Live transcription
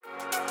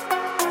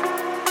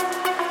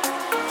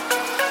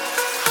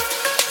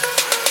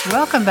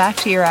Welcome back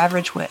to Your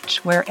Average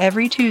Witch, where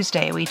every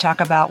Tuesday we talk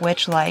about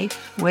witch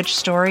life, witch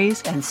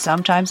stories, and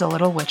sometimes a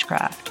little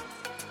witchcraft.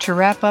 To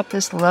wrap up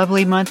this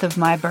lovely month of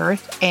my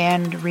birth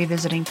and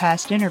revisiting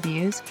past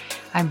interviews,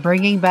 I'm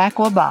bringing back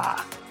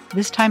Waba.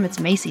 This time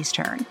it's Macy's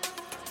turn.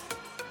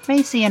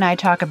 Macy and I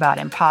talk about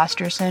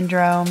imposter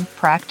syndrome,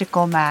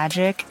 practical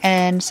magic,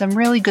 and some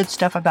really good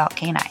stuff about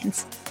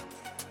canines.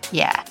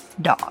 Yeah,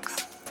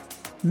 dogs.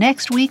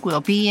 Next week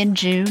we'll be in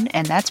June,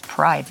 and that's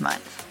Pride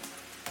Month.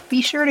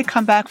 Be sure to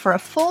come back for a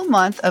full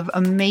month of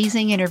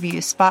amazing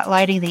interviews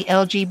spotlighting the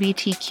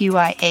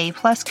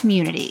LGBTQIA+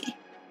 community.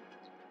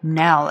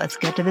 Now let's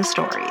get to the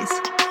stories.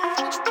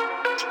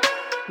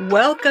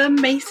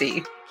 Welcome,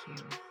 Macy.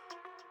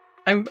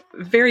 I'm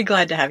very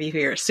glad to have you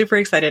here. Super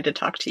excited to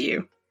talk to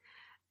you.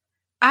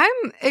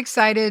 I'm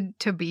excited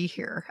to be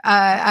here.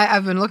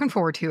 I've been looking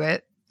forward to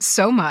it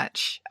so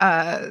much,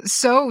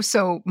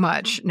 so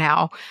much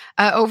now,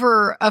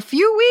 over a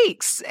few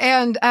weeks,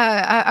 and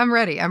I'm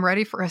ready. I'm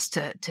ready for us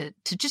to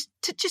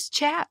just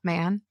chat,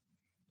 man.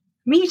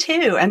 Me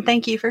too, and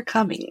thank you for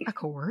coming. Of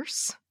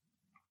course.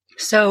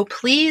 So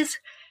please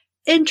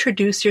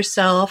introduce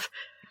yourself.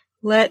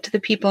 Let the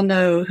people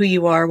know who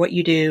you are, what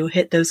you do.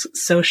 Hit those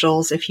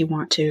socials if you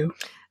want to.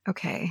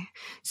 Okay.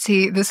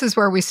 See, this is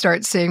where we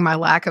start seeing my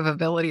lack of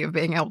ability of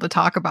being able to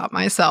talk about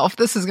myself.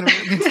 This is going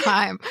to be a good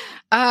time.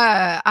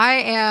 I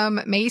am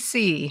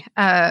Macy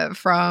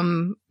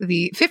from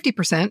the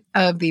 50%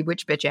 of the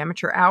Witch Bitch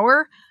Amateur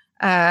Hour.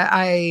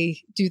 I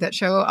do that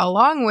show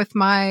along with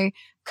my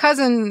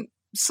cousin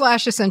 /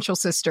 essential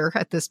sister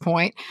at this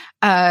point,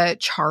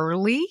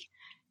 Charlie.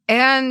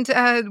 And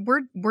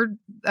we're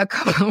a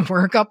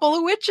couple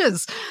of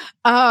witches,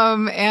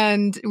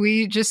 and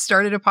we just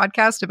started a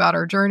podcast about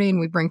our journey, and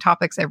we bring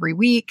topics every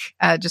week,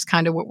 just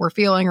kind of what we're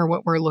feeling or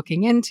what we're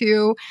looking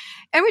into,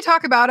 and we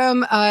talk about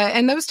them.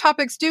 And those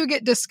topics do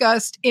get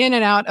discussed in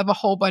and out of a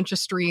whole bunch of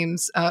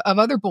streams of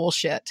other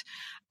bullshit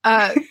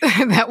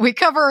that we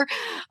cover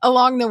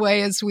along the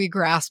way as we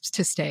grasp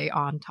to stay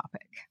on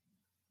topic.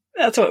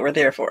 That's what we're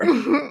there for.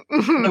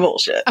 The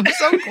bullshit. I'm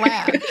so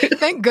glad.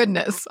 Thank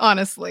goodness,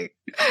 honestly.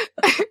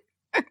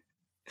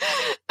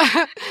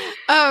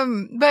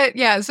 But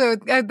yeah, so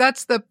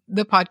that's the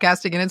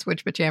podcast again. It's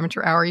Witch Bitch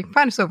Amateur Hour. You can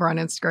find us over on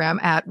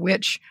Instagram at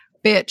Witch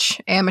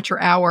Bitch Amateur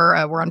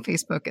Hour. We're on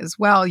Facebook as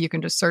well. You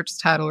can just search the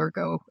title or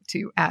go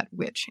to at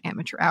Witch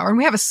Amateur Hour. And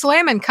we have a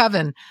Slam and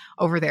Coven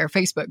over there,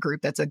 Facebook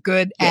group. That's a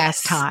good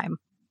ass time.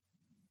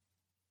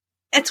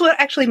 It's what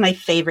actually my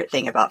favorite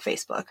thing about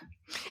Facebook.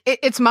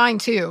 It's mine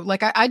too.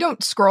 Like I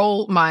don't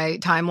scroll my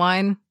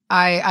timeline.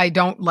 I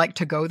don't like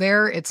to go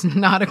there. It's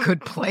not a good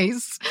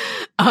place.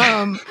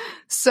 But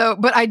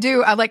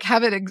I like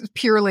have it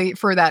purely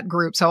for that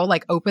group. So I'll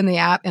like open the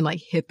app and like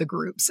hit the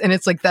groups. And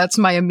it's like, that's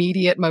my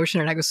immediate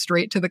motion. And I go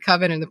straight to the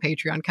Coven and the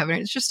Patreon Coven.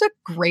 It's just a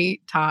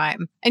great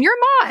time. And you're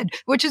a mod,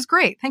 which is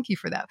great. Thank you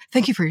for that.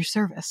 Thank you for your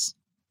service.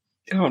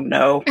 Oh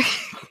no.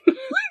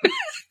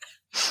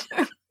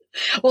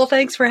 Well,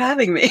 thanks for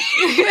having me.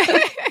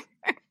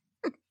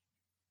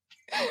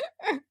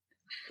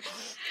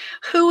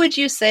 Who would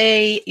you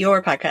say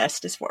your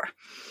podcast is for?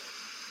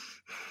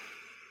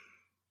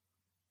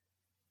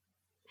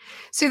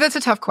 See, that's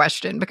a tough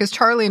question because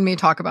Charlie and me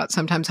talk about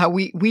sometimes how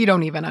we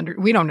don't even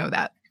we don't know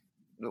that.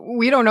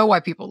 We don't know why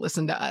people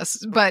listen to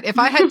us. But if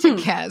I had to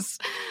guess,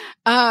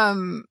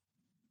 I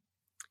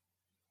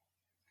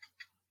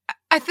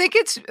think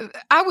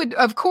I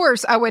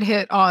would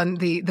hit on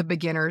the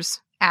beginners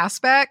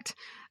aspect.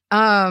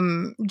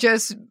 But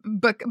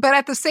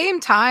at the same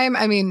time,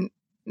 I mean,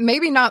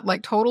 maybe not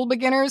like total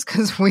beginners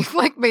because we've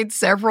like made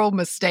several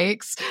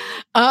mistakes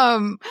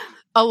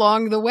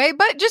along the way,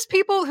 but just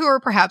people who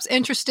are perhaps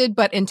interested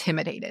but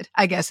intimidated,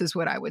 I guess is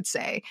what I would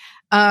say.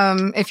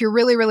 If you're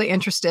really, really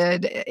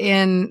interested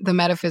in the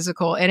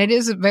metaphysical, and it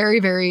is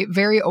very, very,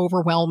 very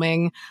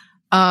overwhelming.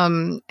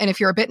 And if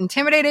you're a bit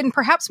intimidated and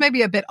perhaps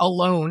maybe a bit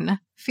alone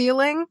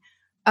feeling,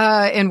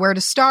 and where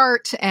to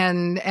start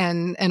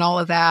and all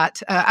of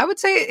that. I would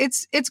say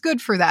it's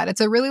good for that. It's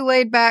a really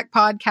laid back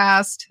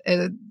podcast.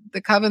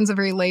 The Coven's a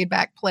very laid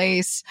back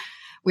place.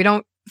 We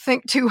don't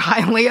think too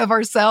highly of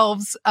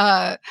ourselves.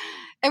 And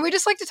we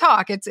just like to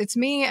talk. It's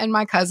me and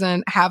my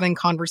cousin having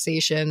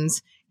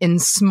conversations in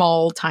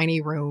small,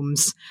 tiny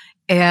rooms.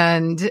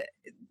 And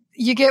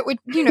you get what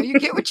you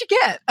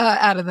get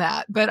out of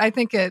that. But I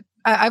think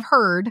I've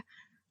heard,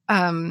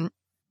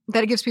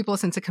 that it gives people a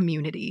sense of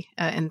community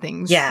and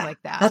things like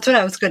that. That's what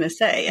I was going to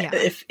say. Yeah.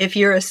 If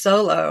you're a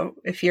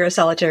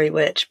solitary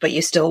witch, but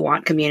you still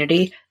want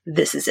community,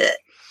 this is it.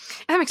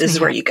 This is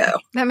where you go.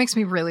 That makes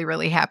me really,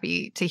 really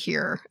happy to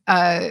hear.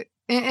 And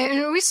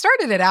we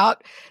started it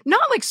out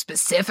not like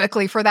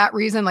specifically for that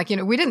reason. Like,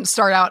 we didn't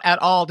start out at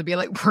all to be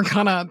like, we're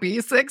going to be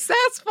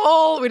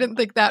successful. We didn't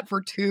think that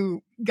for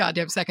 2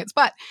 goddamn seconds,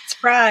 but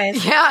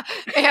surprise. Yeah.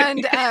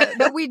 And,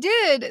 but we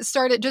did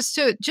start it just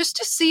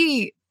to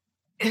see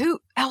who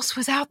else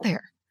was out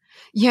there,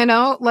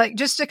 like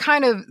just to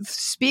kind of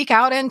speak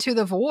out into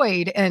the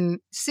void and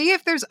see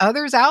if there's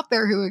others out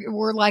there who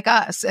were like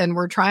us and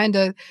we're trying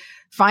to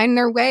find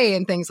their way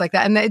and things like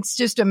that. And it's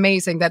just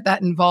amazing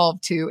that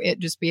involved to it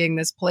just being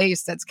this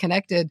place that's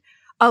connected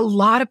a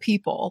lot of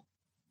people.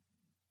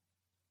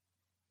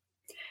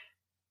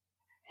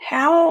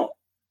 How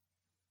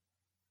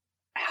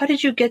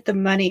did you get the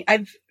money?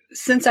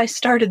 Since I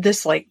started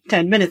this like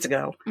 10 minutes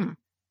ago,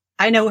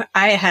 I know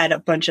I had a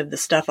bunch of the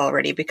stuff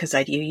already because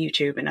I do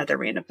YouTube and other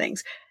random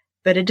things,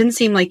 but it didn't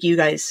seem like you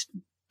guys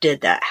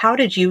did that. How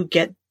did you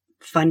get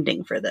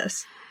funding for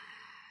this?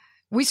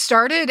 We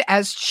started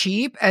as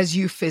cheap as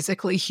you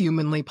physically,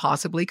 humanly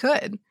possibly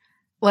could.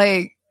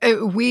 Like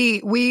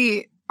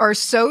we are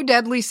so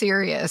deadly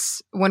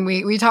serious when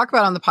we talk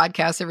about on the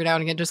podcast every now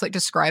and again, just like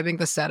describing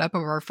the setup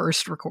of our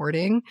first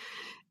recording.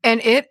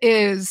 And it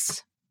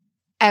is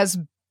as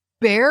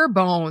bare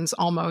bones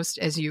almost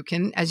as you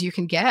can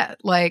get.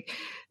 Like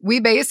we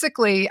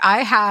basically,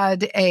 I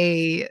had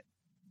a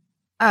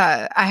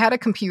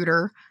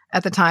computer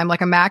at the time,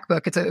 like a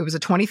MacBook. It was a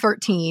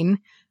 2013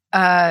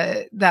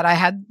 that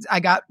I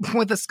got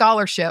with a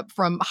scholarship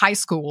from high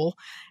school.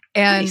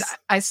 And nice.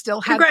 I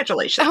still had...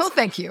 Congratulations. Oh,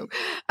 thank you.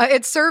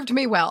 It served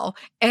me well.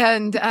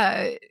 And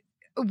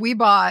we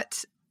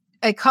bought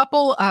a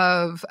couple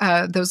of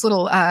those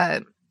little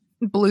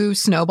blue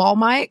snowball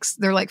mics.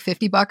 They're like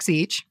 $50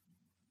 each.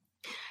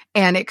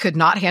 And it could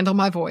not handle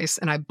my voice.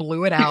 And I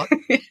blew it out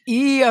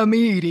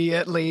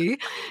immediately.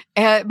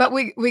 But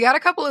we got a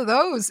couple of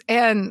those.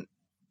 And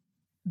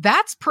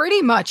that's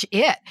pretty much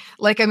it.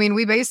 Like, I mean,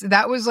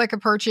 that was like a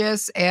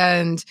purchase.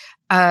 And,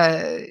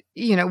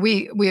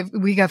 we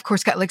of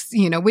course got like,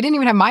 we didn't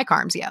even have mic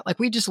arms yet. Like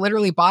we just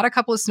literally bought a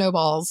couple of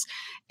snowballs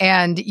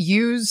and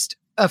used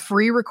a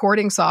free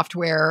recording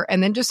software.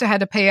 And then just had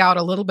to pay out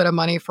a little bit of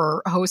money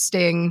for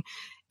hosting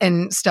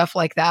and stuff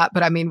like that.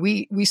 But I mean,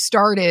 we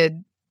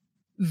started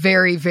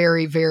very,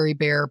 very, very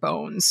bare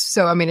bones.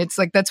 So, I mean, it's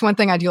like, that's one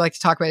thing I do like to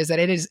talk about is that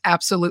it is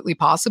absolutely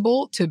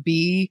possible to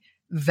be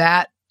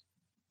that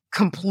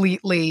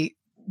completely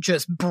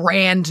just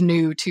brand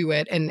new to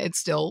it. And it's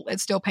still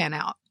pan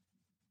out.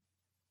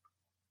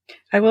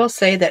 I will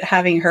say that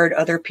having heard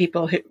other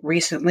people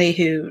recently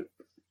who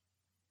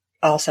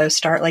also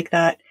start like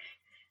that,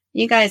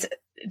 you guys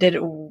did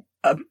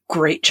a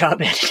great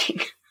job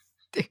editing.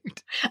 Dude.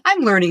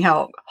 I'm learning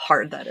how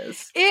hard that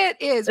is. It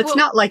is. It's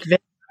not like video.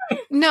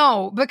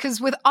 No,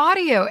 because with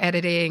audio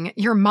editing,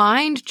 your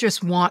mind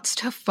just wants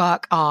to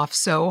fuck off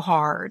so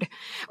hard,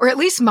 or at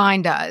least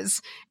mine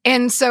does.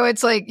 And so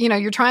it's like,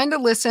 you're trying to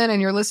listen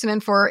and you're listening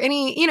for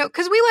any,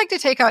 because we like to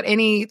take out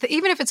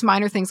even if it's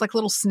minor things like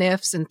little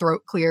sniffs and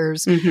throat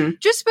clears,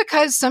 just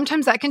because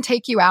sometimes that can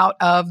take you out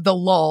of the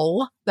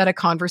lull that a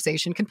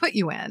conversation can put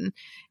you in.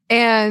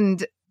 And,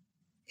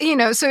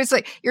 so it's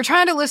like, you're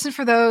trying to listen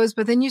for those,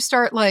 but then you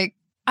start like,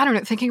 I don't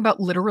know, thinking about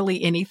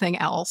literally anything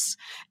else.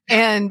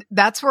 And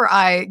that's where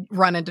I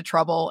run into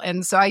trouble.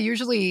 And so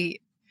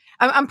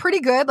I'm pretty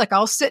good. Like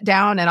I'll sit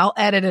down and I'll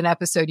edit an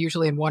episode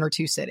usually in 1 or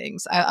 2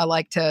 sittings. I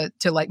like to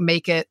like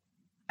make it,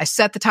 I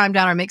set the time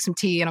down, I make some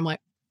tea and I'm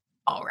like,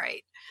 all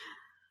right.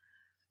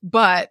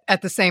 But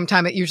at the same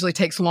time, it usually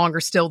takes longer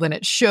still than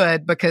it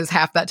should because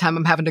half that time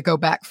I'm having to go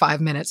back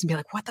 5 minutes and be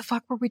like, what the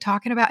fuck were we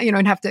talking about?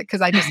 And have to,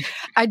 cause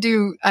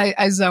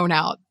I zone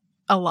out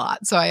a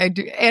lot. So I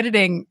do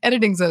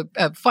editing's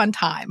a fun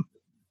time.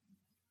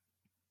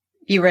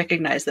 You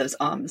recognize those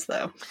ums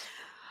though.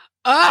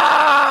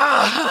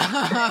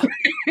 I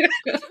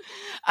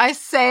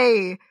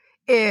say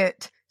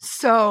it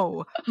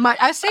so much.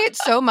 I say it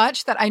so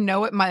much that I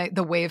know what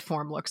the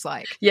waveform looks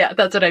like. Yeah,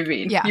 that's what I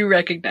mean. Yeah. You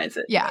recognize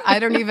it. Yeah. I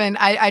don't even,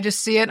 I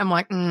just see it. I'm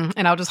like,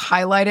 and I'll just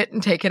highlight it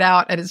and take it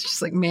out. And it's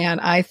just like, man,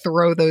 I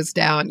throw those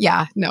down.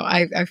 Yeah, no,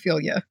 I feel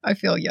you. I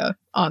feel you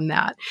on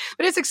that.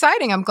 But it's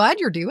exciting. I'm glad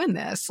you're doing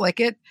this.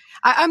 Like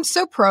I'm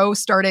so pro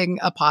starting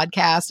a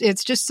podcast.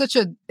 It's just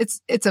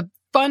it's a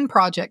fun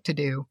project to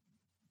do.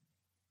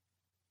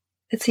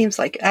 It seems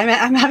like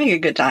I'm having a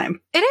good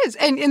time. It is.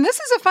 And this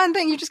is a fun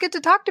thing. You just get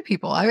to talk to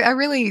people. I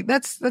really,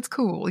 that's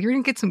cool. You're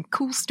going to get some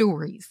cool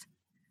stories.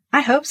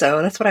 I hope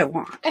so. That's what I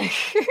want.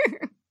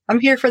 I'm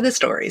here for the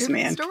stories,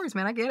 man. Stories,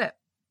 man. I get it.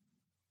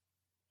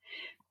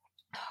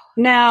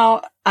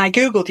 Now, I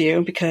Googled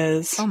you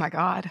because... Oh, my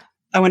God.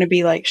 I want to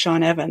be like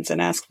Sean Evans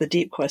and ask the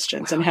deep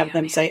questions and have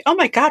them say, oh,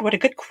 my God, what a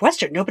good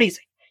question.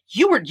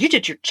 You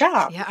did your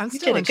job. Yeah, I'm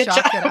still in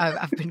shock that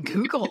I've been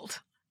Googled.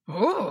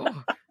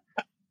 Oh.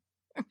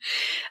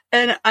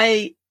 And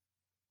I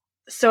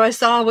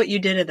saw what you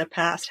did in the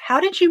past. How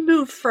did you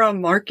move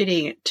from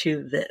marketing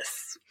to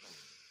this?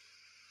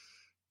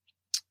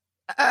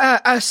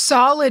 A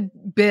solid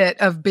bit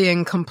of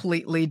being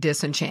completely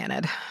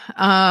disenchanted.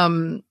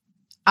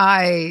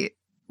 I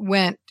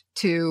went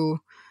to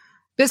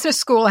business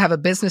school. I have a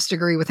business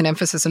degree with an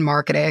emphasis in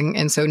marketing.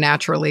 And so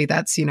naturally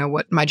that's,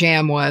 what my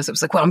jam was. It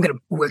was like, well, I'm going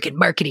to work in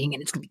marketing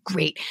and it's going to be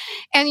great.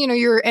 And,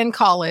 you're in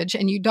college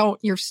and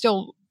you're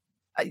still,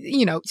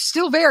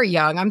 still very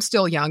young. I'm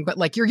still young, but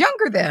like you're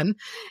younger then.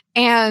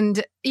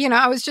 And,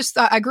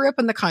 I grew up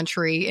in the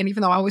country. And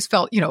even though I always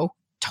felt,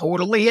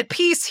 totally at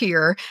peace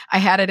here. I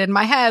had it in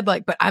my head,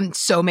 like, but I'm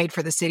so made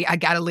for the city. I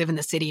got to live in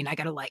the city and I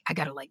got to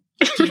get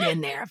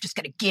in there. I've just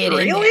got to get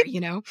in there,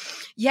 you know?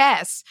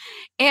 Yes.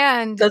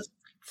 And that's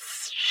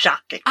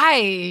shocking.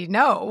 I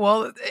know.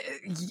 Well,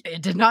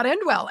 it did not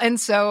end well. And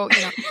so,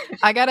 you know,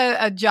 I got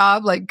a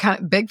job, like kind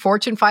of big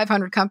Fortune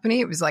 500 company.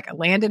 It was like, I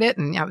landed it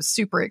and I was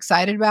super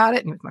excited about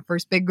it. And it was my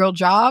first big girl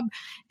job.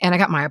 And I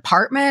got my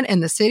apartment in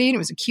the city and it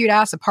was a cute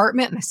ass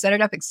apartment. And I set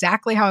it up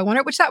exactly how I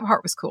wanted, which that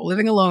part was cool.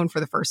 Living alone for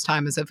the first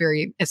time is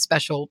a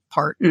special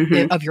part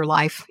of your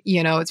life.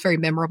 You know, it's very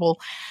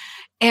memorable.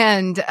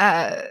 And,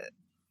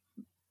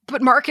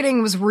 but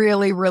marketing was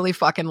really, really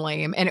fucking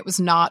lame. And it was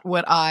not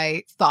what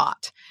I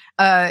thought.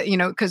 You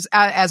know, because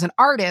as an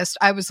artist,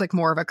 I was like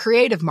more of a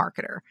creative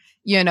marketer,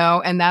 you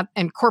know,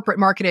 and corporate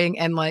marketing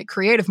and like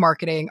creative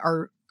marketing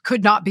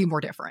could not be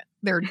more different.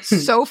 They're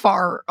so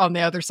far on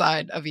the other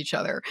side of each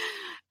other.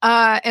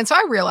 And so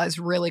I realized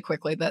really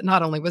quickly that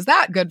not only was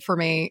that good for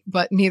me,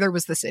 but neither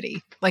was the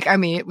city. Like, I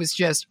mean, it was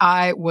just,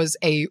 I was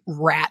a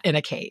rat in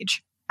a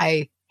cage.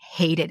 I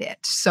hated it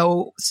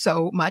so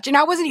much. And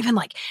I wasn't even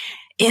like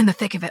in the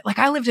thick of it. Like,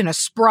 I lived in a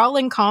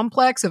sprawling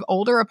complex of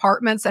older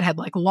apartments that had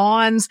like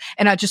lawns,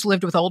 and I just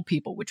lived with old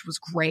people, which was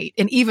great.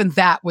 And even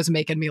that was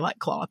making me like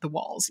claw at the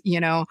walls, you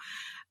know.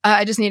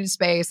 I just needed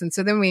space. And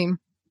so then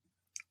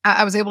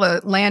I was able to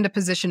land a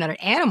position at an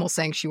animal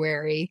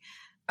sanctuary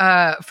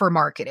for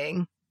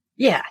marketing.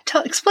 Yeah,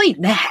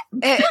 explain that.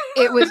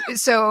 It was,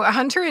 so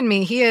Hunter and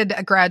me, he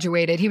had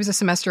graduated. He was a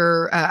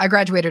semester, I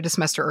graduated a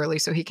semester early,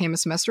 so he came a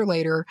semester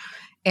later.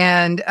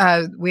 And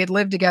we had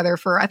lived together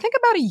for, I think,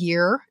 about a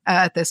year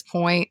at this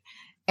point.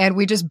 And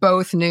we just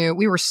both knew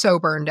we were so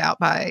burned out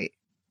by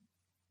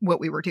what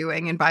we were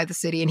doing and by the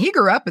city. And he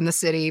grew up in the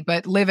city,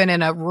 but living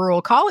in a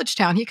rural college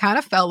town, he kind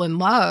of fell in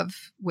love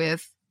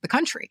with the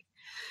country.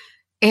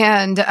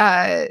 And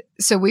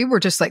so we were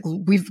just like,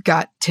 we've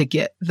got to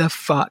get the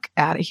fuck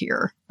out of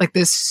here. Like,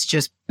 this is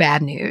just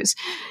bad news.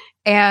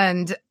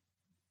 And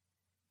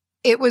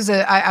it was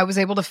I was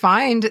able to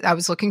I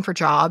was looking for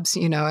jobs,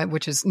 you know,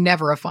 which is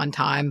never a fun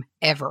time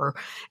ever.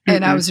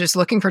 And I was just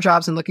looking for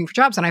jobs. And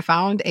I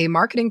found a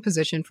marketing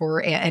position for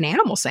an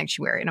animal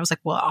sanctuary. And I was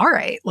like, well, all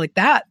right, like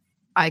that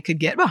I could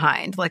get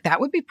behind. Like, that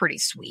would be pretty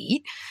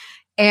sweet.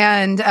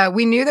 And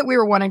we knew that we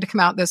were wanting to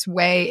come out this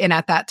way. And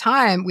at that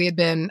time, we had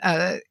been,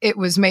 it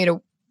was made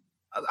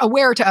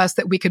aware to us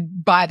that we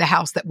could buy the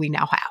house that we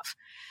now have.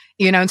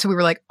 You know, and so we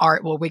were like, all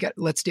right, well,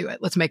 let's do it.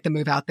 Let's make the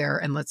move out there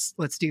and let's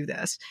do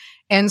this.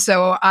 And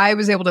so I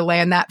was able to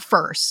land that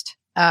first,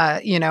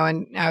 you know,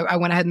 and I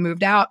went ahead and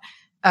moved out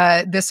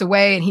this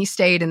away, and he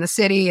stayed in the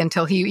city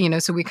until he, you know,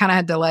 so we kind of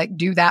had to like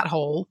do that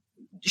whole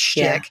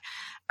shtick.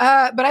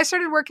 Yeah. But I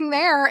started working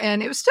there,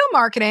 and it was still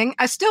marketing.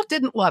 I still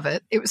didn't love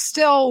it. It was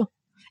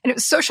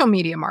social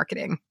media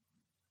marketing,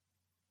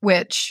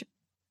 which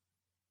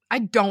I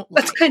don't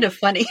like. That's kind of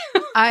funny.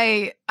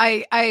 I'm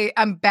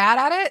bad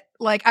at it.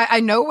 Like, I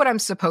know what I'm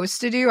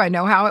supposed to do. I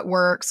know how it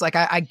works. Like,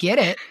 I get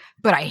it,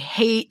 but I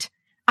hate,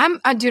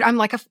 I'm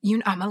like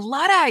I'm a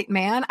Luddite,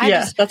 man.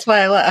 That's why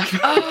I laugh.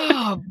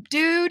 Oh,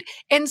 dude.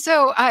 And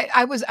so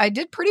I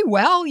did pretty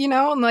well, you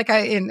know, and like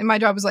and my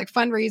job was like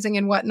fundraising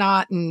and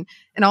whatnot and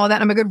all of that.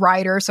 And I'm a good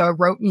writer. So I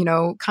wrote, you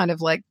know, kind of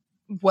like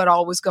what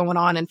all was going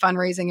on in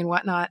fundraising and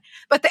whatnot.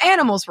 But the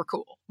animals were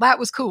cool. That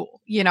was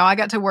cool. You know, I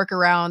got to work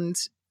around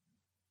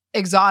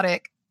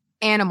exotic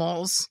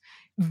animals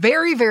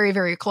very, very,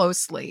 very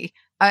closely.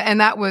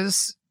 And that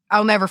was,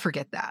 I'll never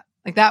forget that.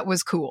 Like, that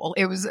was cool.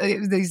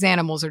 These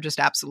animals are just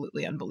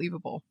absolutely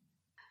unbelievable.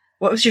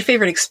 What was your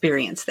favorite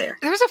experience there?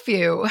 There's a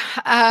few.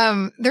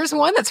 There's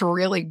one that's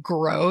really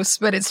gross,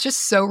 but it's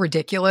just so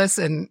ridiculous.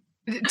 And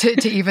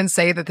to even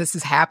say that this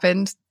has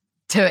happened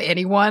to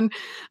anyone.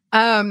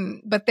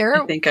 But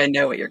I think I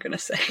know what you're going to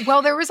say.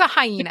 Well, there was a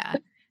hyena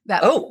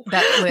that lived.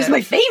 It's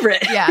my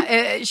favorite.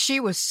 Yeah.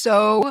 She was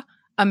so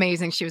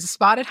amazing. She was a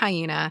spotted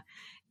hyena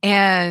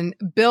and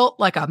built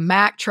like a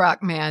Mack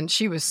truck, man.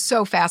 She was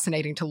so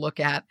fascinating to look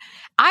at.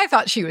 I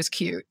thought she was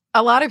cute.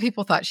 A lot of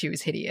people thought she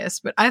was hideous,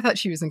 but I thought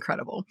she was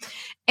incredible.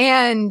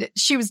 And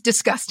she was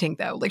disgusting,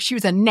 though. Like, she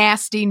was a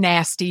nasty,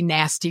 nasty,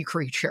 nasty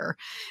creature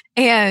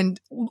and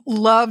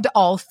loved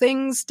all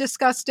things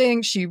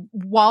disgusting. She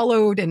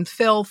wallowed in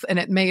filth, and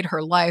it made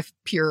her life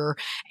pure.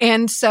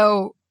 And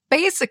so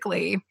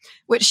basically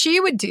what she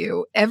would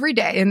do every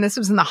day, and this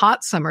was in the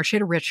hot summer, she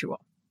had a ritual.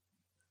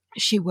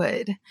 She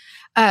would,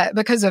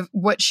 because of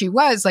what she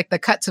was, like the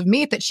cuts of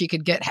meat that she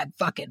could get had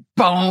fucking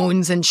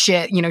bones and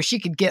shit. You know, she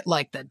could get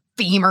like the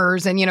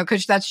femurs and, you know,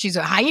 cause she's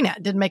a hyena.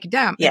 It didn't make a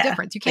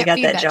difference. You can't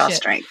feed that jaw shit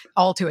strength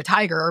all to a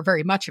tiger or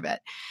very much of it.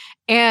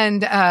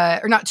 And,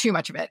 or not too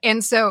much of it.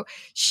 And so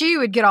she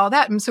would get all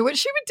that. And so what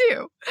she would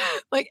do,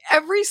 like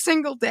every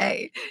single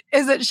day,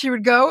 is that she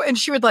would go and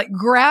she would like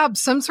grab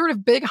some sort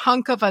of big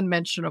hunk of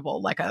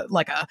unmentionable, like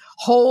a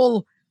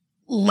whole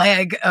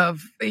leg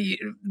of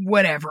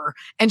whatever.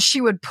 And she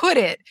would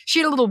she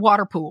had a little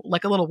water pool,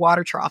 like a little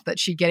water trough that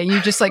she'd get. And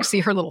you just like see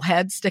her little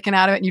head sticking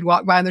out of it. And you'd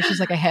walk by and there's just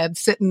like a head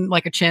sitting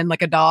like a chin,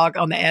 like a dog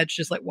on the edge,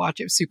 just like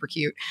watch it. It was super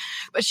cute.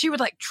 But she would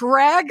like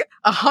drag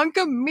a hunk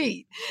of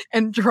meat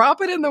and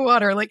drop it in the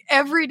water like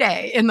every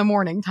day in the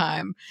morning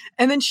time.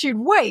 And then she'd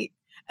wait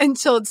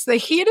until it's the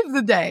heat of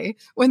the day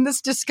when this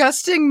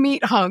disgusting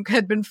meat hunk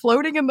had been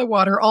floating in the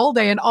water all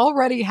day and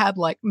already had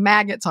like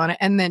maggots on it.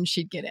 And then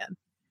she'd get in.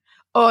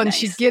 Oh, and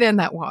she'd get in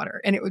that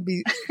water and it would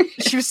be,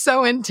 she was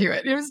so into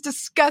it. It was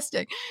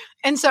disgusting.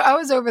 And so I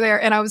was over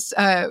there and I was,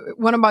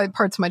 one of my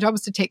parts of my job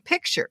was to take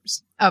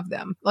pictures of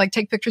them, like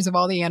take pictures of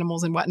all the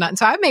animals and whatnot. And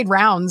so I made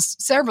rounds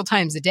several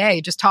times a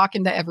day, just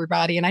talking to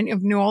everybody and I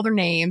knew all their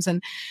names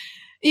and,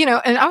 and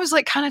I was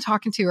like kind of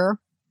talking to her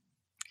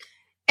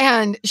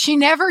and she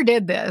never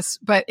did this,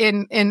 but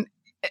in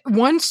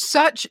one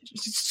such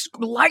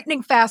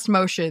lightning fast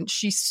motion,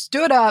 she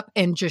stood up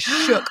and just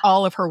shook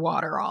all of her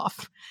water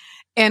off.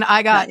 And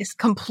I got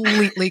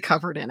completely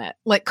covered in it,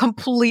 like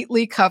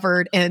completely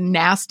covered in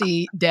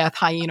nasty death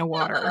hyena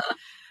water.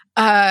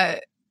 And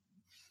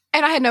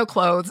I had no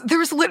clothes. There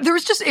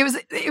was just,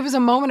 it was a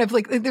moment of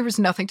like, there was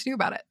nothing to do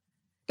about it.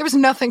 There was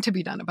nothing to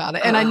be done about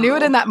it. And I knew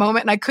it in that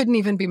moment and I couldn't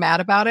even be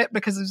mad about it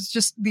because it was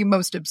just the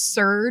most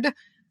absurd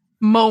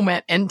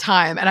moment in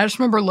time. And I just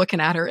remember looking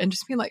at her and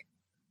just being like,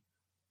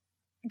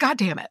 God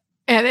damn it.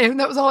 And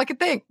that was all I could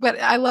think,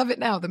 but I love it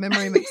now. The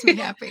memory makes me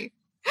happy.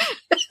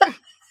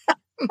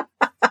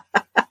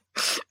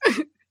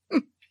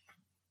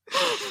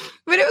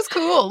 But it was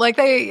cool. Like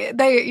they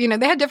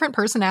had different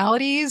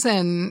personalities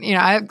and,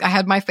 I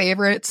had my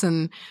favorites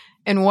and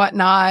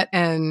whatnot.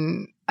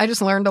 And I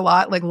just learned a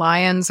lot. Like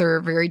lions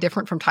are very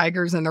different from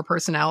tigers in their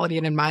personality.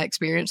 And in my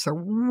experience, they're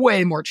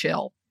way more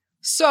chill.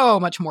 So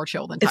much more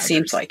chill than tigers. It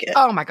seems like it.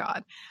 Oh my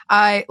God.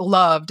 I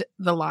loved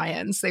the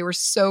lions. They were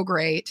so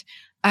great.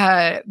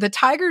 The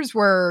tigers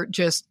were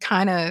just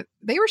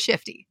they were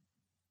shifty.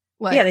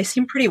 Like, yeah, they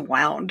seem pretty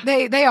wound.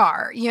 They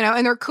are,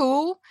 and they're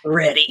cool.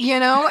 Ready.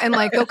 And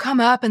like they'll come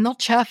up and they'll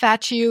chuff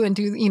at you and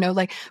do,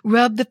 like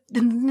rub the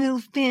little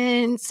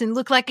fence and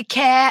look like a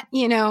cat,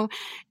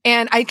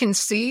 And I can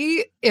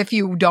see if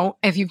you've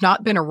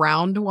not been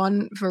around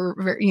one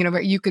for,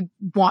 you could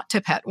want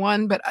to pet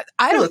one, but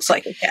I don't. It looks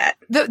like a cat.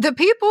 The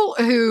people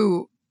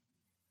who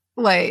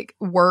like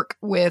work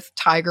with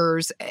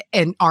tigers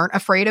and aren't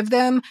afraid of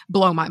them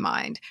blow my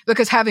mind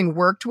because having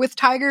worked with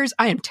tigers,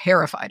 I am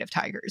terrified of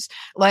tigers.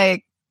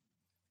 Like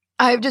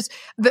I've just,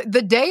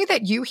 the day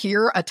that you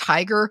hear a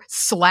tiger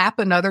slap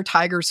another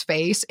tiger's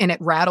face and it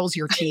rattles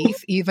your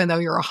teeth, even though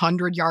you're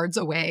 100 yards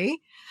away,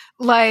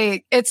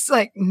 like, it's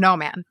like, no,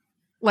 man,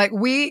 like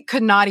we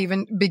could not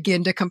even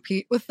begin to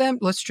compete with them.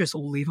 Let's just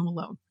leave them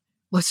alone.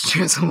 Let's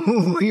just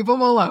leave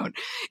them alone.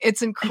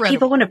 It's incredible. And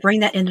people want to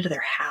bring that into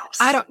their house.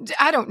 I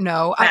don't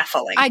know.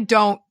 Baffling. I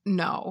don't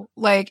know.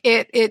 Like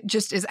it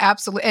just is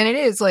absolutely, and it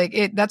is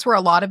like that's where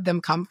a lot of them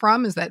come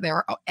from is that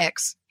they're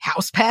ex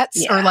house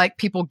pets or like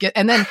people get,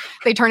 and then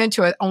they turn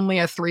into only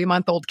a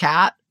 3-month-old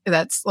cat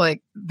that's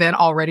like then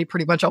already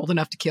pretty much old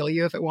enough to kill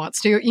you if it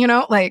wants to,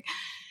 like.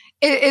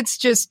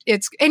 It's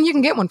and you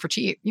can get one for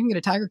cheap. You can get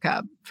a tiger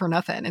cub for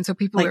nothing. And so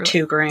people like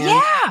 $2,000.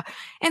 Yeah.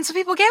 And so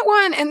people get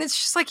one and it's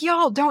just like,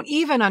 y'all don't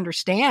even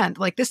understand.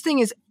 Like this thing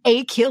is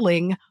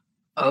killing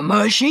a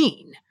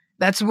machine.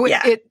 That's what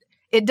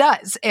it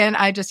does. And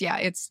I just,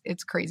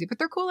 it's crazy, but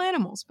they're cool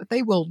animals, but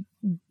they will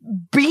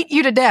beat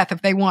you to death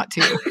if they want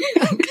to.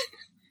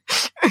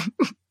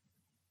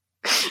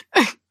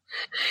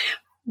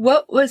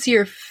 What was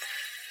your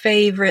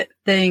favorite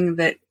thing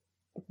that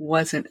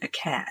wasn't a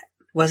cat?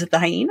 Was it the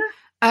hyena?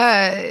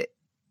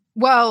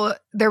 Well,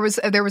 there was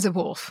a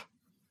wolf.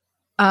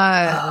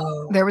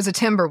 There was a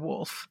timber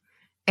wolf,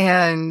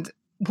 and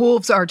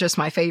wolves are just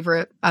my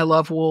favorite. I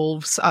love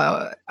wolves.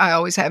 I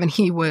always have, and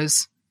he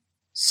was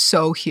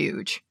so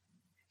huge.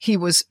 He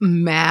was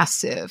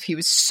massive. He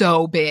was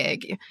so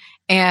big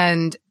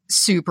and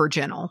super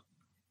gentle.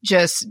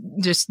 Just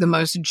the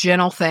most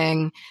gentle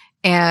thing.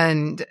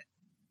 And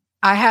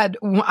I had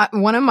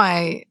one of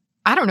my,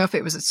 I don't know if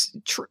it was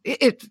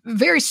a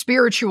very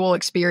spiritual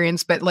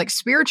experience, but like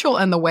spiritual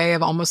in the way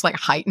of almost like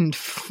heightened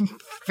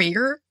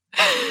fear.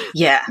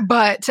 Yeah.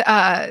 But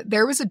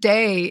there was a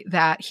day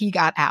that he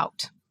got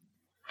out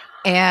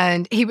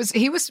and he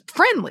was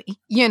friendly,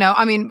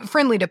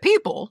 friendly to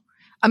people.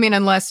 I mean,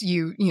 unless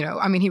he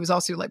was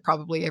also like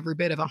probably every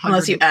bit of 100.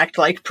 Unless you act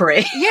like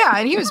prey. Yeah.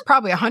 And he was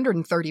probably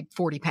 130,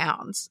 40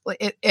 pounds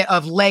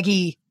of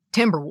leggy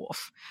timber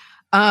wolf.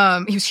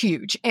 He was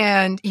huge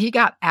and he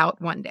got out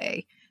one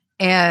day.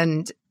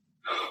 And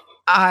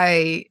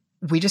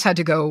we just had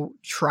to go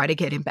try to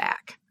get him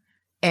back.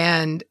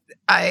 And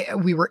there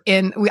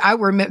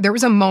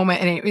was a moment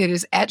and it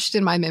is etched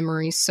in my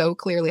memory so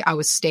clearly. I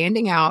was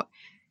standing out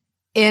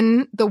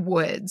in the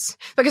woods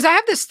because I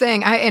have this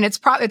thing and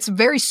it's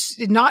very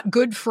not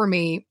good for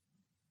me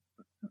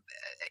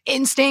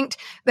instinct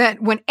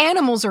that when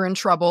animals are in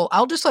trouble,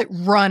 I'll just like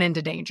run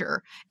into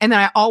danger. And then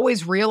I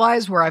always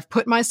realize where I've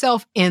put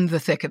myself in the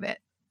thick of it.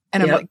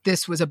 And I'm Yep. like,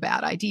 this was a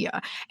bad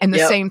idea. And the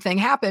Yep. same thing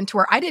happened to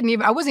where I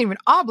wasn't even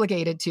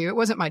obligated to. It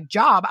wasn't my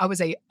job. I was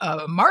a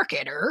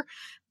marketer.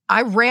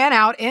 I ran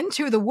out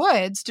into the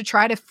woods to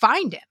try to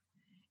find him.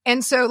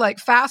 And so like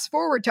fast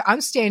forward to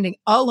I'm standing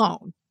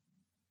alone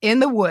in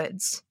the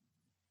woods.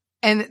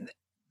 And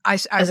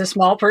as a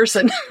small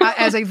person,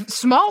 as a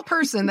small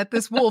person that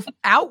this wolf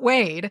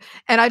outweighed.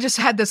 And I just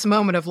had this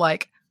moment of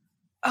like,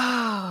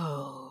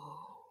 oh,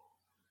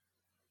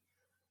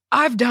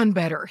 I've done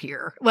better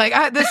here. Like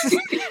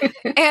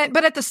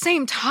but at the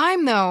same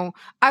time though,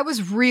 I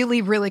was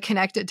really, really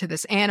connected to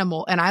this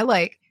animal and I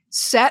like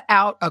set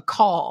out a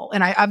call.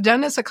 And I've done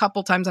this a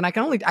couple times and I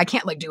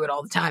can't like do it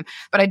all the time,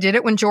 but I did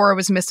it when Jorah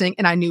was missing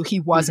and I knew he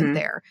wasn't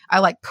there. I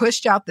like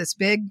pushed out this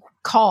big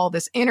call,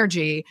 this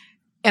energy,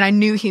 and I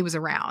knew he was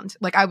around.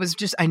 Like I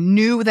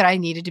knew that I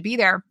needed to be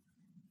there.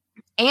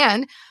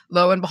 And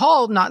lo and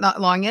behold,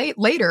 not long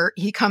later,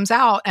 he comes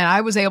out and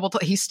I was able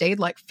to, he stayed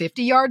like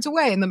 50 yards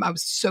away. And then I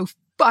was so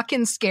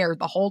fucking scared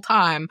the whole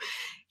time.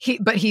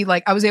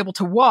 I was able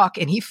to walk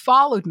and he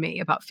followed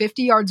me about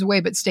 50 yards away,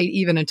 but stayed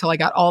even until I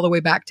got all the way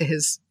back to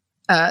his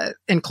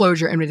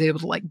enclosure and was able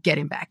to like get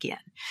him back in.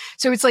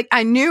 So it's like,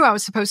 I knew I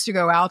was supposed to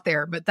go out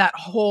there, but that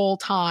whole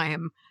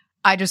time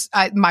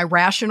my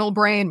rational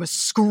brain was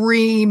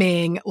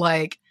screaming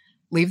like,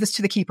 leave this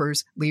to the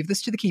keepers,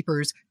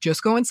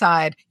 just go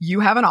inside. You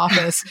have an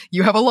office,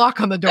 you have a lock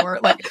on the door,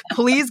 like,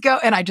 please go.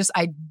 And I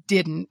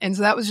didn't. And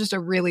so that was just a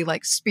really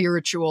like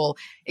spiritual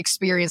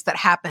experience that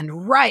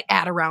happened right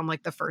at around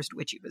like the first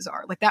Witchy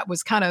Bazaar. Like that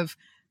was kind of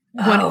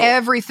when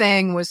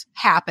everything was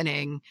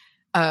happening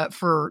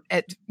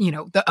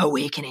the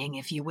awakening,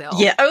 if you will.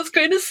 Yeah, I was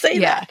going to say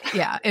that.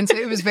 Yeah. And so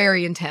it was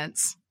very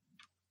intense.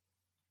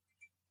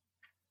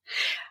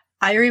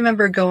 I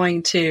remember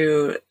going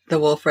to the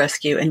wolf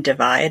rescue in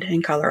Divide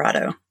in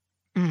Colorado.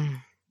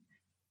 Mm.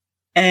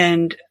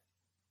 And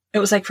it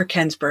was like for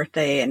Ken's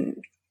birthday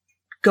and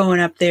going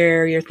up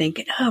there, you're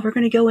thinking, oh, we're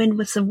going to go in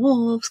with some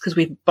wolves because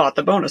we bought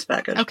the bonus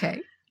package.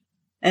 Okay.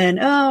 And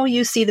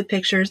you see the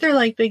pictures. They're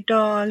like big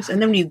dogs.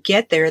 And then when you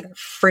get there, they're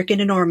freaking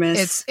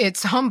enormous.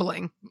 It's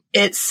humbling.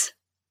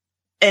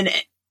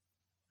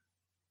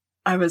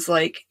 I was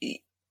like,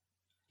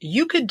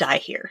 you could die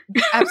here.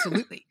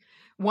 Absolutely.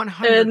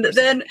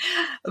 100%.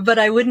 But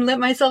I wouldn't let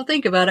myself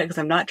think about it because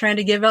I'm not trying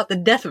to give out the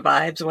death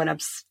vibes when I'm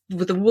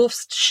with the wolf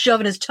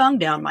shoving his tongue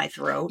down my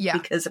throat. Yeah.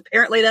 Because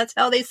apparently that's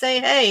how they say,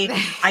 hey,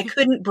 I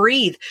couldn't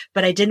breathe,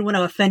 but I didn't want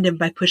to offend him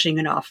by pushing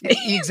it off me.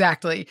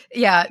 Exactly.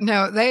 Yeah.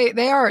 No,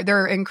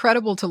 they're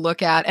incredible to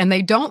look at, and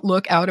they don't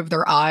look out of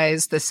their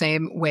eyes the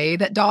same way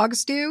that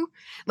dogs do.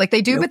 Like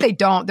they do, But they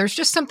don't. There's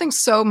just something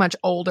so much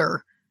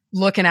older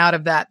looking out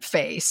of that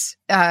face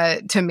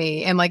to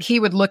me. And like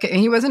he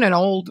wasn't an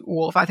old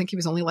wolf. I think he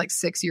was only like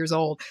 6 years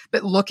old,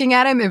 but looking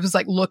at him, it was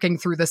like looking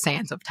through the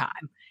sands of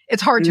time.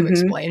 It's hard to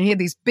explain. He had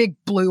these big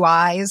blue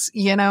eyes,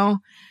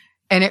 and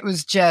it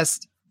was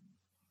just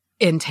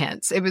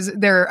intense.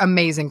 They're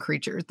amazing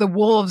creatures. The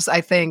wolves, I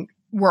think,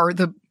 were I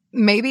don't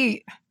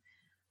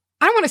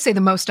want to say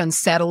the most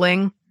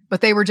unsettling,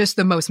 but they were just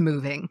the most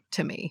moving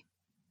to me.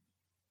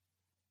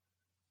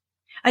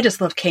 I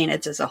just love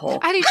canids as a whole.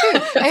 I do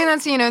too.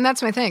 And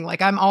that's my thing.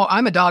 Like I'm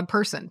a dog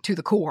person to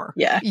the core.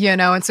 Yeah.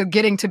 And so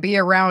getting to be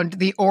around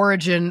the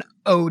origin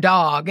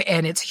dog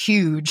and it's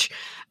huge.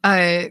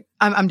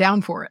 I'm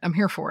down for it. I'm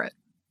here for it.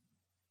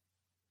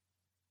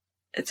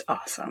 It's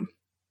awesome.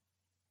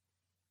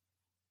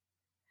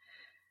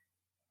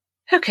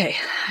 Okay.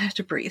 I have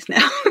to breathe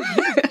now.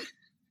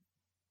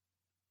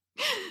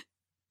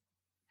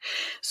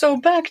 So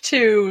back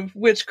to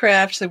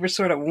witchcraft. So we're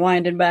sort of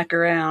winding back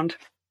around.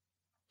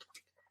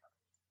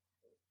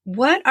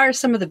 What are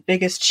some of the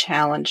biggest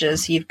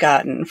challenges you've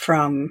gotten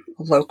from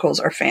locals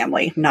or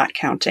family, not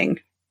counting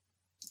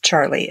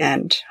Charlie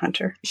and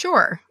Hunter?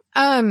 Sure.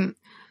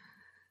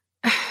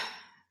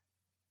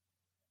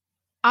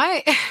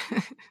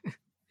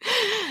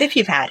 If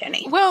you've had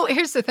any. Well,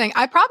 here's the thing.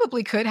 I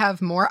probably could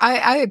have more.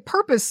 I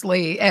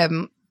purposely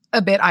am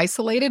a bit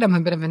isolated. I'm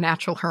a bit of a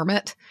natural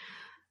hermit.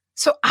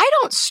 So I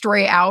don't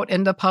stray out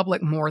into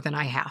public more than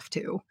I have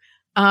to.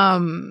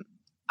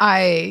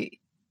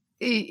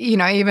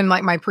 Even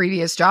like my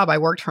previous job, I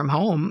worked from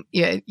home,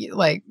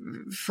 like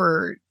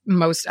for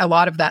a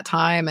lot of that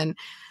time. And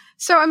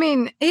so, I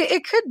mean,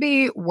 it could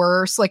be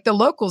worse. Like the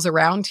locals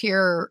around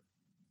here,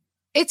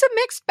 it's a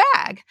mixed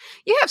bag.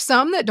 You have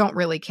some that don't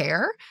really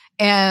care,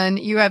 and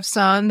you have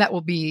some that will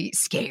be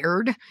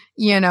scared,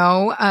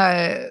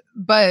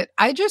 but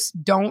I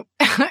just don't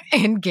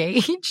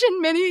engage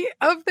in many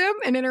of them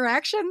in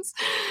interactions.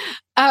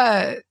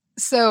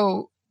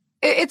 So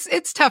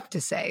it's tough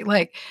to say.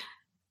 Like,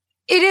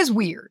 it is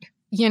weird,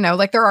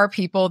 like there are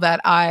people that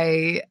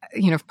I,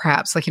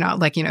 perhaps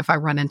if I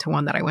run into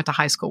one that I went to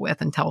high school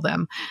with and tell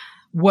them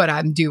what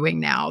I'm doing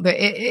now,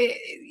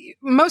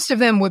 most of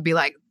them would be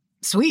like,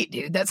 sweet,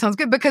 dude, that sounds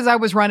good, because I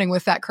was running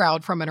with that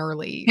crowd from an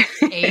early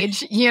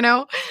age, But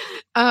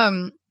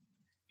I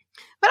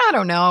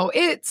don't know.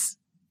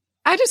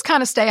 I just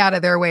kind of stay out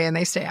of their way and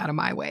they stay out of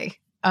my way.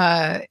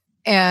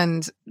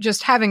 And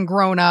just having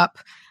grown up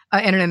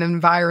in an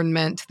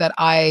environment that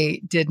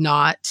I did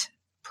not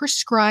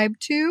prescribe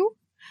to.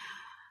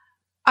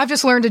 I've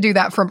just learned to do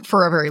that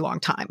for a very long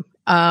time.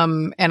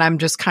 And I'm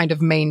just kind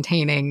of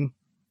maintaining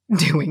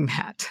doing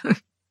that.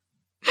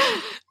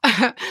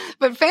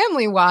 But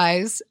family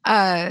wise,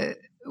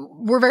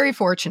 we're very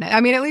fortunate.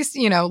 I mean, at least,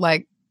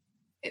 like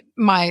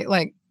my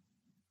like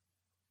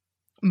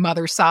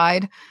mother's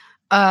side,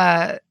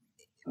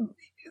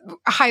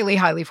 highly,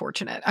 highly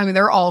fortunate. I mean,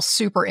 they're all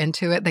super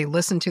into it. They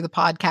listen to the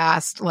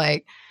podcast.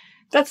 Like,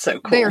 that's so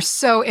cool. They are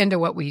so into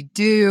what we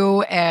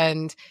do.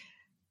 And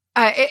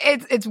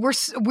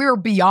we're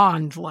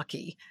beyond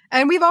lucky,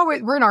 and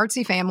we're an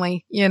artsy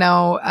family,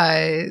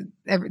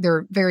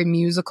 they're very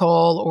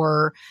musical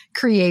or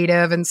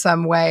creative in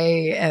some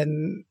way.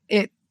 And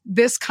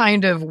this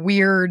kind of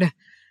weird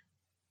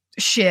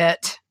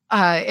shit,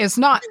 is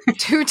not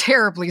too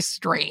terribly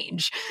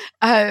strange.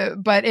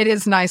 But it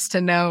is nice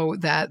to know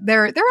that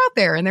they're out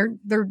there and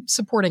they're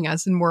supporting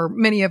us. And we're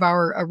many of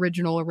our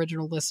original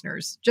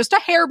listeners, just a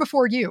hair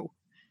before you.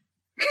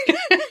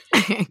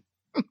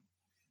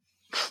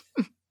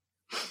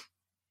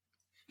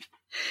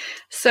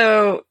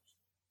 So,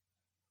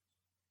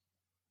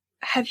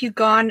 have you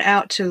gone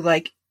out to,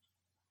 like,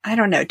 I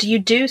don't know, do you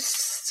do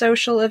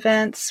social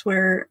events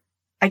where,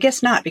 I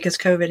guess not because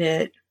COVID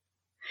hit.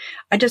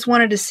 I just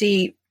wanted to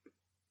see,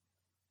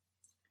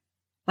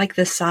 like,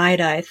 the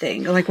side-eye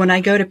thing. Like, when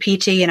I go to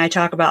PT and I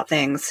talk about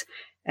things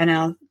and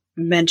I'll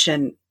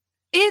mention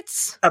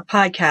it's a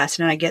podcast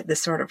and I get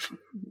this sort of,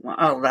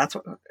 oh, that's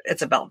what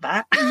it's about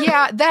that.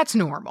 Yeah, that's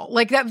normal.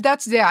 Like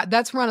that's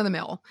run of the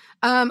mill.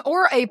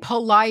 Or a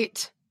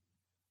polite,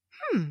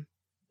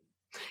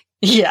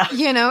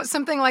 yeah,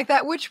 something like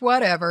that, which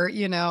whatever,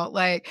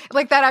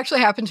 like that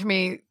actually happened to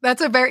me.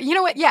 That's a very, you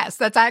know what? Yes,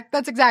 that's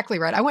exactly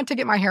right. I went to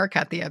get my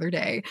haircut the other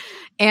day,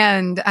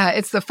 and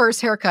it's the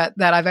first haircut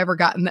that I've ever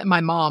gotten that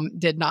my mom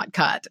did not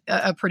cut,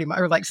 pretty much,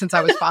 or like since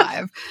I was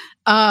 5.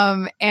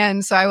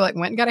 And so I went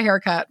and got a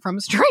haircut from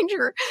a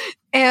stranger,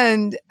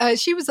 and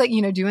she was like,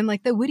 doing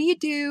like the, what do you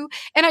do?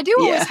 And I do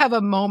always have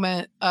a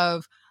moment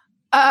of,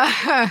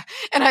 and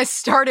I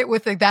start it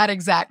with that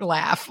exact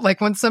laugh. Like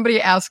when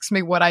somebody asks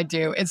me what I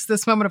do, it's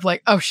this moment of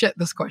like, oh shit,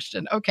 this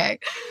question. Okay.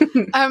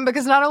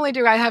 Because not only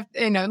do I have,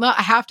 not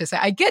I have to say,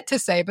 I get to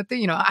say, but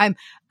I'm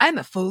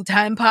a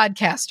full-time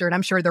podcaster, and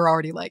I'm sure they're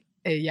already like,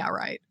 yeah,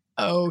 right.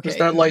 Okay. Is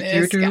that like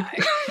YouTube?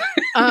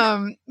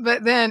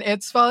 But then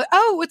it's,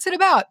 oh, what's it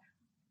about?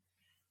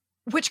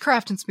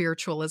 Witchcraft and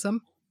spiritualism.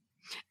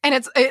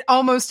 And it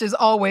almost is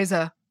always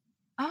a,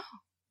 oh.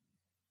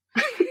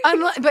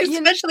 But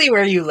especially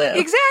where you live.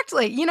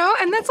 Exactly.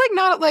 And that's like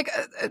not like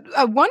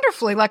a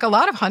wonderfully, like a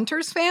lot of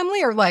hunters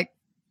family are like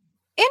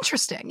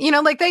interesting,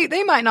 like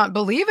they might not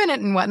believe in it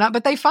and whatnot,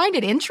 but they find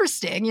it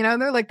interesting,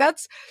 they're like,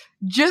 that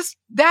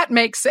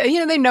makes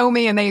sense. They know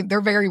me and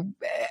they're very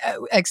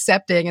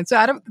accepting. And so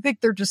I don't think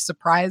they're just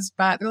surprised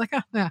by it. They're like,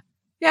 oh,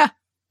 yeah.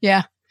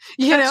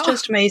 That's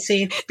just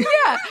Macy.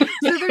 Yeah.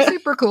 So they're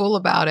super cool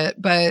about it,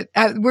 but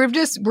we're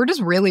just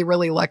really,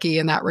 really lucky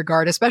in that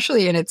regard,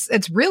 especially. And it's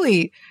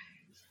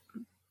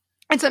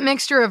a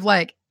mixture of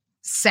like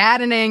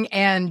saddening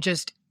and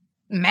just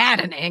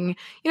maddening,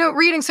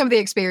 reading some of the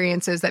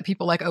experiences that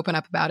people like open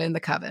up about in the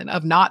coven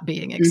of not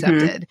being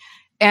accepted.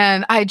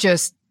 And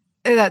it's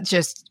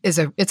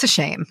a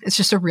shame. It's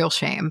just a real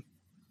shame.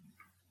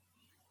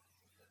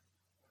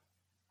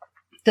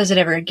 Does it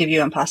ever give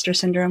you imposter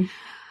syndrome?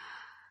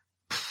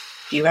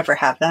 Do you ever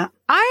have that?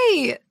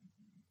 I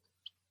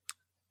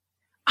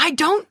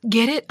don't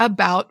get it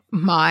about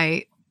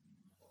my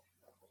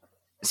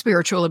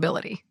spiritual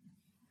ability.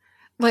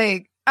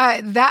 Like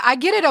that, I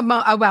get it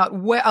about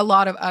a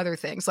lot of other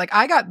things. Like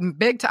I get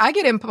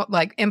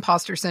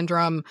imposter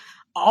syndrome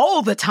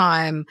all the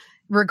time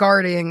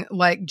regarding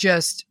like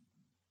just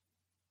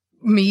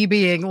me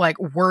being like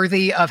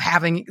worthy of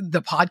having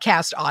the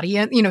podcast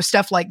audience,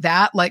 stuff like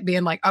that. Like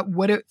being like,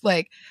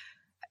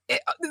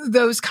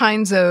 those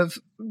kinds of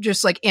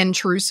just like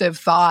intrusive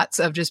thoughts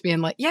of just being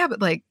like, yeah,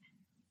 but like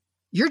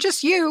you're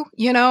just you,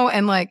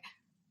 and like.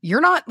 You're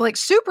not like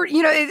super,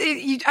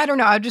 I don't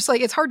know. I'm just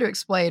like, it's hard to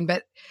explain,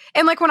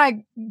 and like when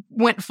I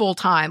went full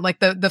time, like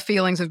the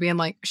feelings of being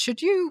like,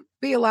 should you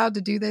be allowed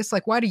to do this?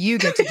 Like, why do you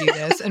get to do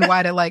this? And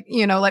why do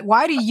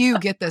why do you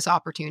get this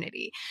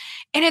opportunity?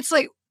 And it's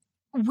like,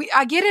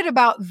 I get it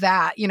about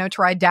that,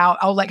 to I doubt,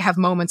 I'll like have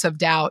moments of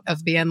doubt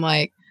of being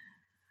like,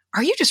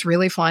 are you just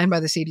really flying by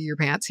the seat of your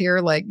pants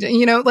here? Like,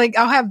 like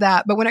I'll have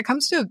that. But when it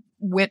comes to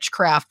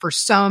witchcraft, for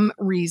some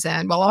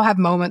reason, I'll have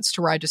moments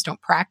to where I just don't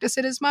practice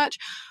it as much.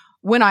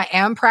 When I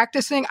am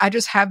practicing, I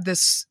just have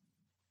this,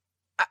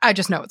 I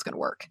just know it's going to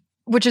work,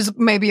 which is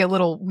maybe a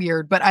little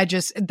weird, but I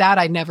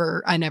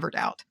never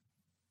doubt.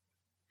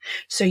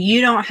 So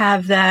you don't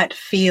have that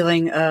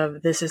feeling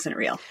of this isn't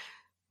real?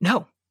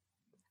 No,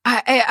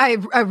 I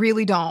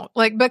really don't,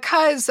 like,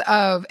 because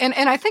of, and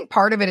I think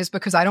part of it is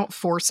because I don't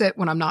force it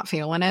when I'm not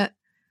feeling it.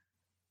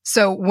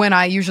 So when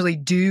I usually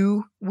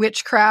do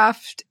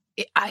witchcraft,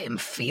 I am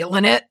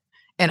feeling it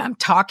and I'm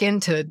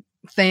talking to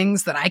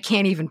things that I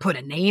can't even put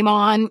a name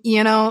on,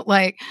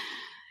 like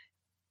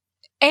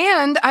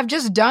And I've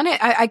just done it.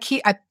 I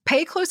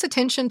pay close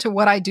attention to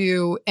what I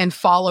do and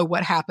follow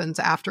what happens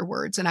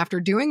afterwards. And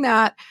after doing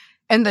that,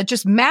 and the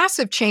just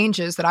massive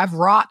changes that I've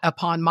wrought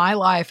upon my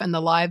life and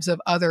the lives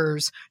of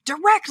others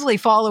directly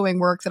following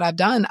work that I've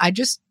done, I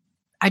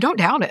don't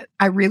doubt it.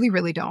 I really,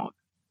 really don't.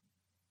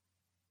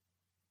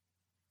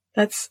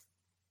 That's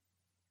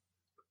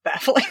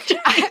baffling.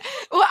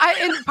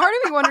 And part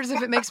of me wonders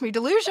if it makes me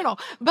delusional,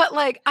 but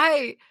like,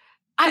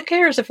 who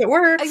cares if it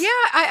works? Yeah,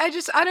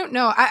 I don't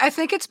know. I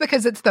think it's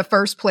because it's the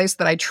first place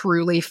that I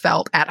truly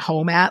felt at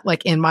home at,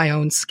 like in my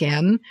own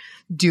skin,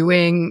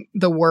 doing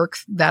the work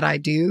that I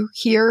do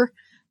here.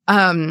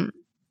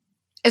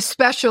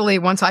 Especially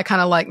once I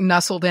kind of like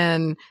nestled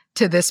in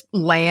to this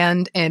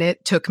land and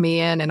it took me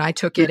in and I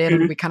took it in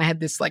and we kind of had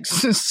this like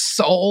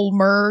soul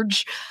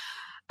merge.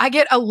 I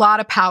get a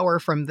lot of power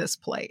from this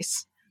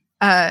place.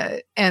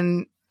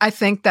 And I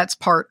think that's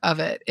part of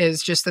it,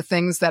 is just the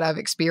things that I've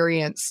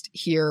experienced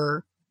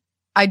here.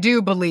 I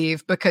do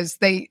believe, because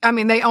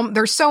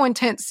they're so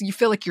intense. You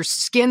feel like your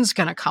skin's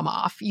going to come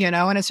off,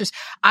 and it's just,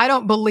 I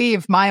don't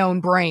believe my own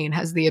brain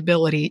has the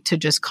ability to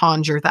just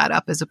conjure that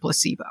up as a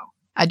placebo.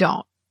 I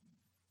don't.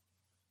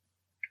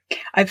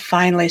 I've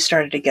finally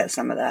started to get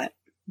some of that.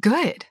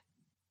 Good.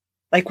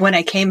 Like when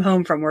I came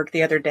home from work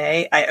the other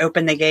day, I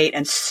opened the gate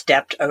and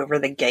stepped over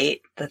the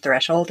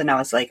threshold, and I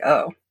was like,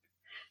 oh,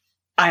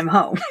 I'm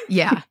home.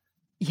 Yeah.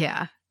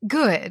 Yeah.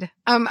 Good.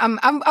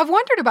 I've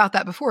wondered about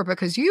that before,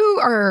 because you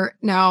are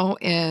now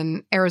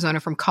in Arizona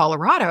from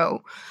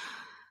Colorado,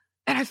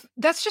 and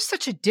that's just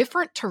such a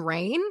different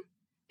terrain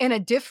and a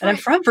different. And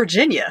I'm from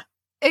Virginia.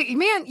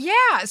 Man,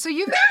 yeah. So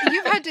you've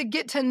had to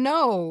get to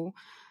know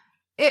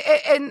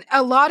in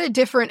a lot of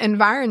different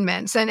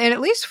environments, and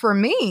at least for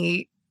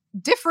me,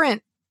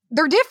 different.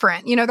 They're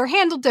different, they're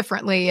handled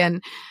differently,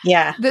 and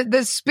yeah,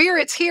 the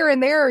spirits here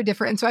and there are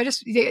different. And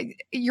so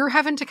you're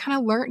having to kind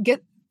of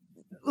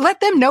let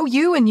them know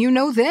you and you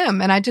know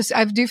them. And I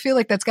do feel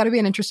like that's got to be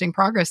an interesting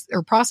process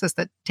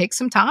that takes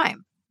some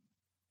time.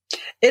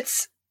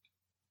 It's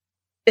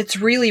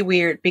really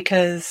weird,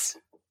 because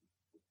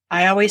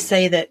I always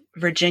say that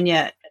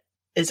Virginia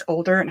is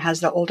older and has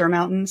the older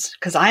mountains,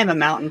 because I am a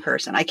mountain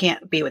person. I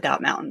can't be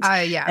without mountains.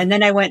 Yeah. And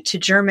then I went to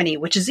Germany,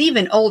 which is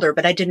even older,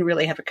 but I didn't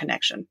really have a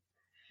connection.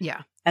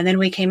 Yeah. And then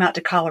we came out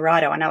to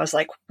Colorado, and I was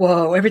like,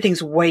 whoa,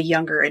 everything's way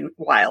younger and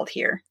wild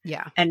here.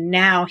 Yeah. And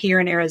now here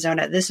in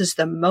Arizona, this is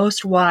the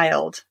most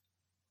wild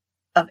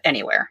of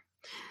anywhere.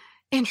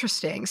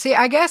 Interesting. See,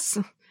 I guess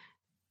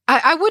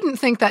I wouldn't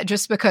think that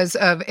just because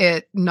of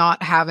it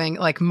not having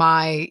like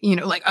my,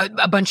 like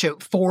a bunch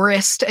of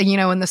forest,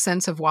 in the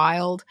sense of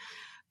wild.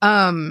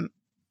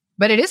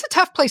 But it is a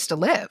tough place to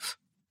live.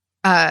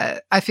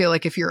 I feel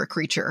like if you're a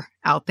creature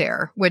out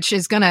there, which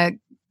is going to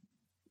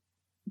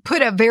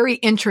put a very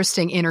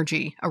interesting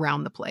energy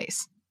around the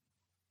place.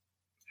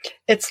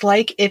 It's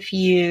like if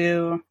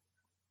you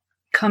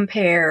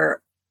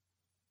compare,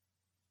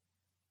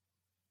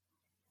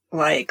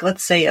 like,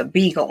 let's say a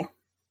beagle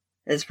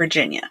is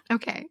Virginia.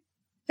 Okay.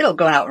 It'll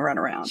go out and run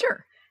around.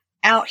 Sure.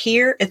 Out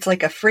here, it's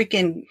like a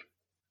freaking,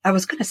 I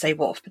was going to say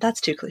wolf, but that's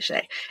too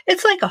cliche.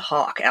 It's like a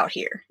hawk out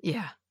here.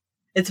 Yeah.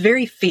 It's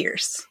very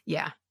fierce.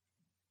 Yeah.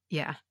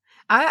 Yeah.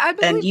 I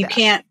believe and you that.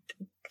 Can't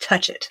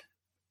touch it.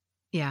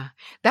 Yeah,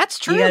 that's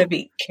true. You got to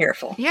be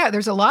careful. Yeah,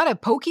 there's a lot of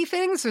pokey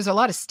things. There's a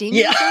lot of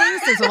stingy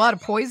things. There's a lot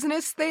of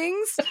poisonous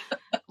things.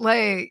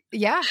 Like,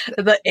 yeah.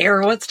 The air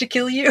wants to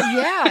kill you.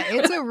 Yeah,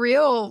 it's a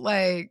real,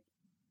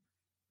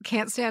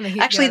 can't stand the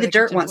heat. Actually, the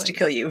dirt wants to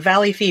kill you.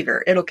 Valley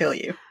fever, it'll kill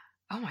you.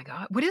 Oh my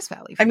God. What is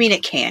valley fever? I mean,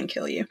 it can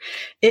kill you.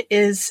 It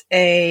is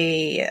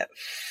a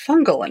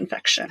fungal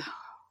infection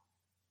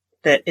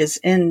that is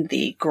in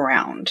the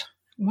ground.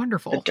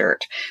 Wonderful. The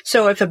dirt.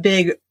 So if a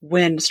big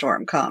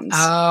windstorm comes,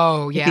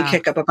 you can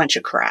kick up a bunch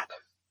of crap.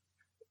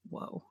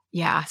 Whoa.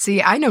 Yeah.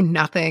 See, I know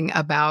nothing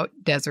about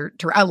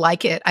desert. I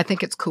like it. I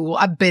think it's cool.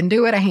 I've been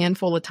to it a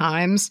handful of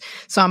times.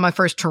 Saw my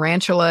first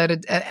tarantula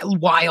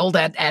wild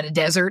at a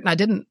desert, and I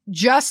didn't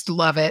just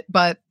love it,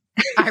 but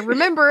I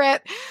remember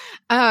it.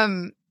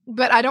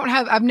 But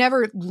I've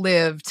never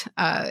lived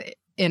I've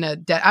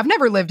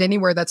never lived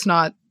anywhere that's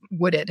not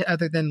wooded,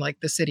 other than like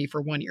the city,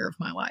 for 1 year of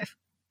my life.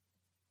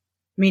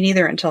 Me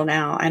neither until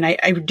now. And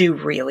I do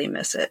really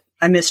miss it.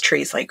 I miss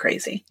trees like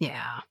crazy.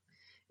 Yeah.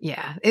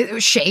 Yeah. It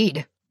was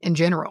shade in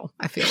general,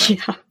 I feel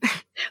like. Yeah.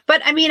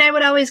 But I mean, I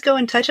would always go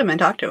and touch them and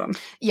talk to them.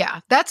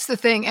 Yeah. That's the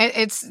thing.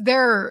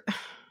 They're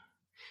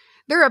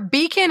a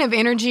beacon of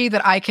energy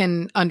that I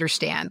can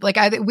understand. Like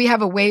we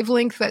have a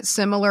wavelength that's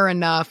similar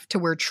enough to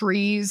where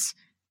trees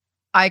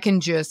I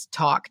can just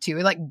talk to.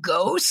 Like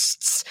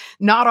ghosts,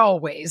 not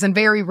always, and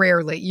very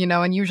rarely,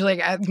 and usually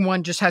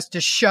one just has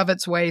to shove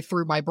its way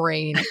through my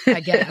brain, I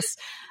guess.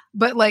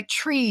 But like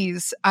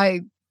trees,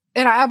 I've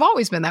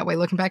always been that way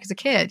looking back as a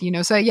kid,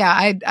 So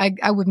yeah,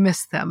 I would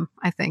miss them,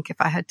 I think, if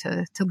I had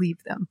to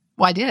leave them.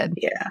 Well, I did.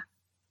 Yeah.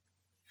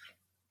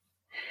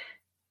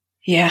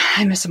 Yeah,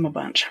 I miss them a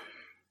bunch.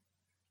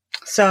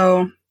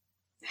 So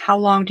how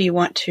long do you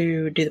want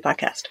to do the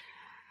podcast?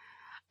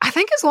 I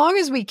think as long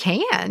as we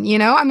can,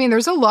 I mean,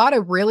 there's a lot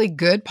of really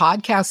good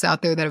podcasts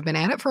out there that have been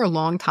at it for a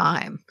long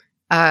time,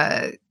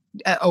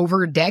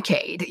 over a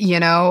decade,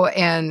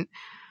 and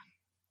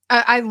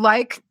I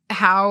like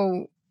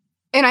how,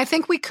 and I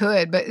think we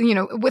could, but,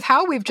 with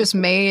how we've just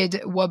made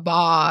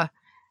WABA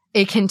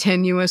a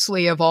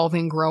continuously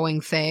evolving,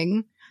 growing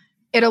thing,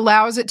 it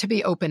allows it to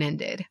be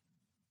open-ended.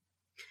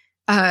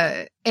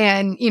 And,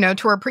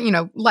 to our,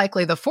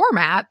 likely the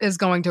format is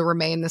going to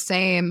remain the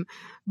same,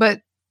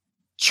 but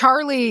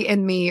Charlie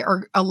and me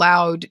are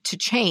allowed to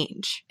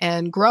change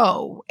and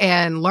grow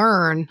and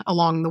learn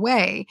along the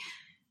way.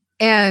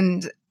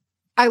 And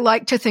I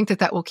like to think that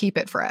that will keep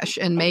it fresh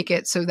and make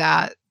it so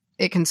that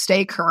it can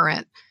stay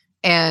current.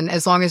 And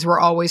as long as we're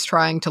always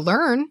trying to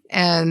learn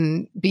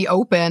and be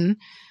open,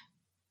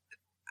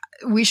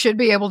 we should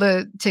be able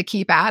to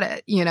keep at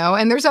it,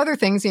 and there's other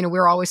things,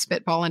 we're always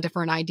spitballing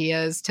different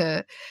ideas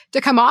to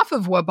come off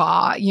of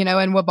WABA,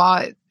 and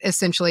WABA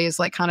essentially is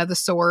like kind of the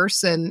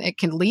source, and it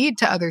can lead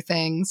to other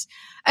things.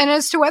 And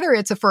as to whether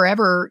it's a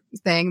forever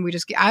thing,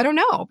 I don't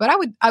know, but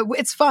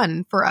it's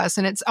fun for us.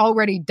 And it's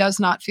already does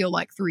not feel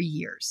like 3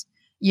 years,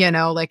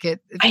 like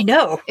I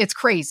know it's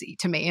crazy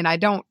to me and I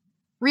don't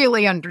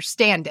really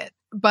understand it,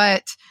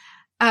 but,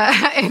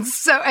 it's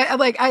so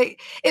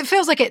it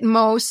feels like at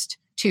most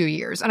 2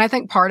 years. And I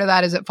think part of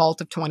that is at fault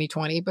of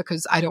 2020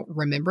 because I don't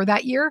remember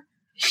that year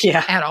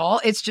at all.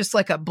 It's just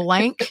like a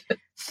blank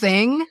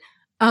thing.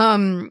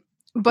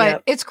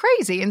 But It's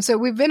crazy. And so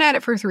we've been at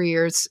it for 3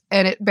 years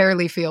and it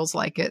barely feels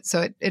like it.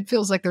 So it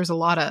feels like there's a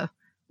lot of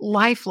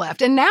life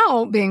left. And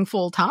now being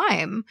full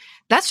time,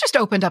 that's just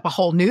opened up a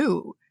whole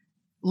new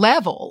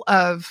level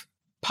of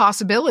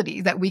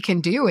possibility that we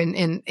can do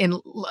and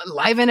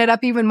liven it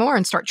up even more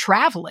and start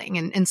traveling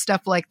and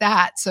stuff like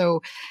that.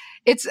 So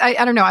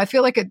I don't know. I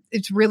feel like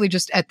it's really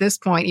just at this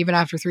point, even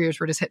after 3 years,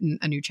 we're just hitting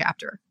a new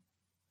chapter.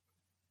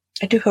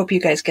 I do hope you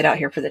guys get out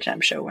here for the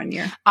gem show one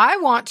year. I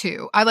want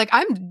to.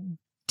 I'm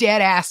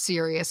dead ass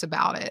serious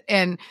about it.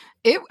 And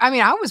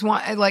I was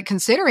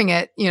considering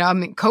it,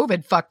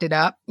 COVID fucked it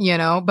up,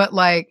 but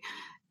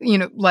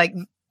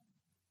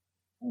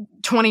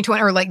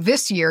 2020 or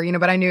this year,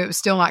 but I knew it was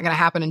still not going to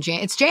happen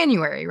it's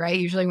January, right?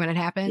 Usually when it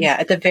happens. Yeah.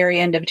 At the very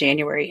end of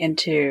January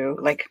into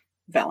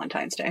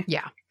Valentine's Day.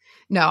 Yeah.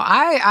 No,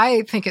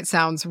 I think it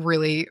sounds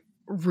really,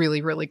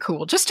 really, really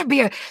cool just to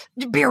be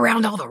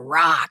around all the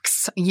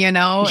rocks,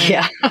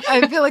 Yeah.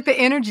 I feel like the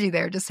energy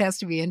there just has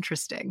to be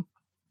interesting.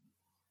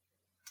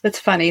 It's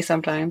funny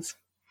sometimes.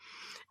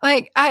 How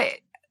big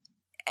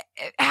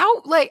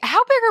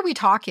are we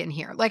talking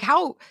here?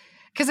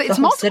 Because it's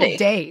multiple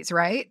days,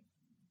 right?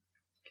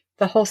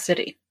 The whole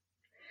city.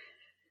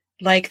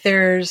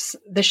 There's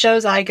the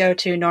shows I go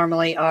to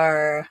normally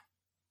are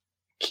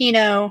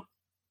Kino,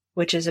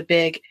 which is a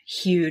big,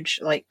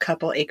 huge,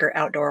 couple acre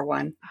outdoor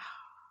one.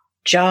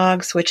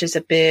 Jogs, which is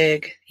a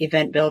big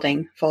event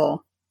building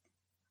full.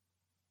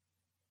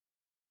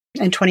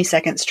 And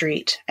 22nd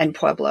Street and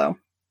Pueblo.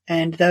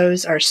 And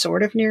those are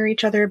sort of near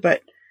each other,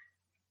 but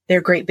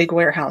they're great big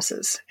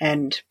warehouses.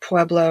 And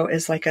Pueblo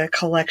is like a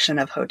collection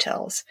of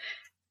hotels.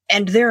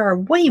 And there are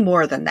way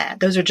more than that.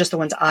 Those are just the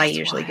ones I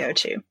usually go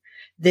to.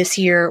 This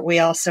year, we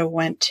also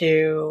went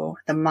to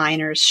the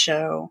Miners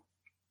Show,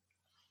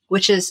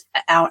 which is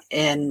out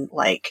in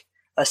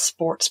a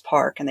sports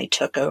park, and they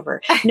took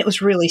over. And it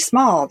was really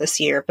small this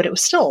year, but it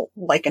was still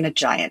in a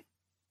giant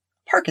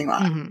parking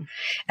lot. Mm-hmm.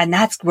 And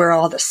that's where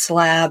all the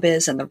slab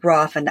is and the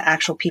rough and the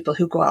actual people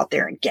who go out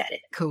there and get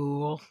it.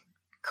 Cool.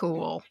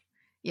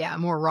 Yeah,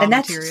 more raw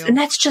material. And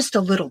that's just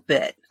a little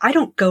bit. I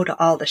don't go to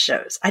all the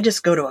shows. I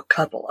just go to a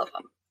couple of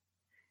them.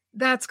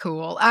 That's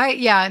cool.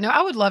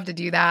 I would love to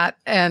do that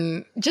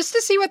and just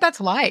to see what that's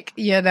like,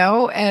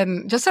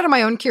 and just out of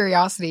my own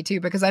curiosity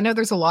too, because I know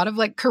there's a lot of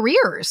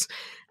careers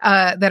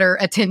that are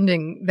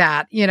attending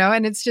that,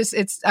 and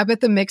I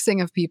bet the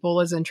mixing of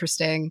people is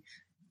interesting.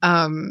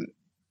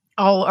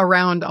 All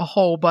around a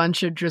whole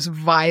bunch of just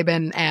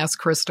vibing ass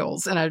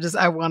crystals. And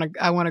I want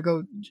to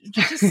go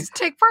just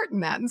take part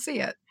in that and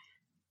see it.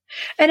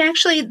 And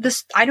actually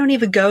I don't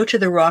even go to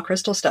the raw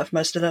crystal stuff.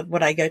 Most of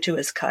what I go to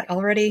is cut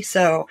already.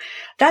 So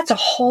that's a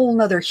whole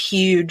nother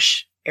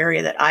huge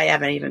area that I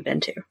haven't even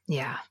been to.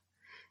 Yeah.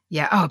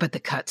 Yeah. Oh, but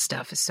the cut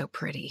stuff is so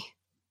pretty.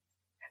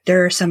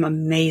 There are some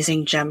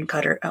amazing gem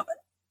cutter. Oh,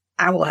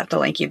 I will have to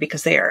link you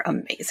because they are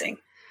amazing.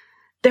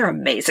 They're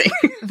amazing.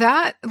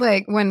 That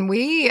when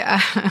we,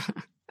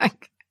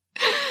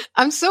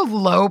 I'm so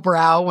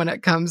lowbrow when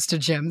it comes to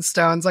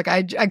gemstones.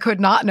 I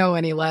could not know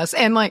any less.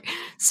 And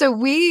so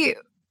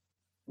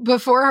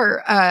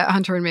before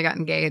Hunter and me got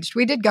engaged,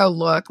 we did go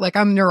look.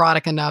 I'm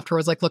neurotic enough to where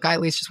I was look, I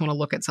at least just want to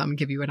look at some and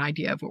give you an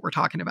idea of what we're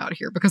talking about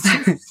here because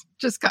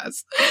just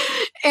cause.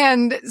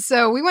 And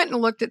so we went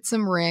and looked at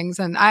some rings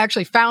and I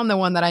actually found the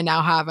one that I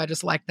now have. I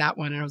just like that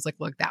one. And I was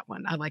look, that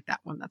one. I like that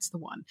one. That's the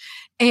one.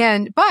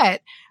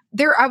 But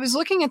I was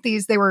looking at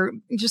these, they were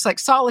just like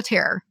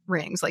solitaire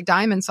rings, like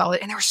diamond solid,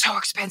 and they were so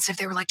expensive.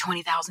 They were like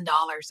 $20,000.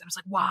 I was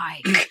like,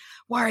 why?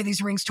 Why are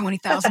these rings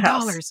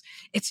 $20,000?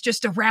 It's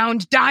just a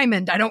round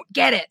diamond. I don't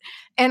get it.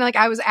 And like,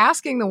 I was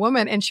asking the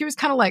woman, and she was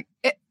kind of like,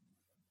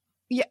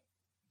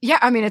 yeah.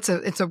 I mean, it's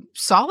a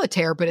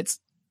solitaire, but it's,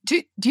 do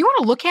you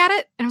want to look at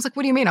it? And I was like,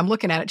 what do you mean? I'm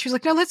looking at it. She was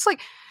like, no, let's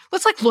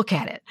look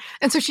at it.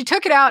 And so she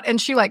took it out and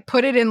she like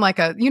put it in like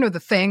a, the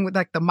thing with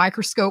like the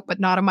microscope, but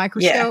not a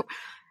microscope. Yeah.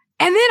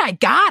 And then I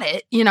got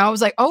it, I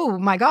was like, oh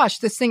my gosh,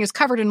 this thing is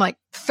covered in like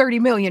 30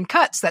 million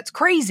cuts. That's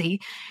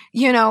crazy,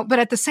 but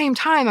at the same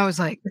time, I was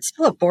like, it's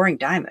still a boring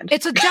diamond.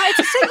 It's a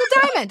single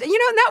diamond, and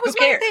that was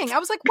my thing. I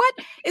was like, what?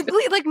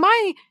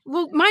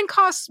 Mine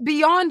costs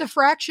beyond a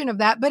fraction of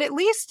that, but at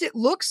least it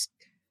looks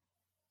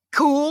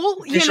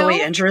cool,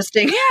 visually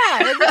interesting.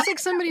 Yeah. It looks like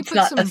somebody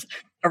put some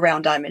a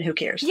round diamond. Who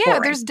cares? Yeah.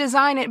 Boring. There's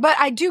design it, but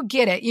I do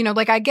get it.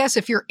 Like, I guess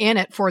if you're in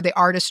it for the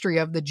artistry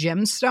of the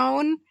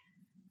gemstone,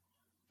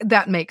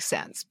 that makes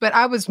sense. But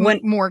I was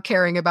more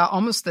caring about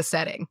almost the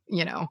setting,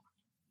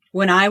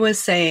 When I was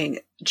saying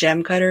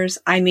gem cutters,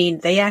 I mean,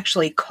 they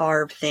actually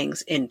carve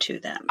things into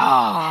them.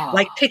 Oh.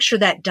 Like, picture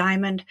that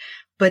diamond,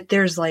 but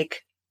there's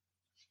like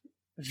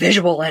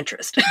visual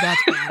interest.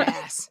 That's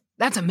badass.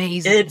 That's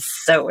amazing. It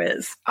so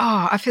is.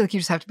 Oh, I feel like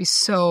you just have to be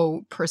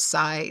so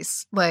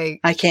precise. Like,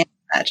 I can't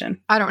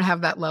imagine. I don't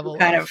have that level of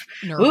nerve.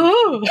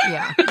 Ooh.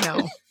 Yeah,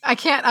 no. I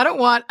can't. I don't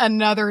want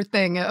another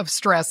thing of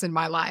stress in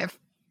my life.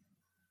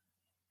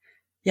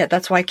 Yeah,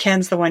 that's why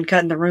Ken's the one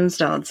cutting the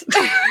runestones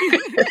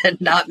and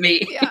not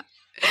me.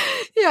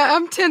 Yeah,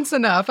 I'm tense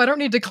enough. I don't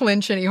need to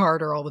clench any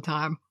harder all the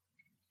time.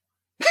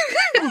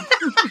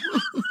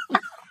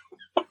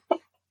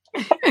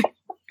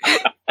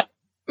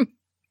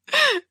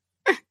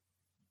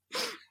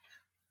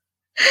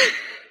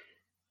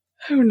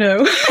 Oh,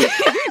 no.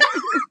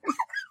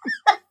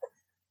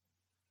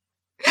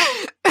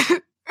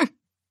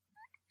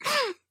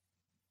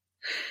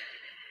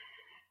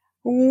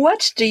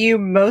 What do you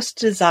most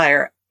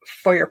desire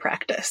for your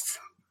practice?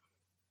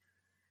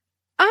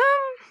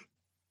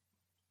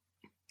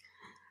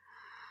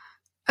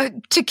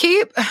 To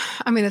keep,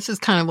 I mean, this is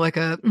kind of like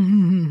a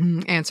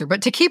answer,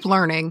 but to keep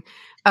learning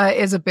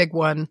is a big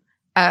one.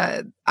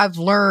 I've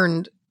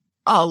learned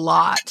a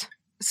lot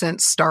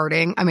since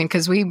starting. I mean,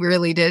 because we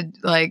really did,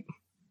 like,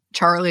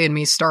 Charlie and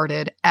me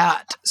started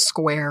at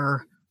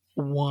square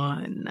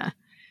one,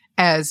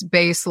 as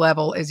base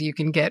level as you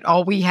can get.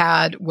 All we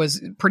had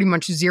was pretty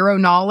much zero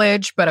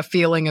knowledge, but a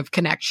feeling of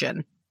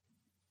connection.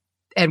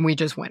 And we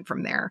just went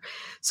from there.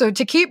 So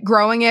to keep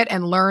growing it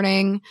and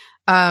learning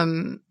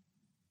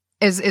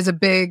is a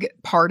big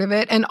part of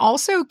it. And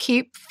also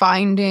keep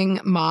finding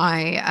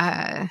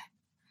my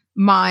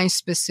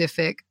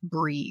specific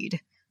breed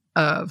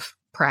of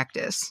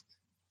practice,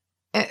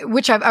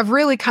 which I've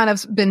really kind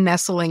of been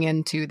nestling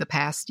into the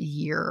past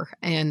year.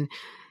 And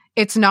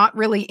it's not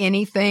really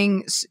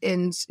anything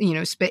in,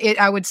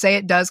 I would say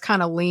it does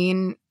kind of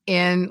lean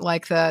in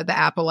like the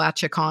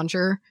Appalachia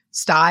conjure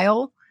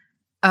style,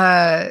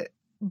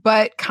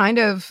 but kind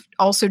of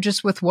also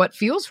just with what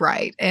feels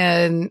right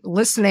and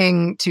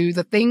listening to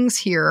the things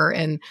here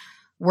and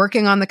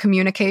working on the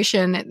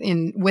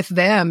communication with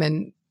them.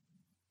 And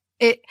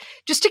it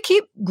just to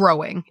keep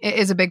growing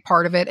is a big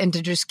part of it, and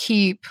to just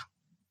keep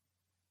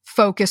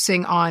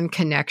focusing on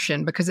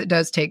connection, because it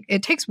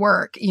takes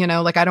work,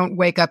 like I don't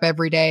wake up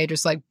every day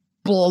just like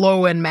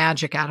blowing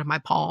magic out of my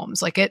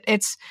palms. Like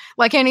it's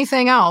like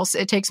anything else.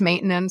 It takes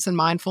maintenance and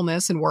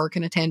mindfulness and work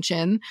and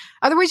attention.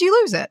 Otherwise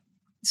you lose it.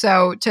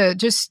 So to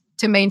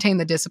maintain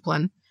the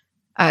discipline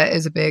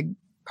is a big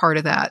part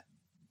of that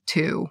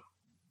too.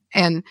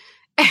 And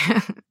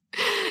to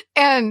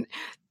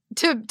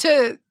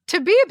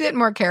be a bit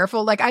more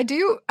careful, like I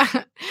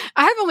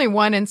have only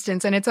one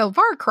instance, and it's a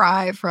far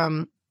cry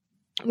from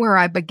where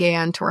I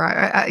began to where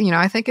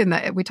I think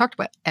we talked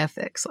about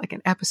ethics, like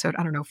in episode,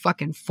 I don't know,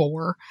 fucking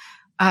 4.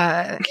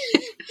 And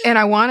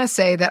I want to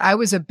say that I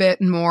was a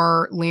bit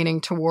more leaning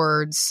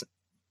towards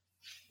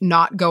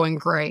not going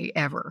gray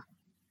ever.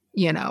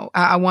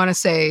 I want to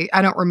say,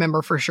 I don't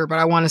remember for sure, but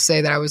I want to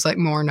say that I was like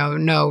more,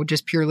 no,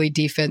 just purely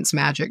defense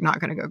magic, not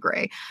going to go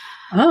gray.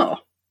 Oh,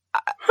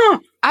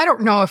 I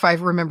don't know if I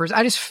remember.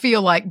 I just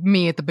feel like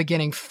me at the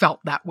beginning felt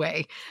that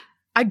way.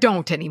 I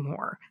don't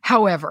anymore.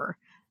 However,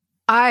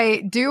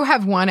 I do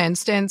have one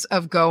instance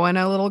of going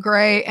a little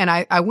gray, and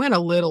I went a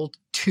little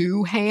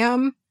too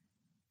ham.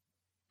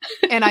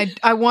 And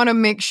I want to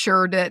make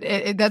sure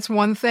that that's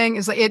one thing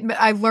is like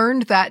I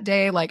learned that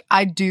day, like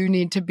I do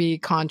need to be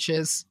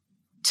conscious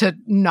to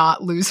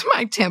not lose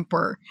my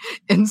temper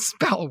in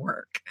spell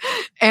work.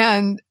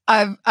 And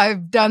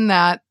I've done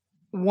that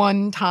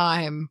one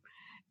time,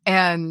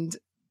 and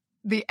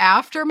the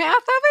aftermath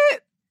of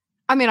it,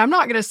 I mean, I'm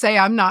not going to say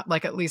I'm not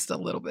like at least a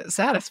little bit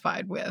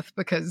satisfied with,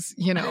 because,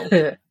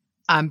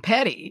 I'm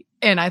petty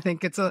and I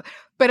think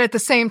but at the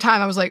same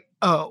time I was like,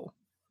 oh,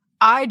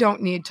 I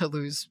don't need to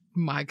lose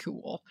my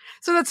cool.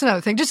 So that's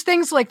another thing. Just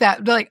things like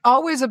that, like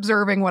always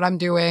observing what I'm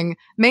doing,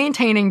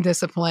 maintaining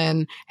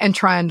discipline, and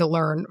trying to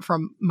learn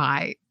from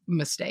my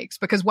mistakes,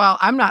 because while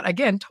I'm not,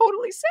 again,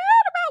 totally sad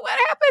about what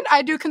happened,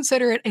 I do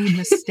consider it a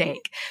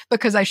mistake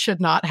because I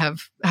should not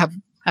have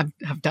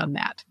done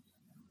that.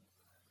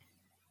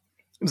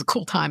 It was a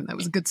cool time. That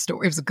was a good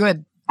story. It was a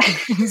good,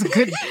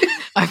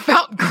 I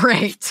felt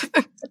great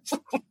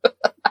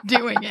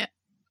doing it.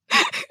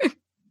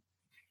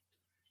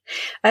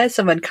 I had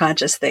some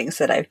unconscious things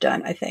that I've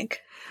done, I think,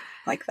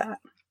 like that.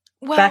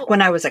 Well, back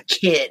when I was a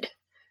kid.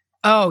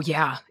 Oh,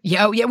 yeah.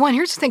 Yeah. Oh, yeah. Well, and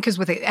here's the thing, because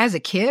as a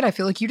kid, I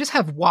feel like you just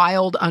have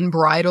wild,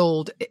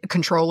 unbridled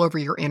control over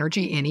your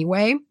energy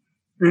anyway.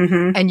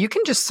 Mm-hmm. And you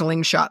can just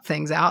slingshot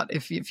things out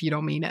if you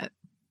don't mean it.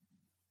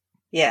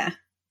 Yeah.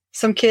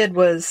 Some kid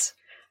was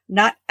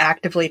not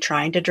actively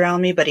trying to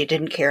drown me, but he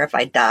didn't care if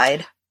I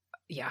died.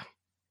 Yeah.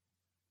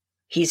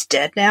 He's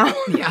dead now.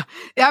 Yeah.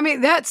 I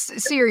mean,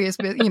 that's serious,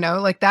 but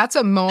like that's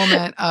a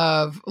moment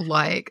of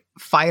like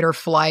fight or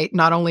flight,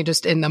 not only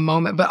just in the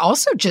moment, but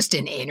also just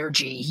in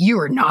energy.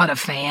 You are not a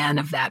fan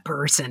of that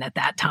person at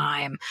that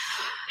time.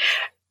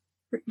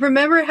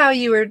 Remember how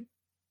you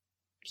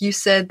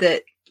said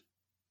that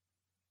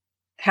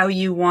why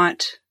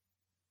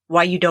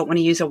you don't want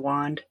to use a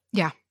wand?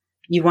 Yeah.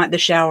 You want the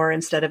shower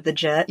instead of the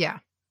jet? Yeah.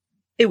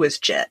 It was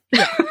jet.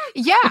 Yeah.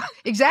 Yeah,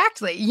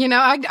 exactly.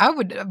 I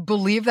would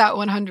believe that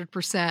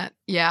 100%.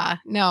 Yeah,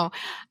 no,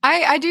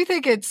 I do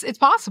think it's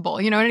possible,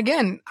 and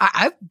again,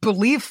 I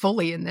believe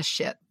fully in this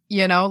shit,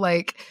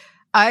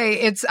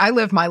 I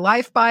live my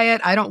life by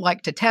it. I don't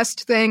like to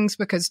test things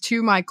because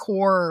to my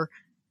core,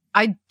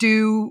 I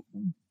do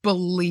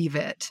believe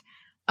it.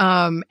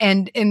 And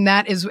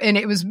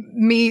it was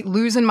me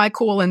losing my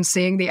cool and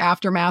seeing the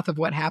aftermath of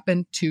what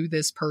happened to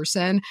this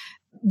person.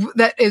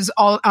 That is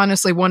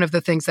honestly one of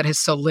the things that has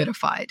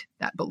solidified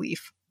that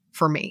belief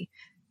for me.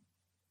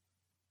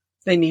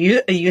 A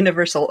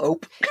universal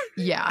ope.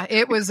 Yeah,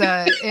 it was,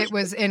 and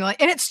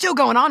it's still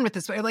going on with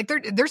this way. Like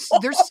they're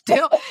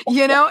still,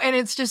 and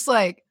it's just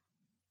like,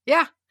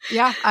 yeah,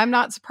 I'm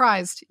not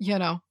surprised,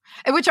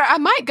 which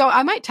I'm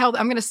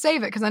going to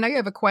save it because I know you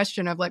have a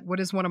question of like, what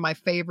is one of my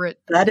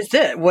favorite? That is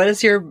it. What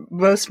is your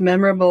most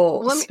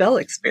memorable spell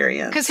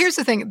experience? Because here's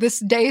the thing, this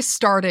day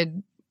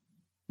started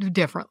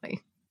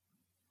differently.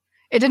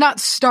 It did not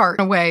start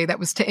in a way that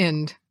was to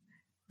end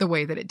the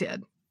way that it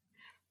did.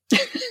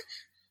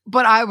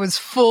 But I was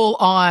full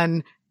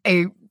on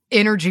a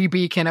energy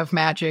beacon of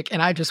magic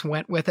and I just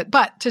went with it.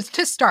 But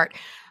to start,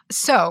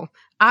 so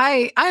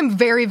I'm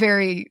very,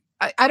 very,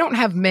 I don't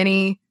have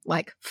many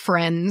like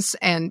friends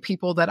and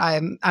people that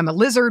I'm a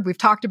lizard. We've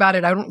talked about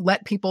it. I don't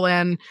let people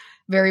in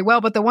very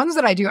well, but the ones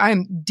that I do, I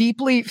am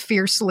deeply,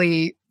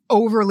 fiercely,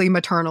 overly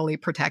maternally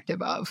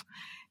protective of.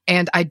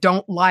 And I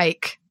don't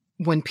like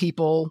when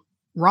people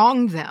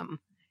wrong them.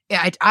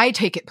 I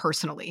take it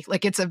personally.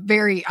 Like it's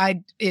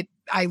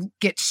I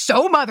get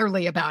so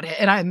motherly about it.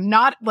 And I'm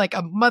not like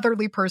a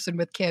motherly person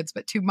with kids,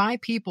 but to my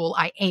people,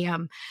 I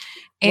am.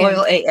 And,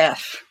 loyal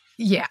AF.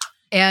 Yeah.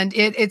 And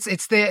it's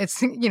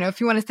if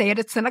you want to say it,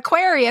 it's an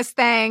Aquarius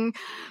thing,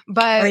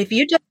 but. Or if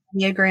you do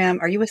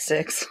Enneagram, are you a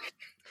 6?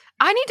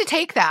 I need to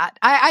take that.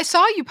 I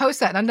saw you post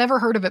that and I've never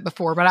heard of it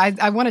before, but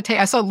I want to take,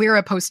 I saw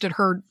Lyra posted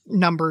her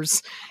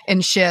numbers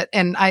and shit.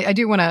 And I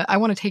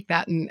want to take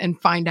that and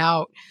find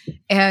out.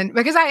 And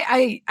because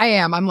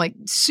I'm like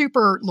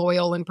super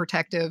loyal and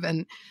protective.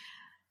 And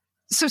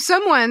so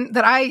someone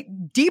that I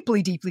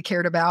deeply, deeply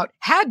cared about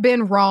had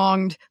been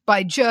wronged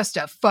by just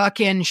a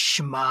fucking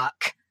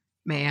schmuck,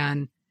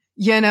 man,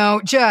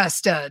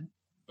 just a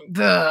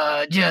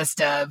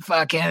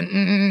fucking,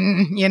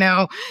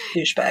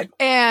 douchebag.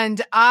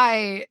 And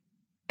I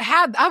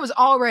was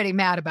already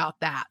mad about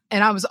that.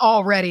 And I was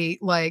already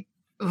like,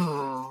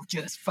 oh,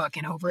 just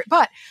fucking over it.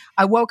 But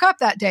I woke up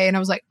that day and I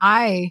was like,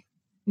 I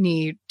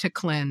need to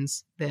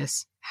cleanse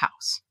this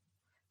house.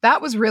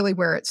 That was really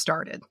where it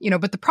started,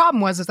 but the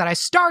problem was that I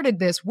started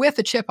this with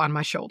a chip on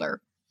my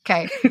shoulder.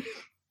 Okay.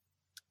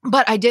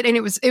 But I did, and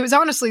it was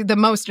honestly the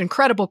most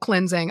incredible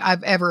cleansing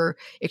I've ever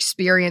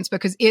experienced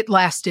because it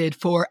lasted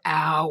for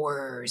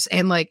hours.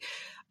 And like,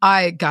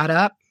 I got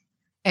up,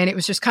 and it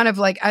was just kind of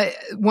like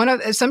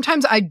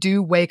sometimes I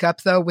do wake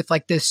up though with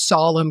like this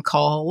solemn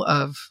call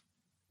of,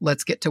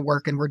 let's get to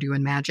work and we're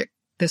doing magic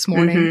this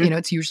morning. Mm-hmm.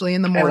 It's usually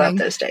in the morning. I love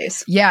those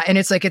days. Yeah, and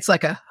it's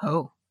like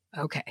oh,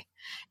 okay.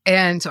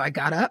 And so I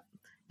got up.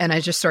 And I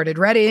just started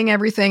readying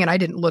everything and I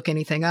didn't look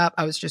anything up.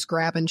 I was just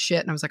grabbing shit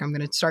and I was like, I'm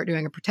going to start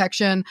doing a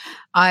protection.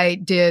 I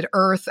did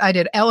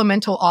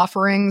elemental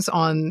offerings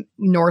on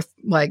north,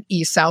 like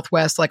east,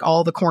 southwest, like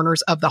all the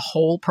corners of the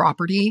whole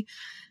property.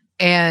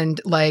 And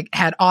like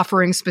had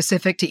offerings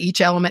specific to each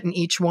element in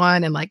each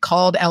one and like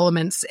called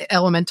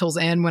elementals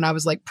in when I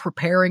was like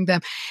preparing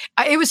them.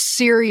 It was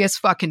serious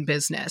fucking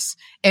business.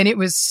 And it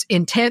was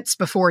intense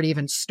before it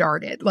even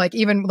started. Like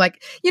even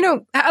like,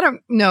 I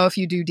don't know if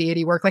you do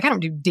deity work. Like I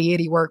don't do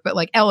deity work, but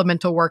like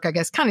elemental work, I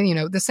guess kind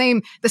of, the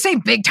same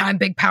big time,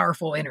 big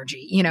powerful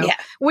energy, Yeah.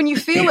 When you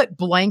feel it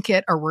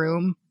blanket a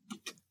room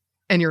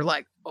and you're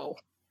like, oh,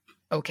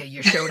 okay,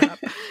 you showed up.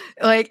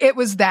 Like, it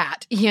was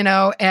that,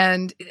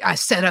 and I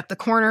set up the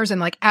corners.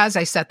 And like, as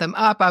I set them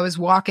up, I was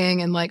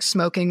walking and like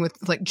smoking with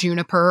like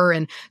juniper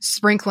and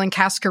sprinkling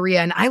cascarilla.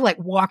 And I like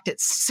walked it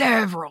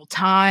several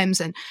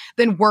times and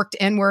then worked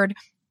inward.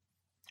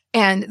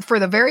 And for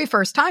the very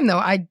first time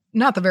though,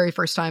 not the very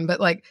first time, but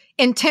like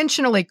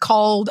intentionally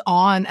called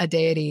on a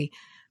deity,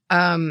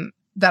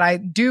 that I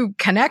do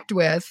connect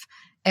with.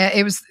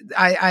 It was,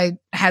 I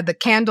had the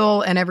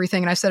candle and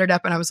everything, and I set it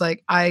up, and I was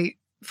like,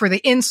 for the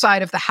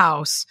inside of the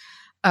house,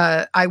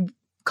 I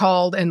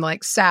called and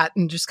like sat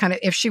and just kind of,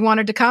 if she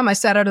wanted to come, I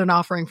set out an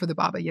offering for the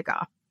Baba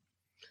Yaga.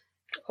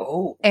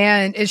 Oh.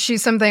 And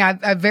she's something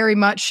I very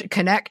much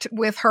connect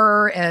with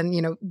her,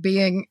 and,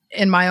 being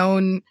in my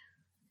own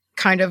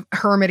kind of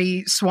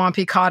hermity,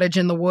 swampy cottage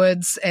in the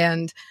woods.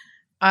 And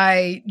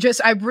I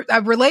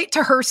relate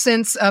to her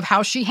sense of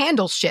how she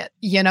handles shit.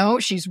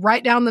 She's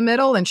right down the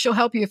middle, and she'll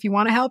help you if you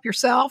want to help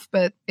yourself.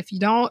 But if you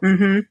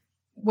don't,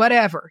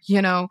 whatever,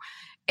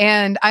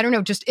 And I don't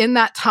know, just in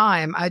that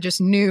time, I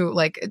just knew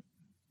like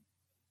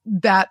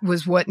that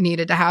was what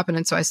needed to happen.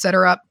 And so I set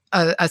her up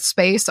a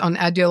space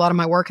I do a lot of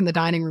my work in the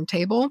dining room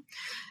table,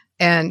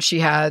 and she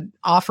had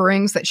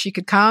offerings that she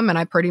could come. And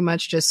I pretty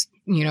much just,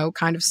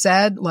 kind of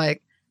said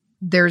like,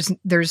 there's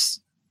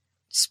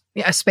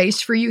a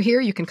space for you here.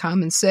 You can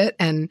come and sit,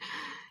 and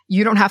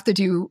you don't have to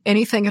do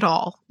anything at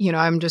all.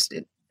 I'm just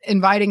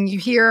inviting you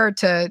here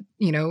to,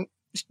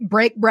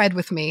 break bread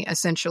with me,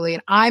 essentially.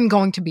 And I'm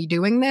going to be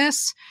doing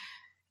this.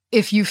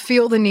 If you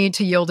feel the need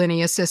to yield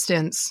any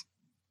assistance,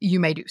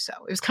 you may do so.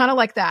 It was kind of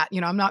like that.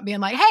 I'm not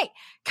being like, hey,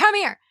 come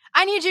here.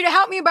 I need you to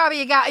help me, Bobby.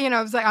 You got,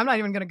 I was like, I'm not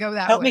even going to go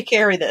that Help way. me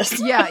carry this.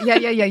 Yeah.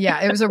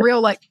 It was a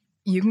real, like,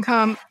 you can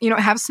come,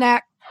 have a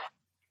snack.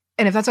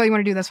 And if that's all you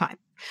want to do, that's fine.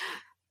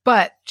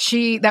 But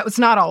that was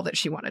not all that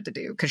she wanted to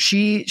do, because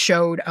she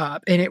showed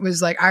up, and it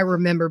was like, I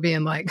remember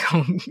being like,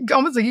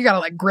 almost like you got to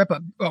like grip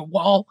a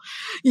wall,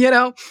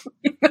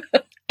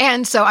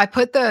 And so I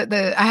put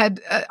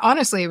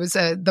honestly, it was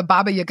the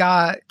Baba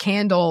Yaga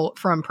candle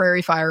from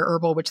Prairie Fire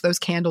Herbal, which those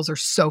candles are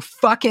so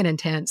fucking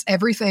intense.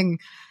 Every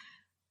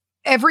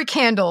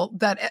candle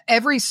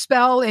every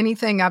spell,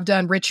 anything I've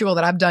done, ritual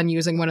that I've done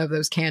using one of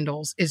those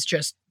candles is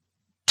just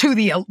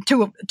to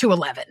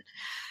 11.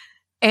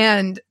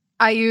 And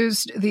I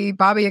used the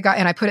Baba Yaga,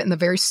 and I put it in the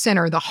very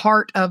center, the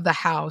heart of the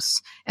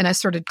house. And I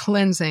started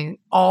cleansing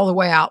all the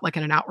way out, like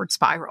in an outward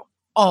spiral,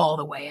 all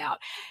the way out.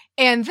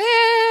 And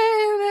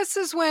then this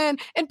is when,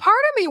 and part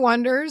of me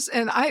wonders,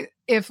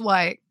 if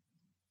like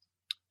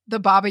the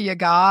Baba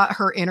Yaga,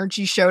 her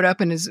energy showed up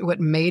and is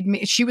what made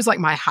me, she was like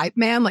my hype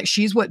man. Like,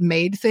 she's what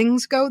made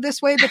things go this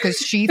way, because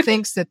she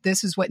thinks that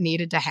this is what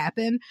needed to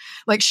happen.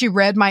 Like, she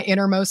read my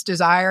innermost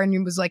desire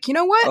and was like, you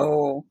know what?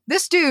 Oh.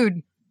 This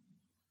dude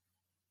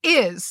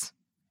is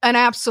an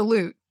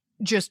absolute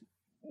just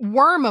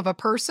worm of a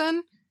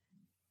person.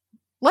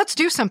 Let's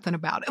do something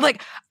about it.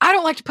 Like, I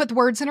don't like to put the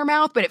words in her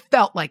mouth, but it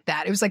felt like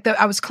that. It was like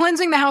I was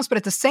cleansing the house, but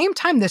at the same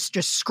time, this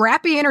just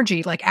scrappy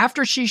energy, like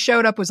after she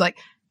showed up, was like,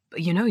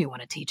 but you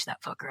want to teach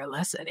that fucker a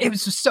lesson. It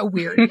was just so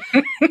weird.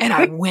 And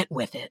I went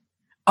with it.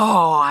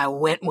 Oh, I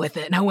went with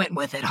it, and I went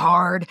with it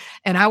hard.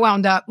 And I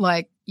wound up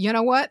like, you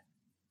know what?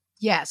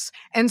 Yes.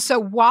 And so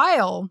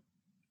while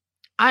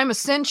I'm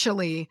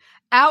essentially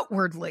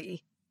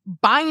outwardly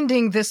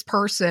binding this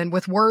person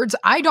with words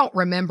I don't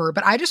remember,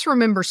 but I just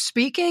remember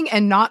speaking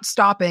and not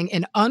stopping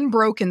in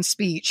unbroken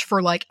speech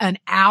for like an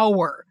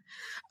hour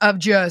of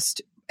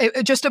just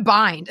a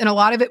bind. And a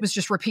lot of it was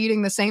just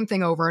repeating the same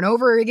thing over and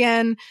over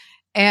again.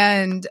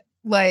 And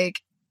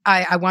like,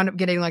 I wound up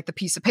getting like the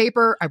piece of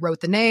paper. I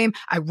wrote the name.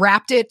 I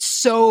wrapped it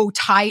so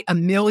tight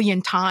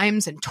 1,000,000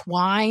 times in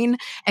twine,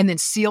 and then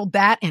sealed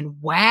that in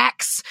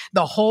wax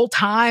the whole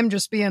time,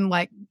 just being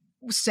like,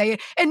 say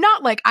it. And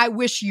not like, I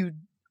wish you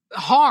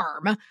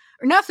harm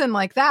or nothing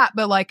like that,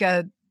 but like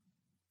well,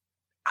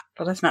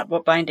 that's not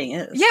what binding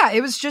is. Yeah,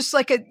 it was just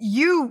like I've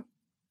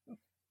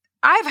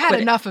had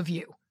enough of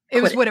you.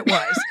 It was what it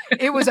was.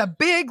 It was a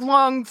big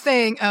long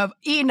thing of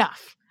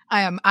enough.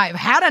 I've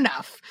had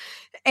enough.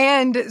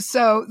 And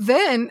so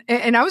then,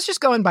 and I was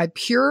just going by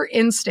pure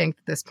instinct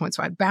at this point.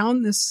 So I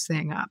bound this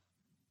thing up.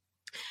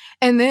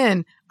 And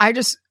then I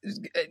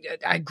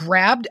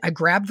grabbed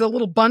the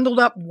little bundled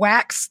up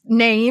wax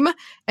name,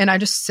 and I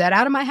just set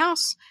out of my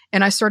house,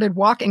 and I started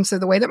walking. So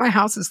the way that my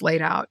house is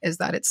laid out is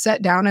that it's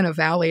set down in a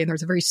valley, and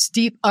there's a very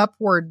steep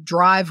upward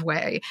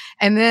driveway.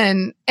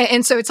 And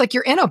so it's like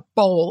you're in a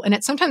bowl, and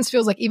it sometimes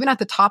feels like even at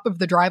the top of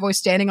the driveway,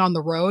 standing on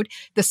the road,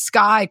 the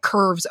sky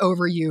curves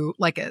over you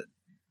like a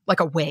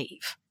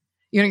wave.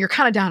 You're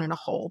kind of down in a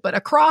hole, but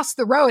across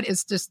the road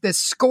is just this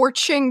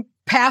scorching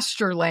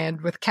pasture land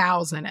with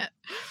cows in it.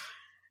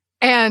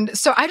 And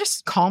so I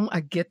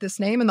get this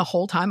name, and the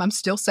whole time I'm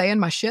still saying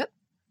my shit,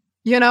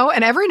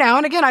 and every now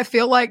and again I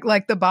feel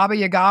like the Baba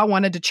Yaga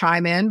wanted to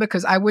chime in,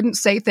 because I wouldn't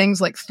say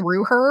things like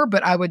through her,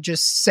 but I would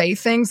just say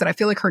things that I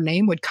feel like her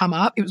name would come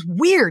up. It was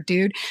weird,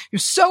 dude. It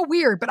was so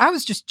weird, but I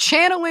was just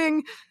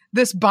channeling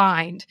this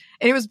bind,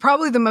 and it was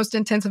probably the most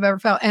intense I've ever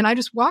felt. And I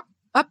just walked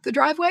up the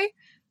driveway,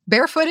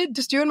 barefooted,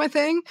 just doing my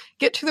thing,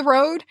 get to the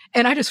road,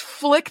 and I just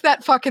flick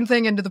that fucking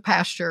thing into the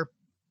pasture.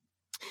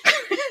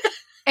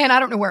 And I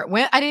don't know where it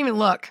went. I didn't even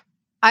look.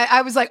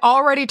 I was like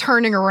already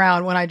turning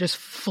around when I just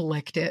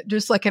flicked it,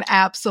 just like an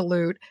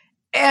absolute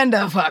and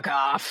a fuck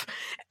off.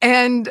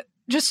 And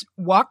just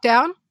walked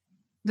down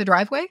the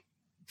driveway,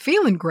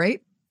 feeling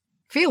great,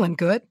 feeling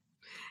good.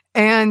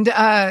 And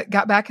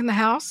got back in the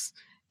house,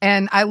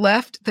 and I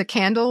left the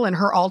candle and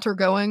her altar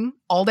going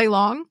all day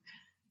long.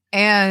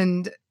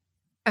 And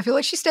I feel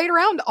like she stayed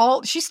around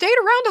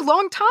a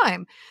long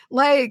time.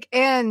 Like,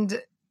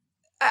 and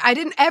I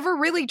didn't ever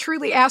really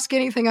truly ask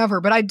anything of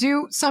her, but I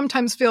do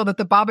sometimes feel that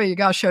the Baba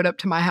Yaga showed up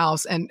to my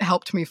house and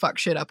helped me fuck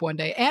shit up one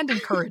day and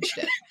encouraged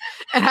it.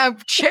 And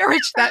I've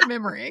cherished that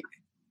memory.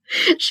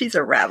 She's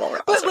a rabble.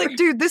 But like,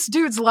 dude, this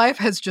dude's life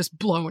has just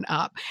blown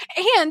up,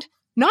 and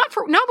not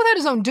without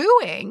his own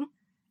doing.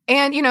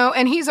 And,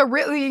 and he's a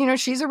really,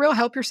 she's a real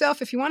help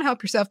yourself if you want to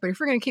help yourself. But if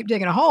you're going to keep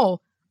digging a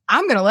hole,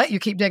 I'm going to let you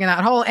keep digging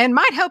that hole and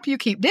might help you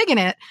keep digging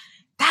it.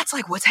 That's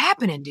like what's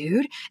happening,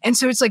 dude. And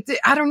so it's like,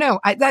 I don't know.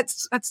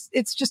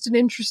 It's just an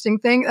interesting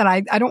thing that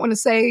I don't want to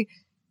say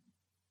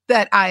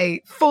that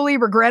I fully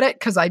regret it,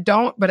 because I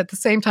don't. But at the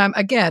same time,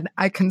 again,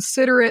 I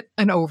consider it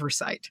an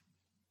oversight.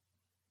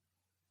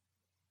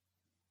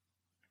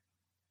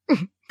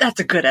 That's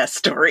a good ass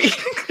story.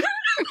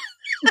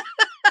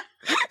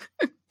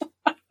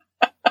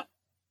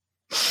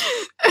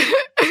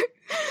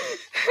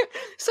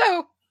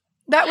 So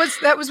that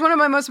was one of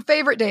my most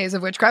favorite days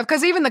of witchcraft,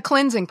 because even the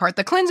cleansing part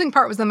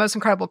was the most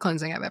incredible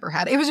cleansing I've ever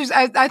had. It was just,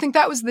 I think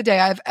that was the day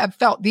I've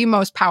felt the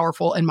most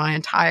powerful in my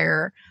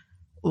entire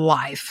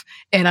life.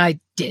 And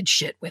I did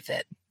shit with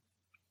it.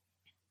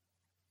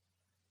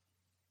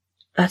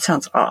 That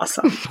sounds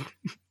awesome.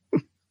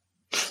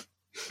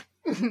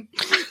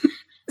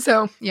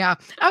 So yeah,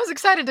 I was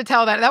excited to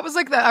tell that. That was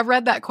like I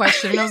read that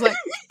question and I was like,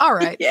 all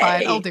right,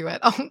 fine, I'll do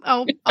it.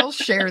 I'll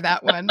share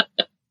that one.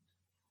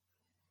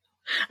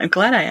 I'm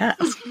glad I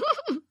asked.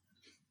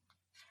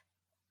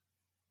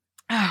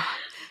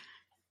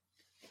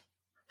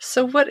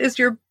 So what is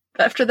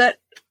after that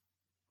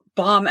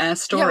bomb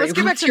ass story, let's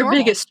get back what's to your normal.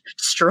 biggest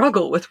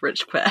struggle with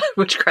witchcraft?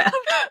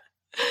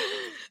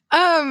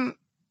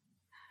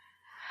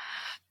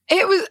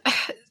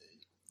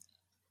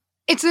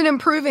 It's an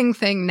improving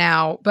thing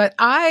now, but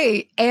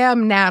I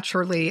am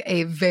naturally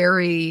I'm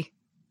very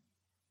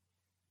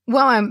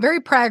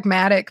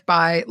pragmatic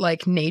by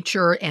like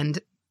nature and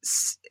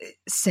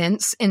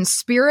sense and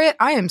spirit.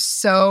 I am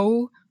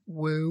so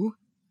woo.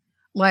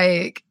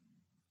 Like,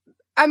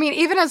 I mean,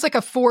 even as like a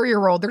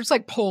 4-year-old, there's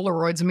like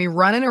Polaroids of me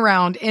running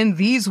around in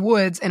these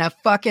woods in a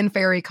fucking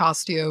fairy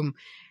costume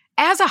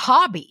as a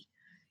hobby,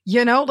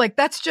 like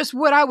that's just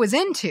what I was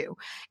into.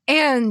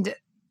 And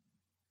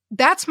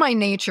that's my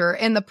nature.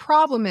 And the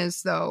problem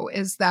is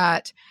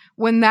that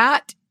when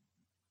that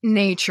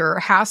nature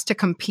has to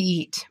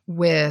compete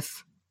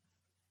with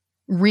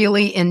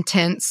really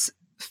intense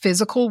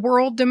physical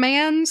world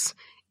demands,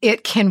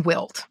 it can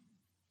wilt.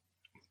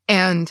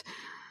 And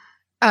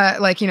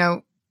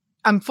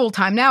I'm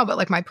full-time now, but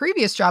like my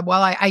previous job,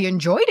 while I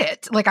enjoyed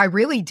it, like I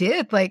really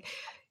did, like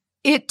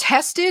it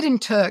tested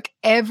and took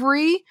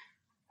every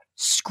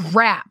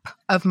scrap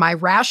of my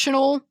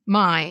rational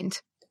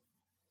mind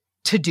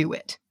to do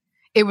it.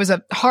 It was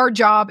a hard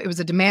job. It was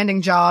a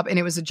demanding job. And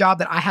it was a job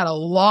that I had a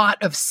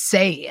lot of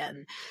say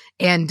in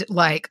and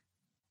like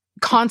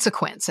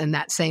consequence in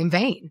that same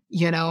vein,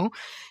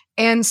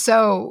 And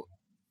so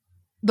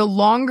the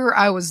longer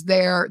I was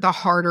there, the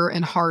harder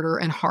and harder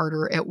and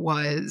harder it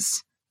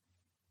was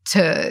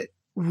to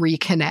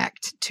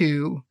reconnect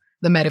to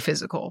the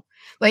metaphysical.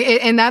 Like,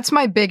 and that's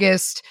my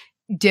biggest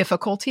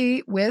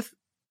difficulty with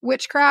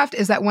witchcraft,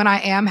 is that when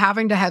I am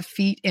having to have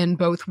feet in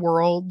both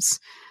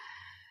worlds,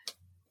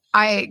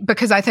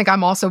 because I think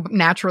I'm also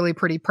naturally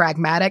pretty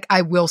pragmatic,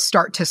 I will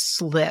start to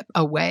slip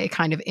away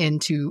kind of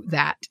into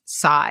that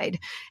side.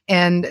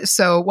 And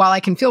so while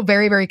I can feel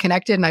very, very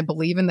connected and I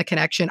believe in the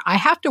connection, I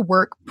have to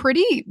work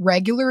pretty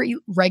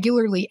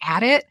regularly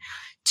at it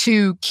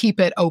to keep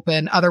it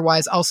open.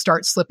 Otherwise, I'll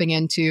start slipping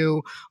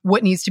into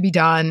what needs to be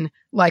done,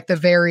 like the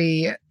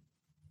very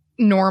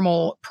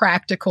normal,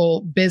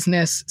 practical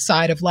business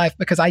side of life,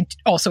 because I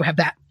also have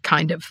that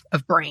kind of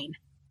brain.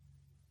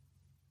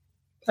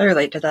 I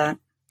relate to that.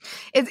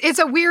 It's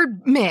a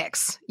weird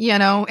mix,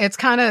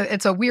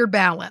 it's a weird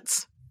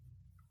balance.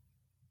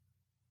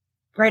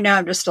 Right now,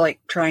 I'm just like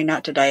trying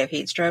not to die of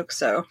heat stroke.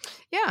 So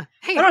yeah,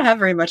 hey, I don't have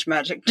very much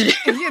magic to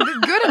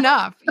do. Good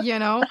enough,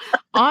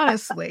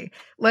 honestly,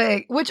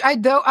 like, which I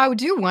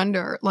do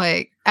wonder,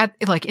 like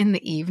in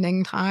the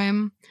evening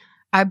time,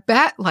 I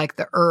bet like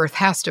the earth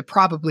has to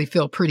probably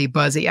feel pretty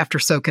buzzy after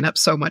soaking up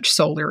so much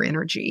solar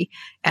energy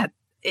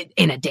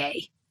in a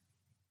day.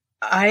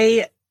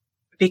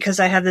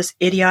 Because I have this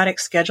idiotic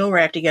schedule where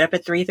I have to get up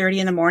at 3:30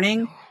 in the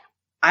morning,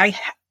 I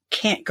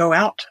can't go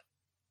out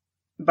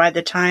by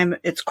the time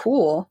it's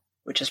cool,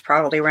 which is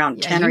probably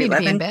around 10 or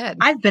 11. In bed.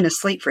 I've been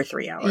asleep for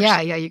 3 hours.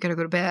 Yeah, you gotta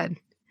go to bed.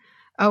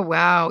 Oh,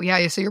 wow.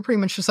 Yeah, so you're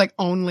pretty much just like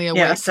only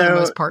awake for the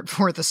most part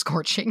for the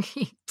scorching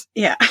heat.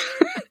 Yeah.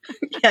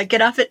 Yeah,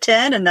 get off at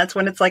 10, and that's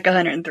when it's like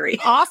 103.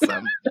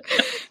 Awesome.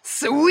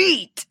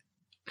 Sweet.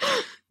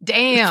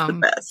 Damn. It's the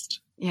best.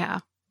 Yeah.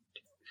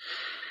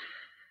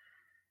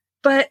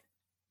 But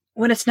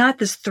when it's not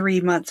this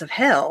 3 months of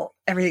hell,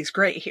 everything's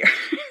great here.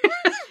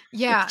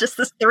 Yeah. It's just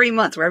this 3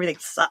 months where everything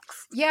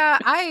sucks. Yeah,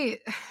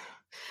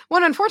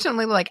 well,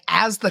 unfortunately, like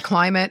as the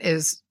climate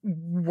is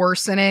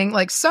worsening,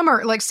 like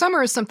summer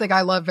is something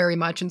I love very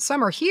much. And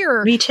summer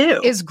here Me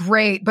too. is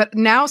great. But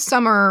now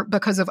summer,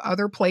 because of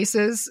other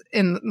places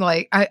in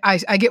like,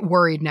 I get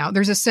worried now.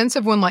 There's a sense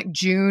of when like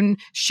June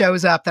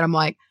shows up that I'm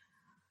like,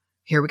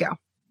 here we go.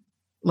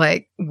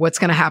 Like, what's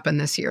going to happen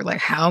this year? Like,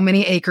 how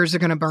many acres are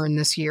going to burn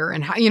this year?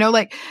 And how,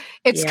 like,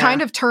 it's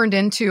kind of turned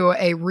into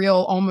a real,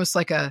 almost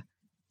like a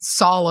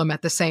solemn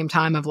at the same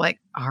time of like,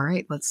 all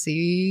right, let's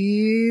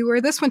see where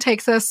this one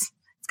takes us.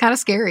 It's kind of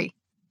scary.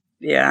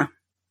 Yeah.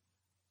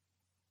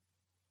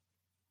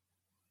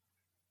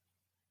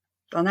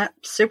 On that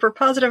super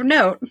positive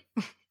note,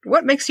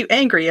 what makes you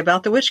angry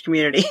about the witch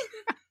community?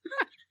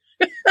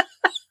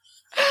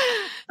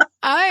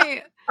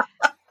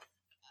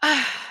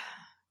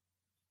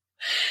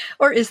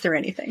 Or is there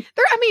anything?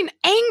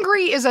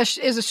 Angry is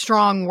a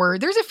strong word.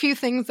 There's a few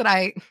things that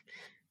I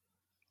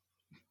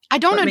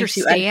don't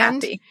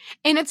understand.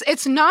 And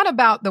it's not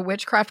about the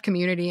witchcraft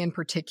community in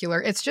particular.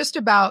 It's just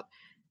about,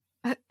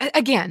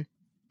 again,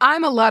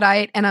 I'm a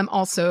Luddite and I'm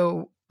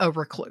also a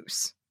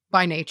recluse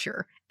by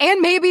nature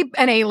and maybe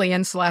an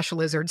alien /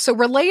 lizard. So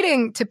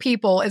relating to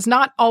people is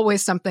not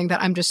always something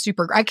that I'm just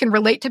I can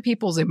relate to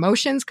people's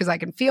emotions because I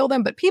can feel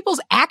them, but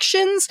people's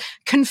actions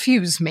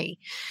confuse me.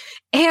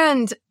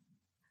 And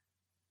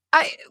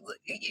I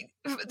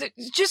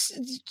just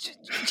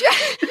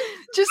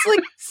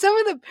like some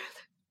of the,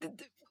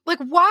 like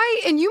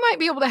why, and you might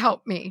be able to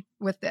help me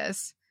with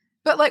this,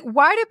 but like,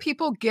 why do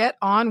people get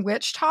on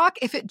witch talk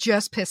if it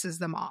just pisses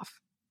them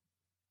off?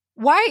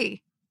 Why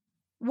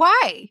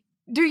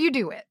do you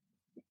do it?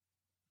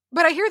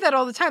 But I hear that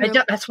all the time.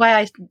 That's why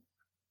I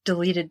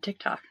deleted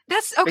TikTok.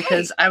 That's okay.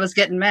 Because I was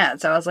getting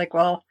mad. So I was like,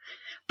 well,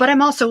 but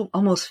I'm also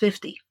almost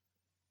 50.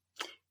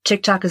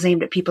 TikTok is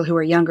aimed at people who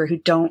are younger, who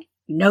don't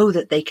know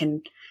that they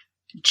can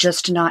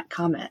just not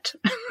comment.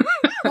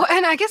 Well,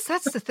 and I guess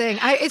that's the thing.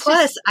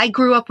 I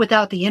grew up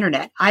without the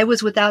internet. I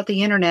was without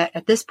the internet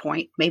at this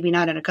point, maybe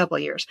not in a couple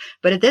of years,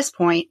 but at this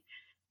point,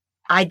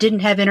 I didn't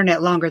have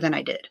internet longer than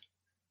I did.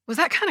 Was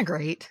that kind of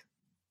great?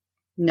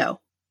 No.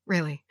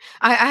 Really?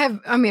 I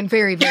have,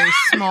 very, very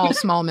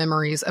small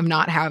memories of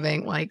not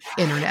having like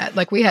internet.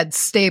 Like we had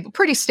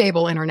pretty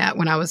stable internet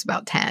when I was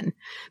about 10,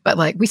 but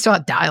like we still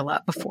had dial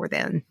up before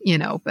then,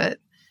 but,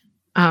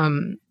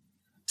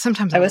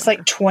 sometimes I was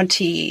like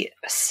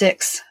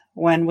 26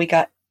 when we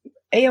got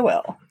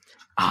AOL.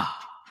 Oh.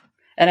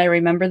 And I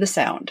remember the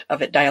sound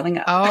of it dialing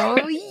up.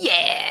 Oh,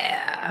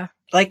 yeah.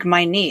 Like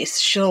my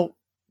niece, she'll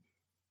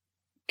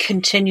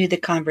continue the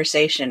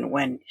conversation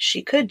when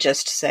she could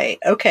just say,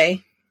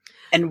 okay,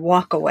 and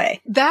walk away.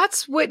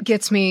 That's what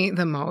gets me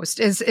the most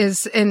is,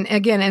 and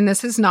again, and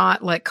this is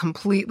not like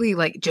completely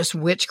like just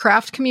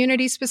witchcraft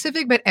community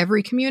specific, but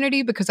every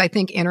community, because I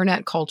think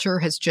internet culture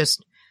has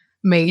just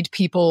made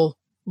people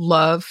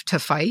love to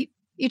fight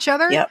each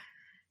other. Yep.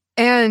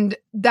 And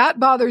that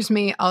bothers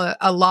me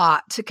a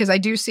lot because I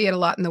do see it a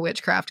lot in the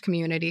witchcraft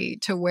community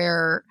to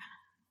where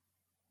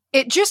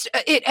it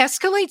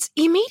escalates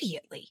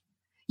immediately,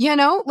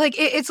 like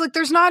it's like,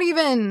 there's not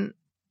even,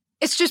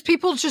 it's just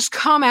people just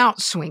come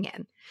out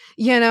swinging,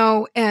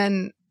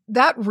 and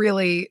that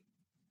really,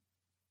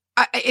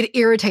 it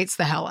irritates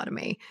the hell out of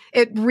me.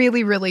 It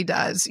really, really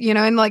does,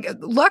 and like,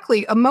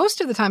 luckily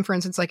most of the time, for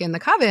instance, like in the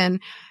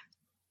Coven,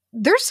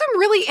 there's some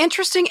really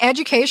interesting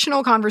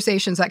educational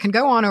conversations that can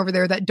go on over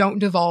there that don't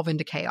devolve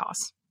into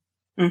chaos.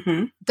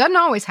 Mm-hmm. Doesn't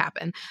always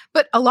happen,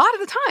 but a lot of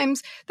the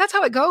times that's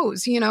how it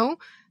goes,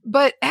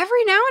 but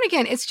every now and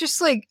again, it's just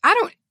like,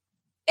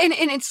 and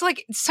it's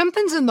like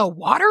something's in the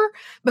water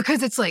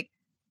because it's like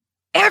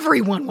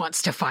everyone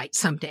wants to fight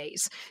some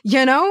days,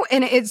 and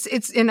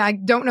and I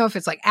don't know if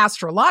it's like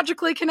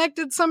astrologically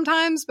connected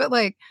sometimes, but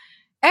like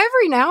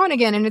every now and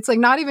again, and it's like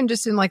not even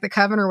just in like the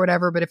Coven or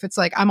whatever, but if it's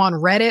like I'm on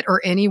Reddit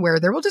or anywhere,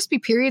 there will just be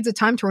periods of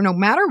time to where no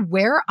matter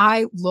where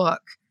I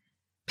look,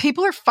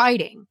 people are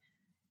fighting.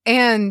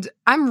 And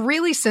I'm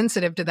really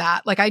sensitive to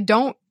that. Like, I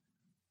don't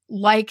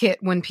like it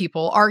when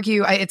people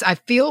argue. I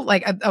feel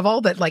like of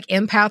all the like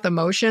empath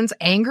emotions,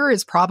 anger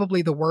is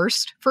probably the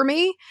worst for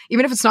me.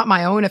 Even if it's not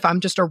my own, if I'm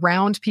just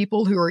around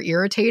people who are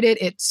irritated,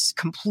 it's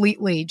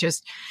completely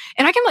just,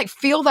 and I can like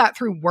feel that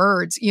through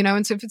words,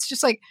 and so if it's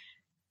just like,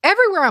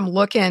 everywhere I'm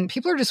looking,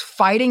 people are just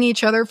fighting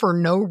each other for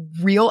no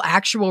real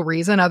actual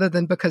reason other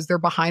than because they're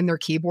behind their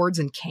keyboards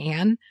and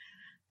can.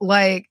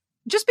 Like,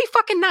 just be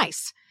fucking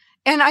nice.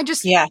 And I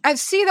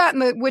see that in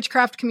the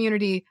witchcraft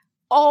community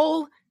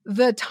all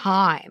the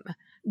time.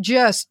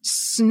 Just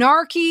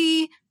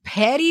snarky,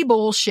 petty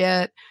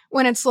bullshit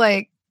when it's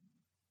like,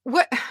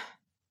 what?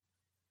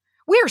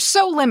 We are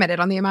so limited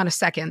on the amount of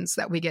seconds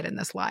that we get in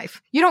this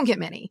life. You don't get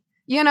many,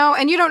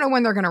 and you don't know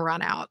when they're going to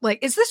run out. Like,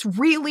 is this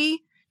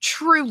really,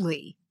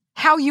 truly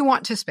how you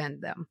want to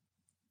spend them?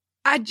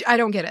 I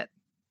don't get it.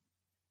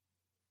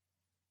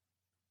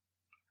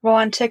 Well,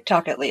 on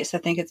TikTok, at least, I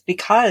think it's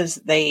because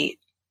they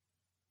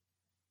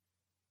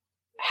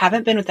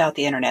haven't been without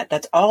the internet.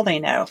 That's all they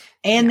know.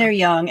 And they're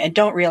young and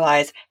don't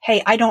realize,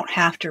 hey, I don't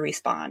have to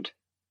respond.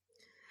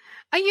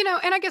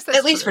 And I guess that's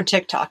at least for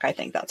TikTok. I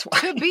think that's why.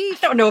 I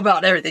don't know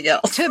about everything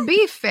else. To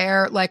be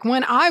fair, like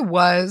when I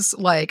was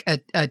like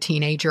a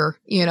teenager,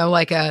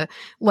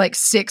 like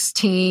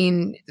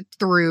 16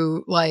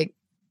 through like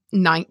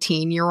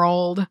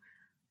 19-year-old,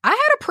 I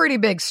had a pretty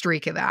big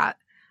streak of that.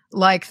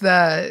 Like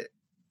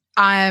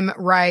I'm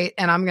right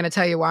and I'm going to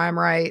tell you why I'm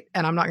right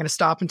and I'm not going to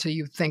stop until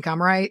you think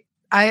I'm right.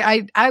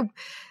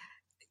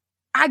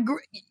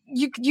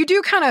 You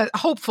do kind of,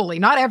 hopefully,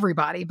 not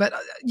everybody, but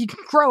you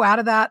can grow out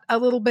of that a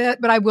little bit.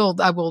 But I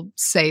will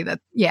say that,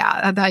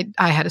 yeah,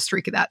 I had a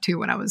streak of that too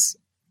when I was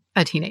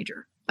a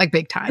teenager, like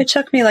big time. It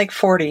took me like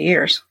 40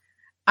 years.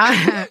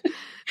 And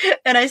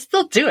I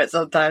still do it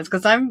sometimes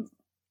because I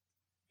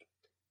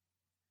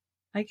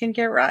can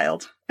get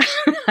riled.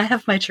 I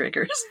have my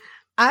triggers.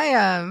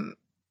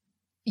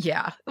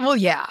 Yeah. Well,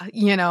 yeah.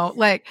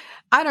 Like,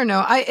 I don't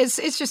know.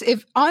 It's just,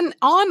 if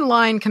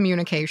online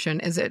communication,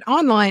 is it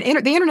online?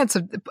 The internet's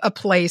a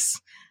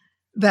place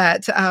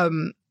that,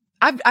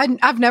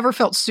 I've never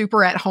felt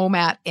super at home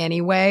at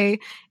anyway.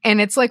 And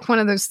it's like one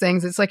of those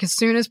things. It's like, as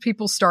soon as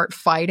people start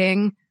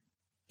fighting,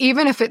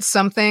 even if it's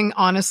something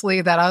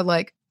honestly that I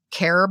like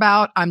care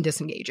about, I'm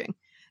disengaging.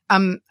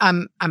 I'm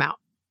out.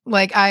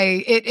 Like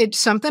it's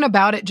something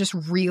about it just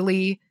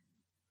really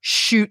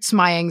shoots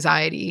my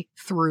anxiety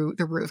through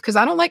the roof. Cause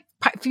I don't like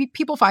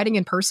people fighting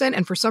in person.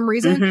 And for some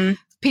reason,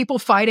 people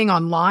fighting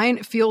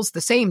online feels the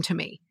same to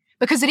me,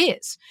 because it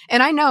is.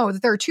 And I know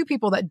that there are two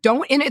people that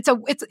don't, and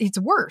it's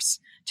worse,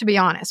 to be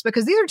honest,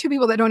 because these are two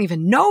people that don't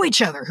even know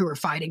each other who are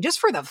fighting just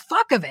for the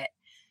fuck of it.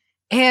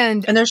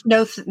 And there's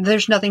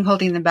nothing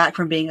holding them back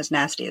from being as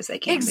nasty as they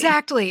can.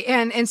 Exactly. Be.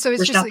 And so it's there's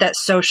just not like, that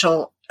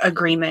social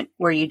agreement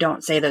where you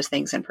don't say those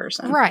things in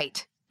person.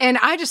 Right. And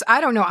I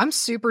don't know. I'm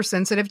super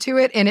sensitive to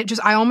it. And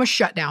I almost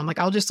shut down. Like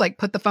I'll just like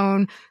put the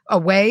phone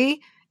away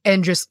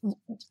and just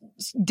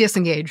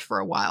disengage for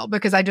a while,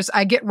 because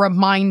I get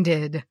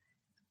reminded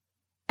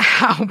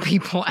how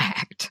people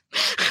act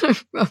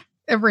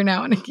every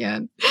now and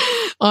again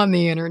on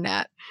the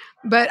internet.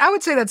 But I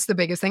would say that's the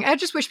biggest thing. I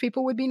just wish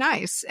people would be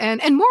nice. And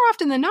more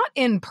often than not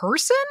in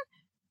person,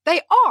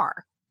 they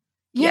are,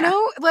 you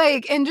know,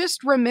 like, and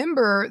just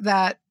remember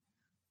that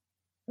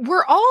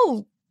we're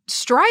all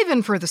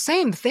striving for the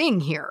same thing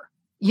here,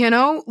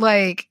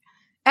 like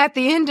at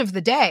the end of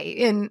the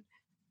day. And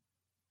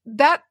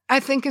that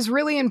I think is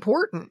really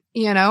important,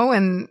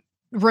 and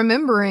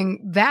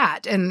remembering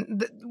that.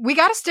 And we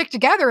got to stick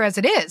together as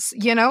it is,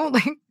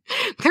 like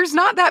there's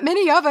not that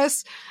many of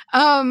us.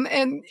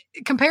 And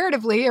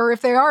comparatively, or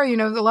if they are,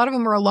 a lot of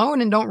them are alone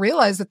and don't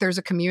realize that there's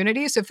a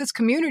community. So if this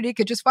community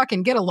could just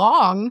fucking get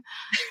along,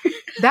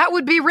 that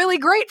would be really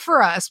great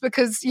for us,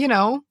 because,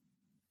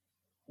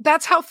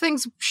 that's how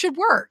things should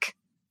work,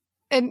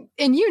 and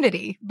in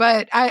unity.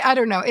 But I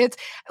don't know. It's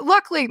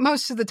luckily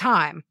most of the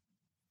time.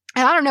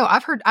 And I don't know.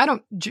 I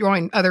don't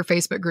join other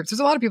Facebook groups. There's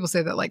a lot of people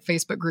say that like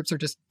Facebook groups are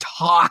just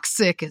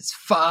toxic as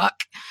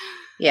fuck.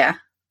 Yeah.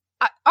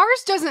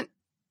 Ours isn't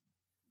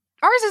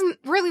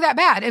really that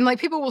bad. And like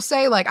people will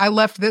say like, I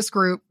left this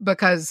group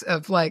because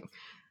of like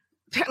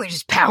apparently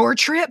just power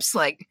trips.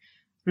 Like,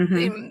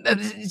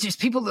 just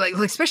people like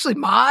especially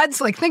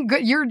mods, like think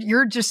good.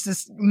 You're just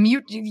this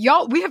mute.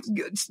 Y'all, we have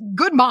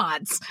good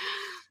mods,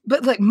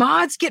 but like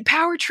mods get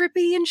power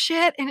trippy and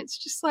shit. And it's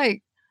just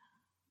like,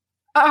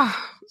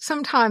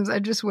 sometimes I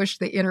just wish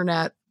people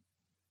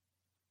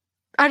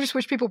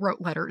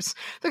wrote letters,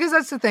 because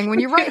that's the thing. When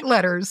you write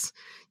letters,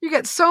 you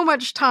get so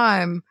much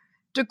time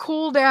to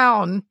cool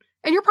down,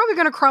 and you're probably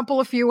going to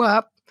crumple a few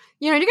up.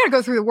 You got to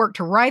go through the work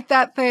to write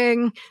that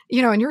thing, and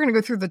you're going to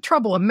go through the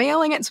trouble of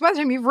mailing it. So by the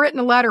time you've written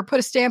a letter, put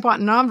a stamp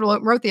on an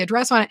envelope, wrote the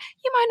address on it,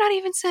 you might not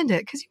even send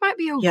it because you might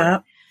be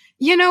over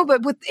it.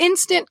 But with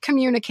instant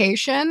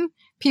communication,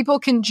 people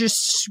can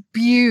just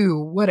spew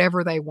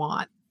whatever they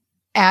want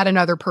at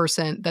another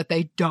person that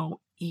they don't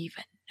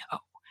even know.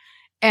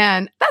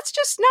 And that's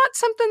just not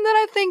something that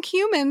I think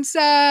humans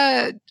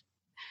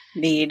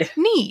need.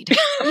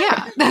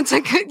 Yeah, that's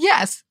a good,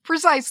 yes,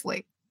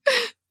 precisely.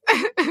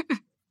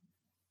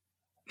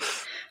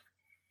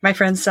 My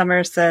friend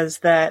Summer says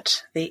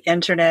that the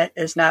internet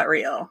is not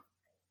real.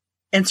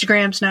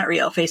 Instagram's not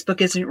real. Facebook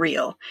isn't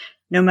real.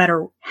 No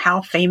matter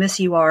how famous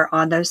you are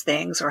on those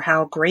things or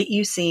how great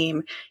you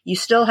seem, you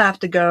still have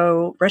to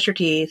go brush your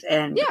teeth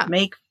and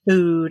make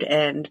food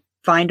and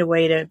find a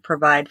way to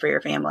provide for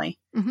your family.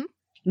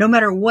 No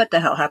matter what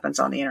the hell happens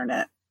on the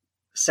internet.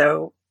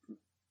 So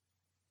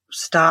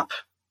stop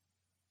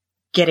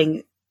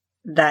getting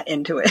that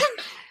into it.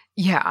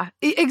 Yeah,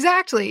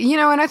 exactly.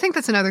 And I think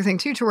that's another thing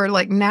too, to where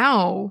like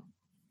now,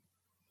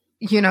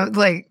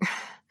 like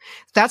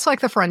that's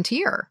like the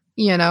frontier,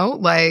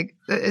 like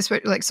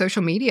especially like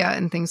social media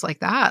and things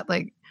like that.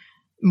 Like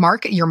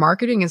your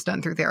marketing is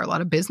done through there. A lot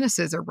of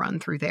businesses are run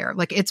through there.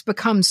 Like it's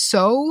become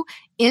so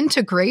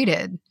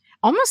integrated.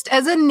 almost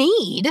as a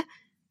need.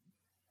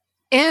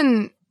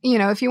 And,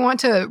 if you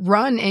want to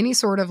run any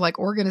sort of like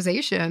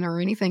organization or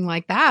anything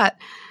like that,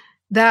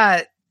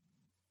 that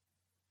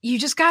you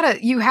just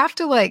you have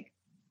to like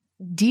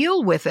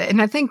deal with it.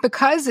 And I think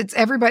because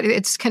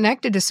it's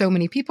connected to so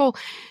many people,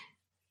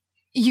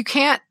 you're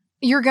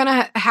going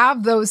to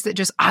have those that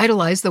just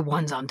idolize the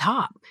ones on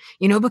top,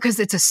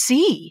 because it's a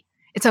sea.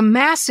 It's a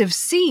massive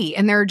sea.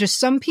 And there are just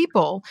some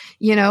people,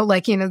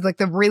 like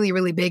the really,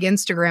 really big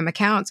Instagram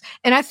accounts.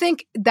 And I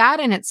think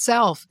that in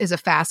itself is a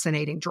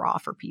fascinating draw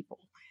for people.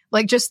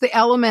 Like just the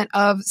element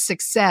of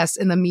success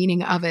and the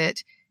meaning of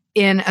it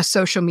in a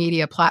social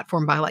media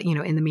platform by like,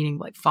 in the meaning of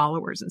like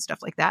followers and stuff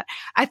like that.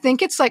 I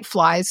think it's like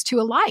flies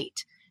to a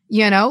light,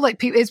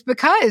 like it's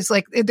because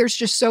like there's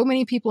just so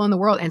many people in the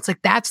world. And it's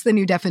like, that's the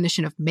new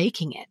definition of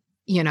making it,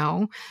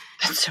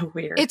 That's so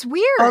weird. It's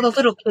weird. All the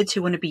little kids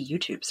who want to be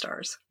YouTube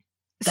stars.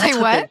 That's Say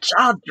what their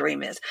job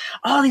dream is.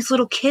 All these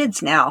little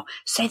kids now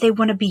say they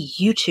want to be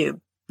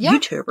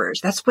YouTubers.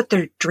 That's what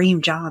their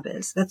dream job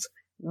is. That's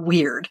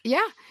weird.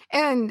 Yeah.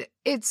 And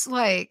it's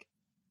like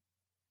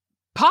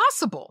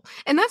possible.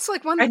 And that's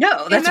like one. I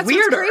know. That's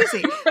weirder.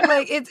 Crazy.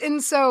 Like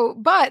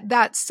but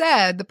that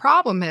said, the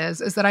problem is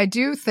that I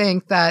do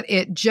think that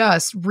it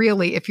just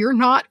really, if you're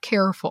not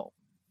careful,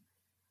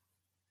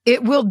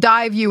 it will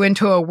dive you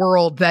into a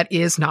world that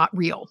is not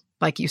real.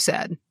 Like you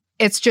said,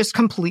 it's just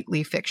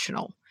completely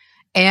fictional.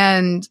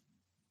 And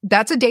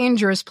that's a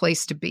dangerous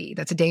place to be.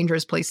 That's a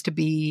dangerous place to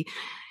be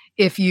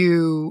if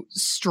you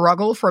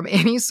struggle from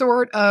any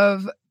sort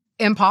of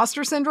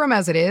imposter syndrome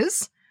as it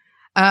is.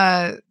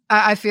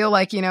 I feel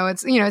like,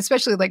 it's,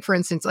 especially like, for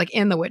instance, like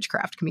in the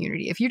witchcraft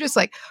community, if you just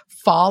like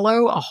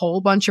follow a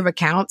whole bunch of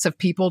accounts of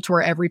people to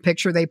where every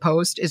picture they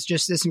post is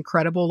just this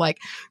incredible, like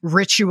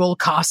ritual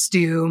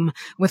costume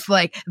with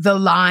like the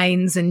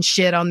lines and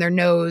shit on their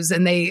nose.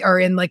 And they are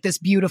in like this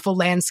beautiful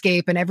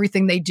landscape and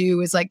everything they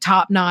do is like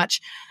top notch.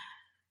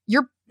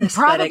 You're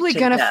probably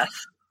going to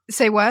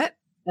say what?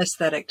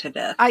 Aesthetic to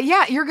death.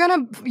 Yeah. You're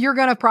going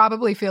to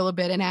probably feel a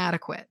bit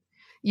inadequate,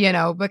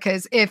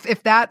 because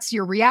if that's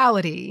your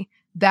reality,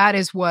 that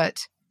is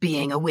what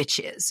being a witch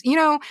is,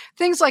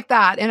 things like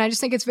that. And I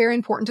just think it's very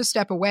important to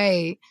step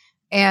away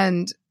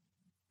and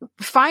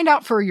find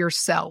out for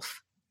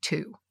yourself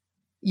too,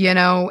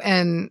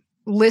 and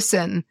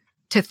listen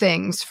to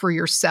things for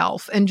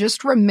yourself. And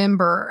just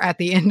remember at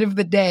the end of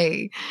the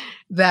day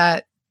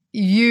that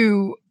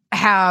you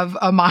have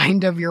a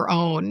mind of your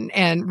own,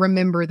 and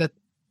remember that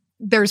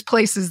there's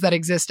places that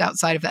exist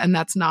outside of that. And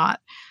that's not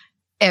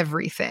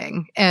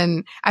everything.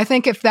 And I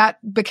think if that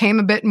became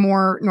a bit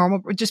more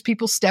normal, just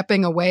people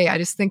stepping away, I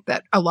just think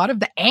that a lot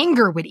of the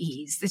anger would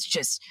ease. It's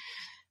just,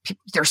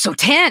 they're so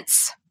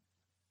tense.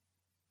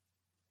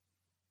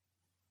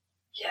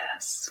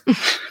 Yes.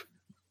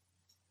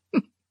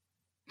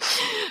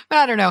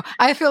 I don't know.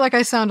 I feel like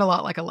I sound a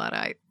lot like a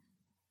Luddite.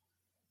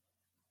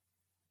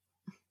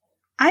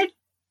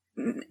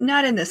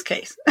 Not in this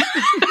case.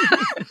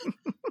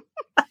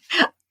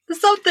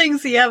 Some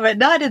things, yeah, but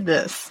not in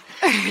this.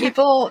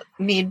 People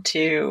need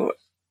to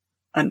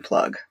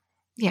unplug.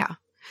 Yeah.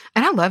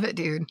 And I love it,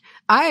 dude.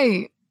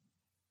 I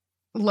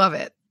love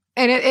it.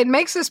 And it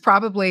makes us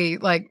probably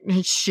like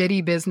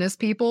shitty business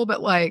people,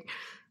 but like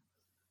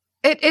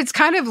it's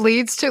kind of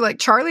leads to like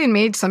Charlie and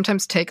me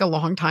sometimes take a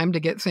long time to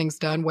get things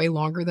done, way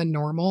longer than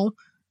normal.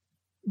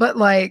 But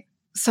like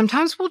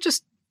sometimes we'll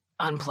just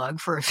unplug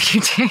for a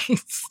few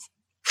days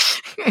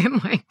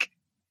and like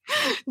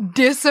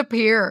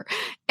disappear.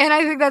 And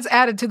I think that's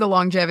added to the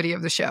longevity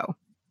of the show.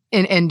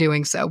 In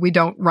doing so, we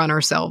don't run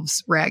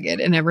ourselves ragged.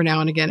 And every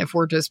now and again, if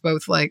we're just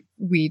both like,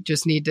 we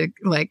just need to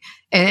like,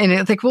 and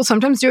I think we'll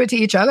sometimes do it to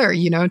each other,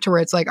 to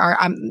where it's like,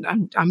 I'm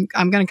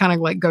going to kind of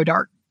like go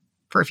dark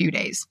for a few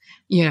days,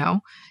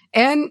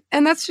 and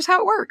that's just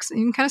how it works. You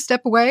can kind of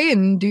step away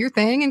and do your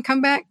thing and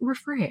come back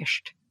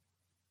refreshed.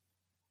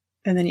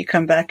 And then you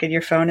come back and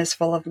your phone is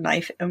full of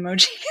knife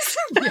emojis.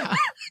 Yeah.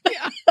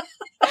 Yeah.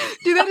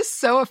 Dude, that is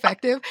so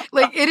effective.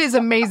 Like, it is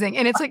amazing.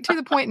 And it's like to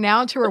the point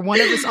now to where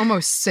one of us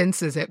almost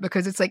senses it,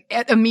 because it's like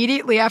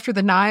immediately after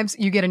the knives,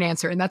 you get an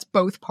answer, and that's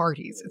both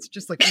parties. It's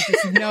just like, you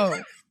just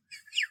know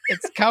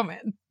it's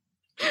coming.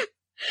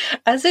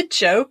 As a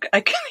joke,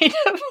 I kind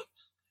of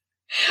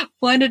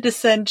wanted to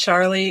send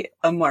Charlie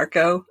a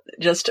Marco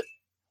just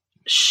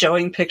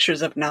showing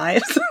pictures of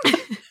knives.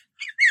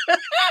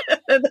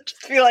 And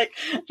just be like,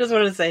 just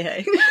wanted to say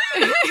hey.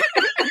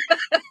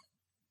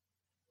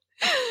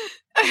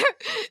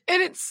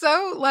 And it's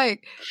so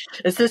like,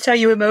 is this how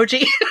you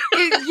emoji?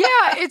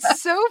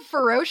 It's so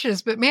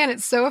ferocious, but man,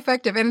 it's so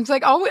effective. And it's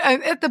like always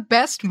at the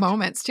best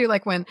moments too.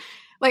 Like when,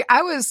 like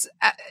I was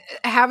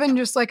having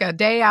just like a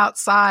day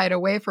outside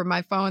away from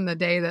my phone the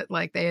day that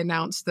like they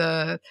announced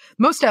the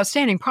most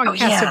outstanding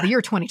podcast of the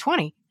year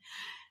 2020.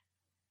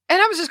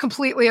 And I was just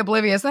completely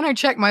oblivious. Then I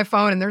checked my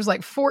phone and there's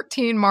like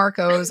 14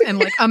 Marcos and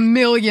like a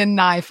million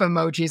knife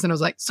emojis. And I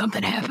was like,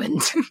 something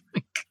happened.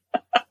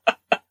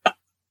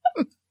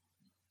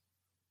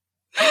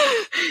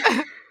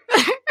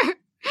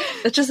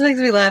 It just makes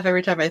me laugh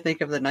every time I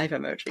think of the knife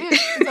emoji,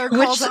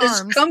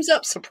 which comes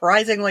up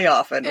surprisingly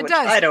often, which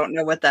I don't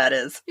know what that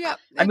is. Yeah.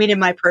 I mean, in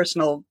my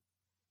personal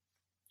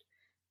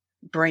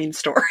brain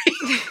story.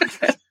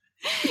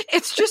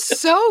 It's just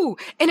so,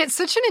 and it's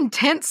such an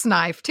intense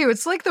knife too.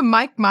 It's like the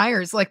Mike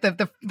Myers, like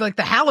the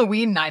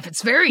Halloween knife.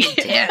 It's very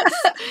intense,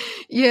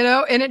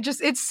 and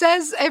it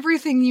says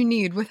everything you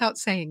need without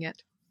saying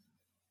it.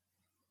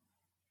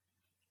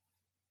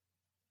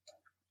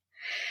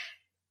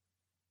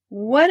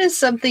 What is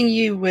something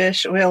you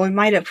wish, well, we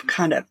might have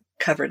kind of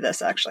covered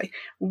this actually.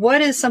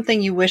 What is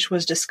something you wish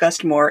was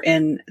discussed more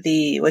in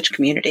the witch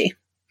community?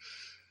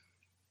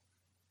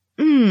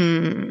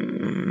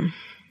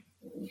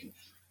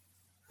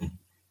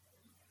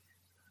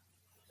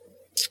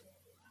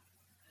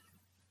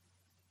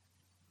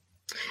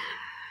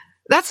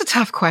 That's a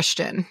tough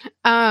question.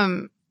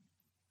 Because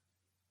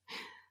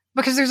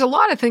there's a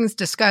lot of things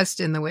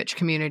discussed in the witch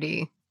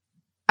community.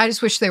 I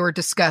just wish they were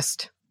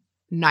discussed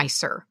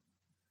nicer.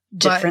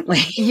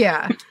 Differently.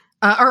 Yeah.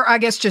 Or I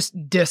guess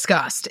just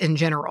discussed in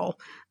general,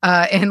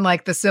 in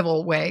like the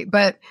civil way.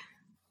 But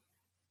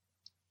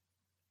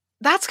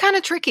that's kind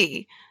of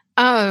tricky.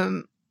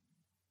 I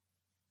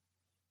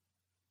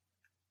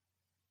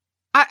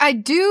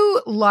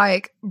do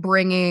like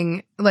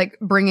bringing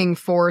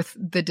forth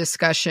the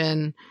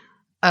discussion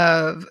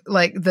of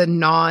like the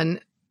not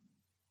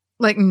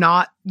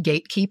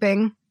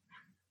gatekeeping.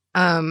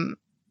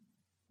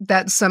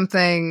 That's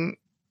something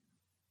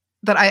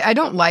that I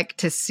don't like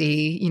to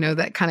see,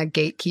 that kind of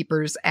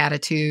gatekeeper's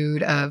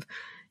attitude of,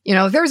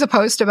 there was a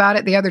post about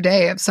it the other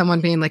day of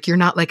someone being like, you're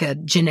not like a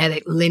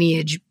genetic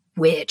lineage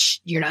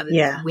witch. You're not.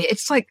 Yeah.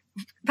 It's like,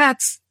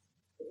 that's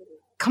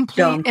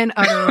complete dumb and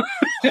utter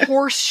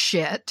horse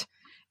shit.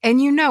 And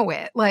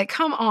it, like,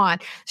 come on,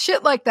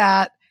 shit like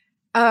that.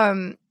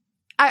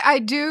 I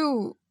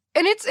do.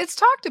 And it's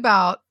talked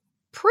about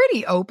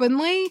pretty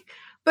openly,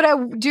 but I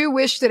do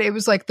wish that it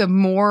was like the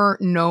more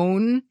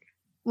known,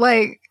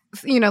 like,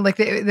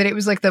 that it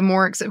was like the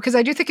more, because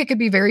I do think it could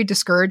be very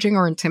discouraging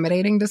or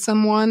intimidating to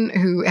someone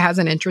who has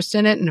an interest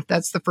in it. And if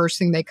that's the first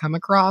thing they come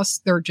across,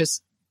 they're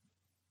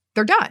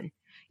done,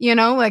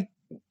 like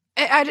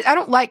I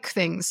don't like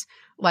things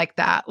like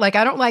that. Like,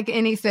 I don't like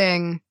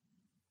anything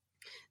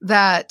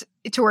that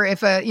to where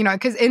if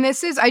because, and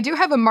this is, I do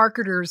have a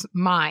marketer's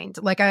mind.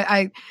 Like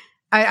I'm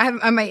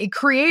a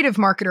creative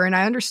marketer and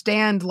I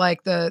understand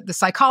like the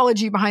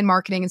psychology behind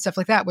marketing and stuff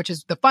like that, which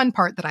is the fun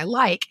part that I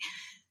like.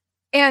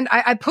 And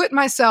I put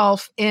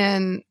myself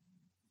in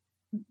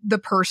the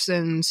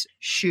person's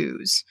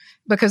shoes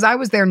because I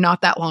was there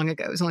not that long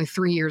ago. It was only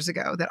 3 years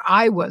ago that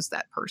I was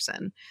that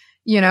person,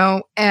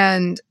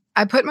 and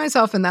I put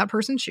myself in that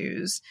person's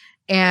shoes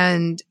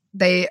and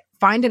they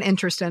find an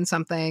interest in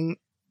something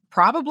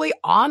probably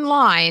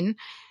online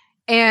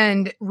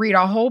and read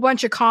a whole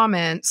bunch of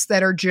comments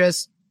that are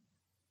just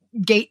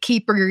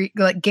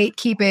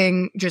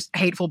gatekeeping, just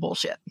hateful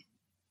bullshit.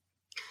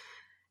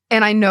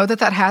 And I know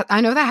that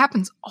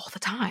happens all the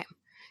time,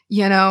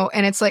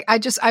 and it's like, I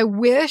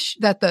wish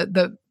that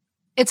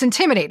it's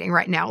intimidating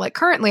right now. Like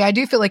currently I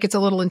do feel like it's a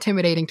little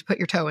intimidating to put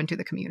your toe into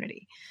the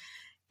community.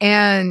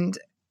 And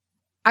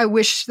I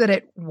wish that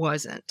it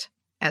wasn't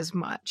as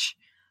much,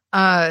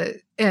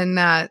 and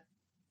that,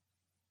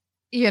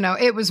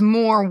 it was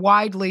more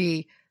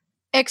widely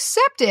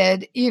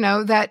accepted,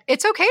 that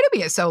it's okay to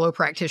be a solo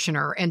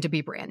practitioner and to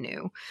be brand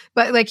new.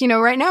 But like,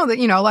 right now that,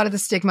 a lot of the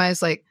stigma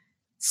is like,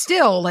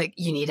 still like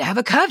you need to have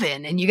a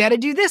coven and you got to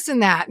do this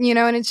and that,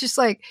 and it's just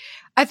like,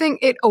 I think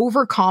it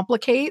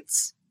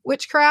overcomplicates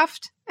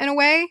witchcraft in a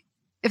way,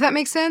 if that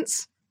makes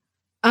sense.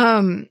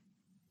 And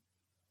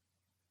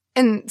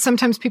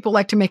sometimes people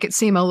like to make it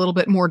seem a little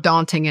bit more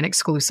daunting and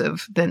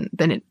exclusive than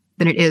it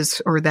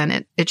is, or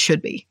than it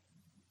should be.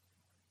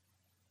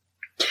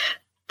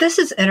 This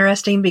is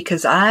interesting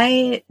because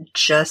I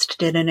just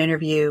did an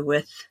interview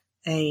with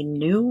a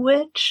new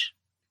witch.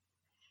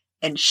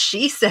 And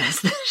she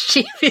says that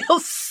she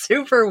feels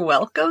super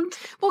welcomed.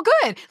 Well,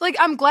 good. Like,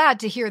 I'm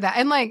glad to hear that.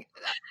 And like,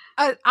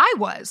 I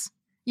was,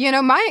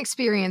 my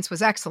experience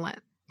was excellent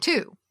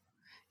too.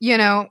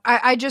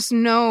 I just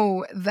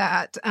know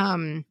that,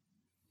 I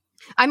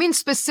mean,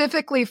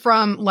 specifically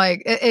from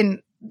like,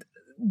 in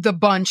the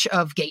bunch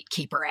of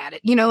gatekeeper at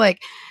it,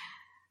 like,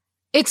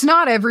 it's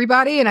not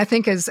everybody. And I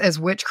think as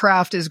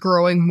witchcraft is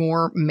growing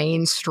more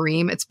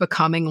mainstream, it's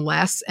becoming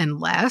less and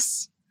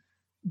less.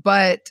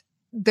 But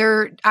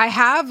I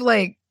have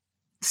like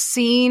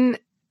seen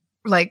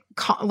like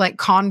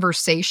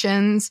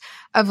conversations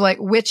of like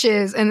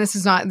witches, and this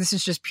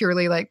is just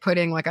purely like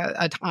putting like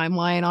a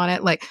timeline on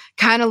it, like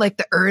kind of like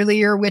the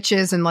earlier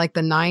witches in like the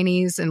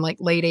 90s and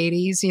like late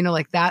 80s,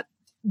 like that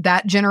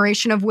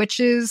generation of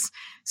witches,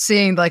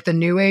 seeing like the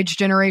new age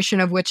generation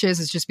of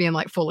witches is just being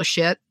like full of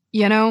shit,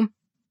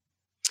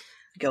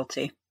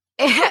 Guilty.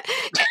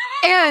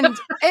 And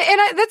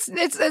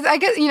I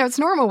guess, it's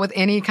normal with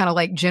any kind of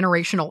like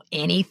generational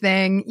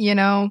anything,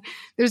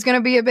 there's going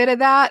to be a bit of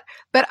that,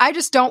 but I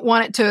just don't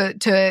want it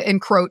to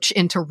encroach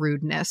into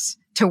rudeness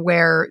to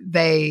where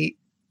they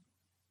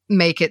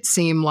make it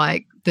seem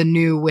like the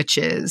new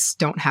witches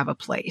don't have a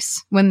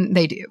place when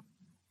they do.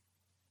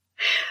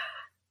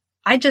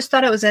 I just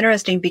thought it was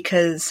interesting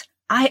because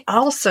I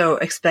also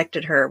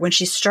expected her, when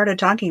she started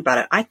talking about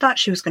it, I thought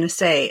she was going to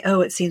say,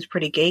 oh, it seems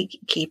pretty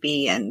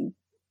gatekeepy, and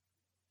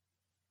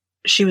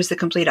she was the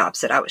complete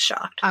opposite. I was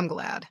shocked. I'm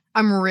glad.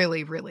 I'm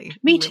really, really,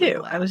 Me really too.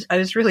 glad. I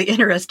was really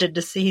interested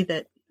to see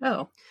that,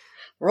 oh,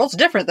 the world's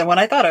different than what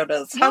I thought it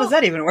was. How does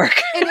that even work?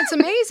 And it's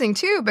amazing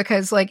too,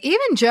 because like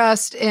even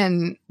just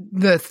in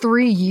the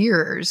 3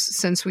 years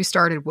since we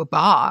started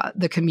WABA,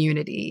 the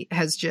community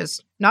has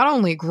just not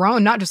only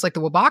grown, not just like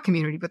the WABA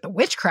community, but the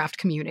witchcraft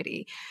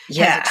community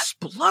has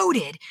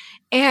exploded.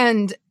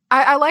 And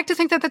I like to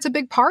think that that's a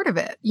big part of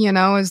it, you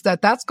know, is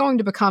that that's going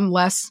to become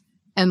less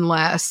and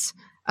less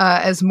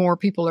as more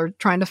people are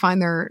trying to find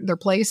their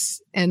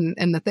place in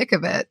the thick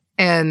of it.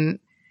 And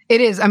it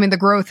is, I mean, the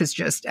growth is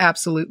just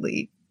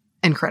absolutely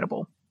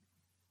incredible.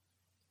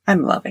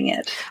 I'm loving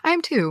it. I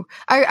am too.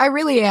 I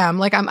really am.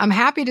 Like I'm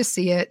happy to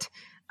see it.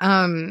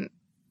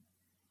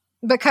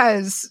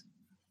 Because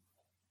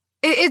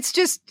it's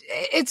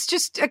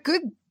just a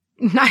good,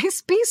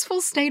 nice,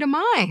 peaceful state of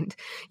mind.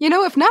 You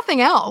know, if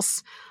nothing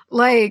else,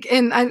 like,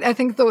 and I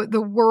think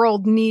the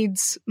world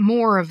needs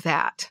more of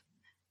that.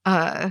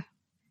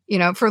 You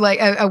know, for like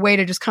a way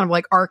to just kind of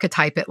like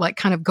archetype it, like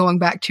kind of going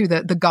back to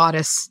the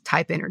goddess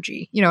type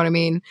energy. You know what I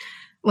mean?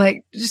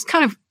 Like just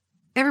kind of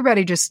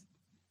everybody just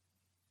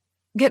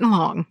getting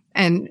along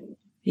and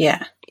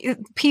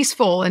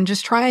peaceful and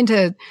just trying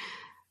to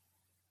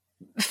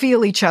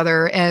feel each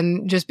other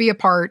and just be a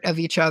part of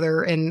each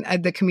other and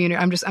the community.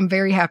 I'm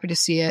very happy to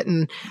see it.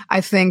 And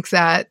I think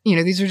that, you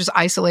know, these are just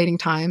isolating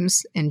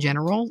times in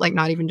general, like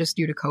not even just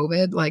due to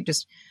COVID, like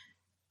just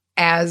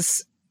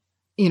as,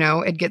 you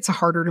know, it gets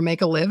harder to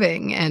make a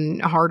living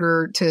and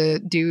harder to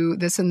do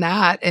this and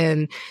that.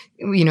 And,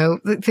 you know,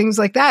 things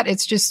like that.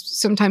 It's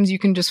just sometimes you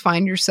can just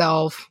find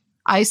yourself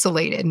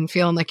isolated and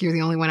feeling like you're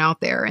the only one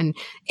out there, and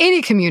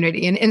any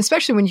community. And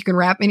especially when you can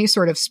wrap any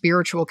sort of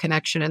spiritual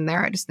connection in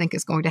there, I just think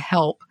is going to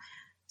help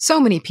so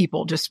many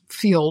people just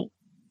feel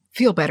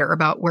better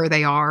about where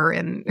they are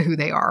and who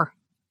they are.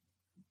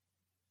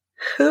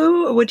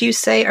 Who would you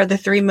say are the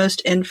 3 most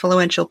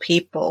influential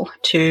people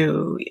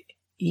to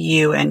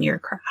you and your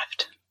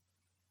craft?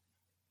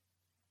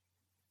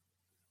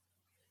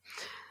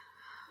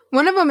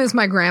 One of them is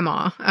my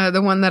grandma,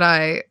 the one that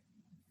I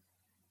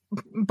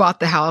bought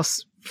the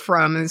house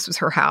from. This was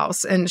her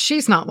house, and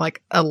she's not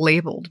like a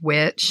labeled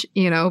witch,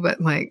 you know,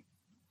 but like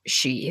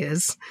she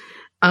is,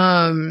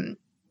 to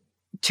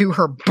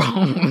her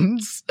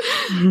bones.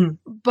 Mm-hmm.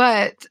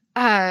 But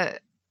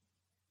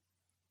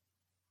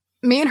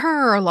me and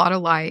her are a lot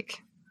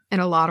alike in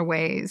a lot of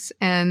ways,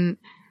 and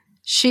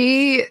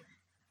she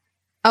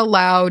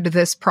allowed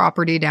this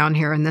property down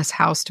here in this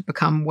house to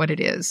become what it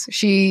is.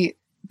 She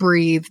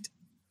breathed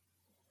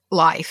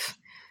life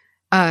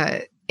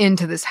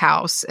into this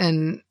house,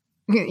 and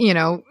you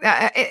know,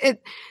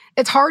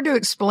 it's hard to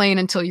explain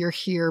until you're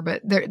here,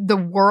 but the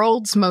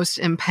world's most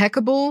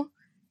impeccable,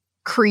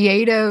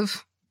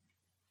 creative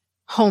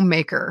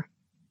homemaker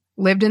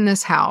lived in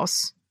this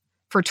house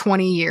for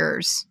 20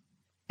 years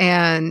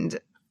and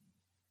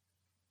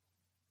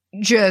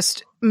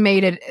just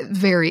made it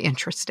very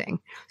interesting.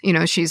 You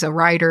know, she's a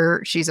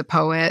writer, she's a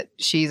poet,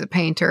 she's a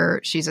painter,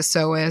 she's a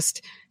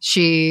sewist,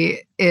 she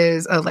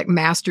is a like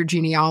master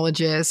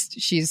genealogist,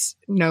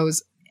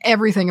 knows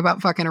everything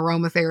about fucking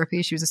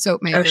aromatherapy. She was a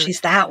soap maker. Oh,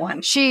 she's that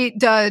one. She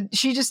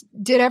just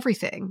did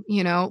everything,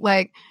 you know,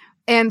 like,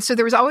 and so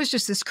there was always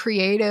just this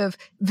creative,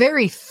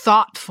 very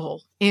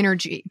thoughtful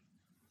energy.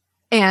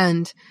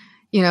 And,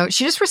 you know,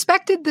 she just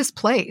respected this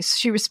place.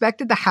 She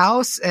respected the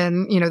house.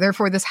 And, you know,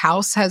 therefore this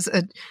house has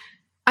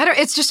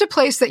it's just a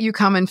place that you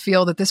come and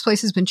feel that this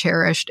place has been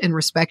cherished and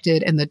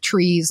respected, and the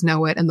trees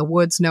know it and the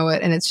woods know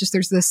it. And it's just,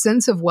 there's this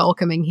sense of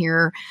welcoming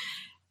here.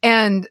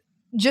 And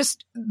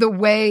just the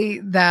way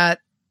that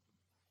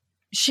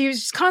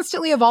she's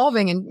constantly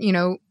evolving. And, you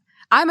know,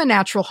 I'm a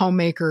natural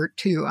homemaker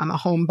too. I'm a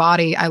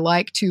homebody. I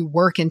like to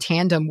work in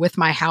tandem with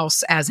my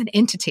house as an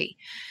entity.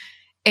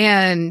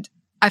 And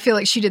I feel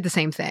like she did the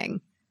same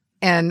thing.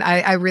 And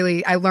I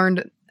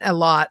learned a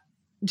lot,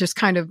 just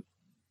kind of,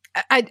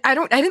 I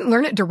didn't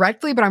learn it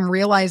directly, but I'm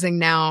realizing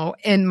now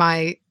in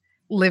my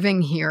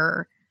living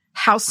here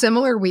how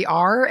similar we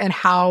are and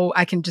how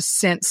I can just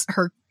sense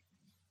her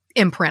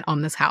imprint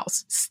on this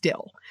house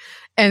still.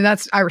 And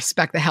I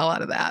respect the hell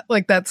out of that.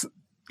 Like, that's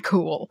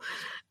cool.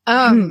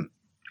 Let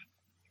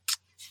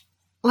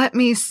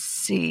me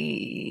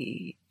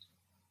see.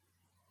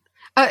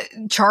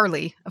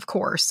 Charlie, of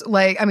course.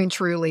 Like, I mean,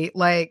 truly,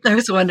 like. I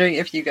was wondering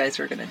if you guys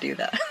were going to do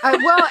that.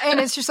 Well,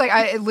 and it's just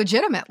like,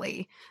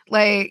 legitimately,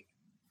 like,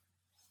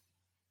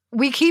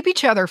 we keep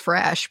each other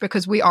fresh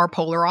because we are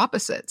polar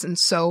opposites in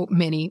so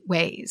many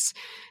ways.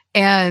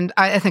 And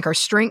I think our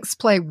strengths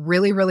play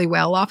really, really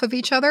well off of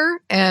each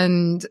other.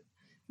 And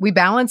we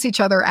balance each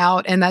other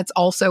out. And that's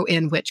also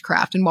in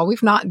witchcraft. And while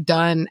we've not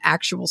done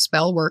actual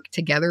spell work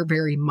together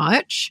very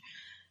much,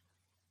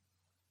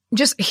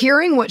 just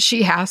hearing what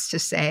she has to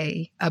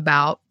say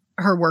about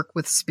her work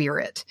with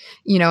spirit,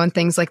 you know, and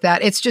things like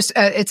that. It's just,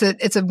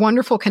 it's a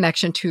wonderful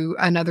connection to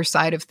another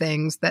side of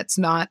things that's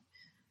not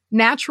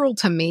natural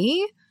to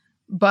me,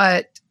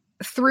 but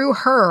through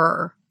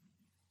her,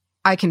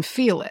 I can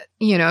feel it,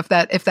 you know, if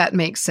that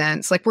makes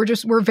sense. Like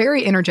we're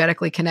very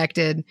energetically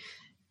connected,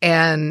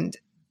 and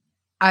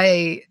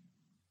I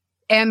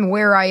am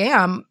where I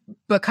am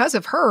because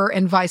of her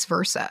and vice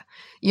versa.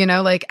 You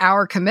know, like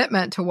our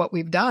commitment to what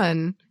we've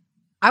done,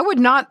 I would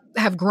not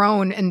have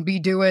grown and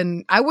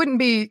I wouldn't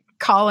be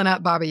calling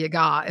up Baba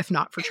Yaga if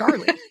not for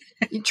Charlie.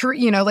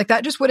 You know, like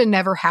that just would have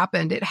never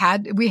happened.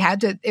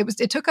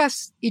 It took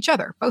us, each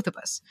other, both of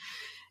us.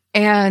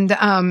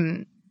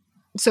 And,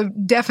 so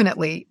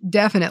definitely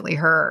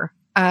her.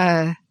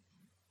 Let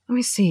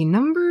me see.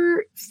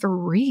 Number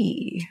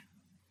 3.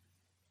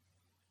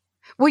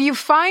 Will you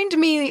find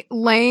me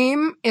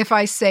lame if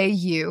I say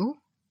you?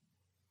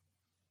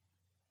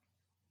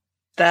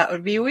 That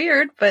would be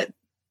weird, but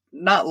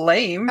not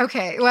lame.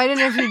 Okay. Well, I didn't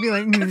know if you'd be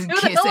like,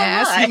 kiss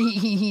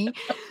ass.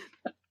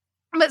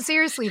 But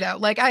seriously though,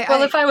 like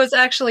if I was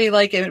actually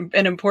like an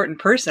important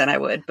person, I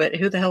would, but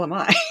who the hell am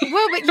I?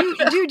 Well, but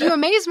you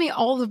amaze me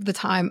all of the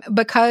time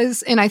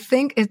because, and I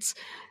think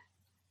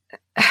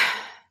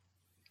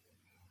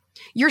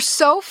you're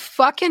so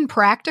fucking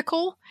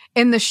practical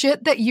in the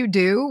shit that you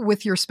do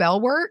with your spell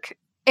work.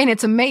 And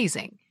it's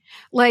amazing.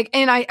 Like,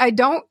 and I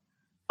don't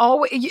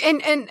always,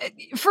 and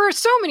for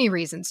so many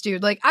reasons,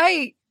 dude, like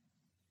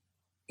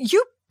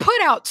you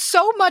put out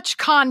so much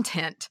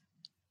content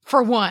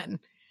for one.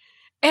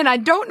 And I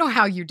don't know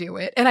how you do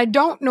it. And I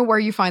don't know where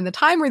you find the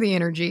time or the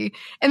energy.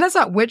 And that's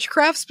not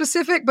witchcraft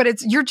specific, but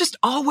you're just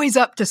always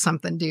up to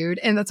something, dude.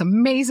 And that's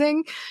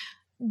amazing.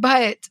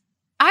 But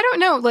I don't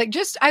know, like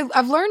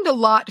I've learned a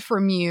lot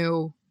from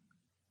you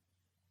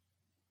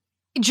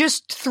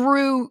just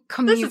through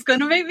This is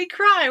going to make me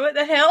cry. What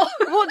the hell?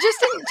 Well,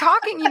 just in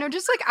talking, you know,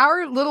 just like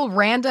our little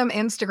random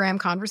Instagram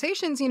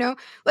conversations, you know,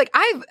 like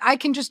I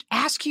can just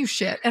ask you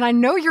shit and I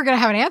know you're going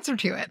to have an answer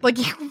to it. Like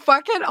you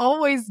fucking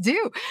always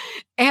do.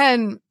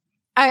 And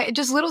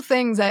just little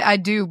things I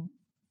do,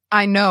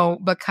 I know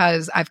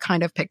because I've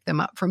kind of picked them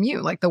up from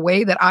you. Like the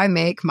way that I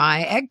make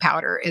my egg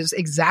powder is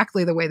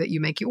exactly the way that you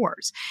make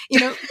yours. You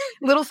know,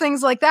 little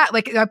things like that.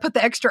 Like I put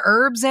the extra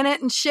herbs in it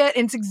and shit,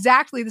 and it's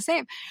exactly the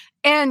same.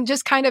 And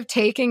just kind of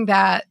taking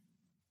that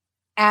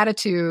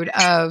attitude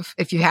of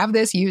if you have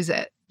this, use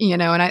it, you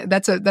know, and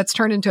that's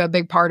turned into a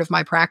big part of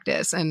my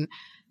practice. And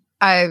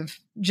I've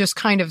just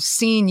kind of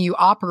seen you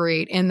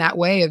operate in that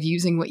way of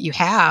using what you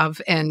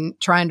have and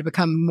trying to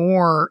become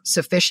more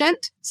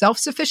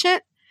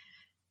self-sufficient.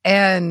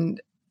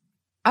 And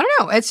I don't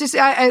know, it's just,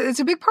 it's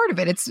a big part of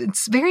it.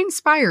 It's very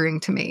inspiring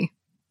to me.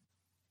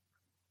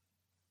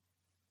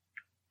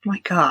 My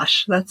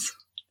gosh,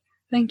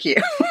 thank you.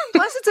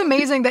 Plus, it's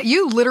amazing that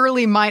you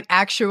literally might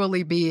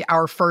actually be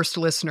our first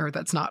listener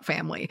that's not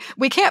family.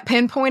 We can't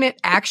pinpoint it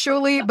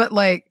actually, but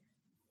like,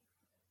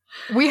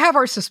 we have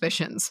our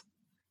suspicions.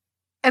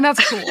 And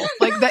that's cool.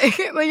 Like, that,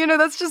 you know,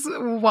 that's just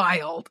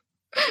wild.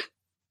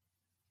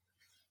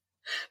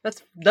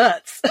 That's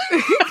nuts.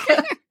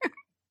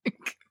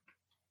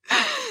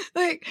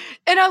 Like,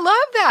 and I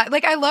love that.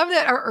 Like, I love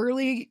that our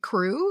early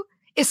crew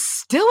is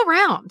still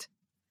around.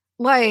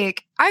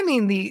 Like, I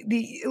mean,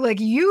 the like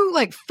you,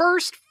 like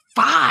first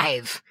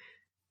 5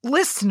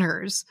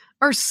 listeners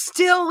are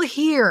still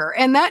here.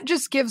 And that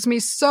just gives me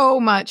so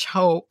much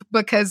hope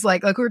because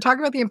like we were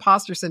talking about the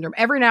imposter syndrome.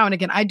 Every now and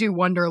again, I do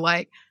wonder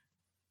like,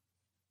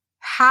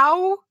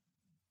 how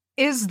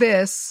is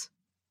this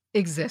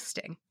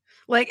existing?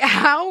 Like,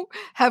 how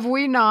have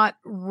we not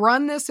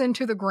run this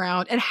into the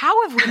ground? And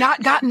how have we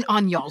not gotten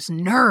on y'all's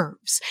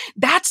nerves?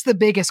 That's the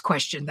biggest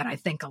question that I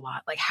think a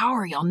lot. Like, how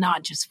are y'all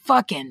not just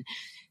fucking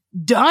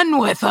done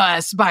with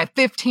us by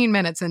 15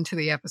 minutes into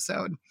the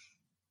episode?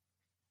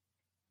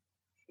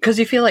 Because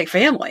you feel like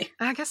family.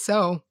 I guess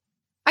so.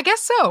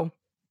 Well,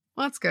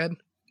 that's good.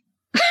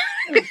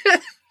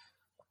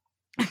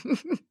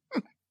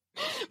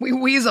 We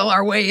weasel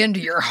our way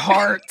into your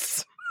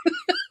hearts.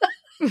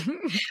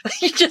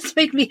 You just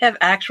made me have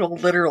actual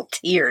literal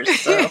tears.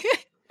 So. And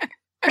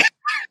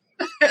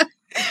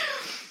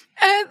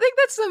I think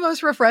that's the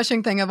most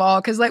refreshing thing of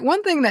all. Because like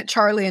one thing that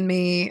Charlie and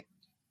me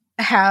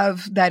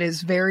have that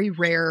is very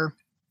rare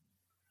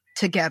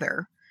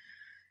together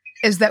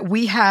is that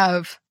we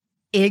have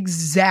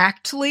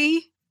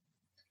exactly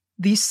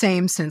the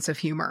same sense of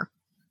humor.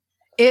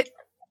 It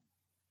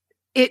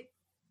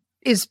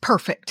is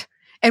perfect.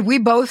 And we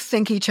both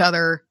think each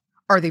other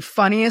are the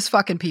funniest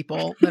fucking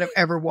people that have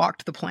ever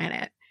walked the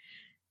planet.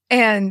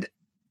 And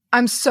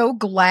I'm so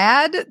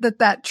glad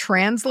that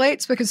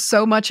translates because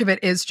so much of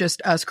it is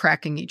just us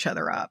cracking each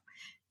other up.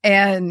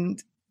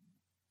 And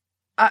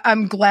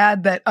I'm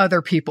glad that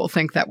other people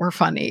think that we're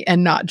funny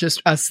and not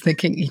just us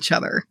thinking each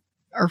other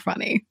are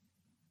funny.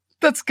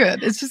 That's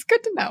good. It's just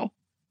good to know.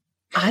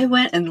 I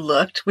went and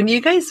looked when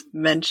you guys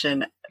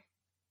mentioned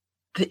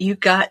that you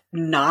got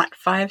not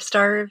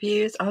 5-star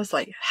reviews. I was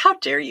like, how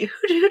dare you?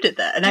 Who did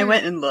that? And I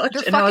went and looked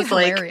and I was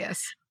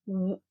hilarious.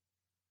 Like,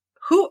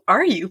 who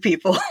are you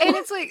people? And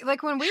it's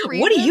like when we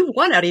read what do them, you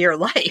want out of your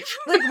life?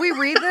 like we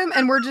read them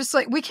and we're just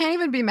like, we can't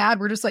even be mad.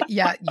 We're just like,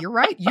 yeah, you're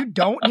right. You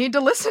don't need to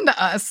listen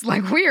to us.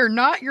 Like, we are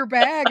not your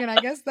bag. And I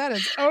guess that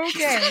is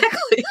okay.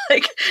 Exactly.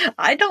 Like,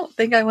 I don't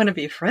think I want to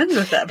be friends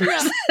with that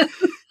person.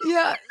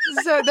 Yeah.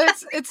 So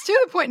it's to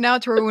the point now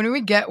to where when we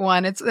get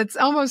one, it's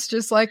almost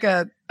just like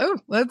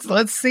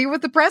let's see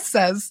what the press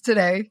says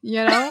today,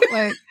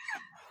 like,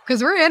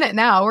 because we're in it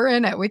now. We're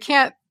in it. We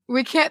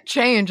can't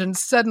change and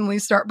suddenly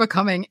start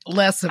becoming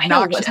less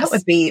obnoxious. That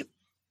would be,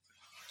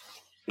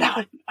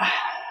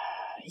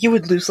 you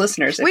would lose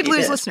listeners. We'd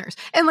lose listeners.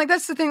 And like,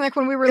 that's the thing. Like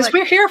when we were like,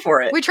 we're here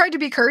for it. We tried to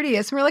be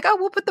courteous and we're like, oh,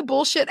 we'll put the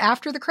bullshit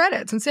after the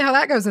credits and see how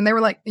that goes. And they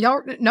were like,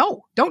 y'all,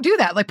 no, don't do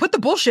that. Like, put the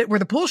bullshit where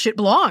the bullshit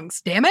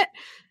belongs. Damn it.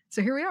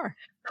 So here we are.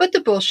 Put the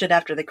bullshit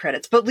after the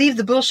credits, but leave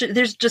the bullshit.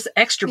 There's just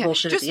extra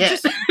bullshit at the end.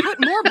 Just put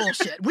more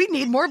bullshit. We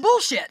need more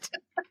bullshit.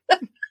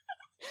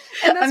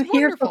 And that's I'm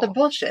here for the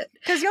bullshit.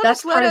 Because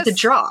that's part of the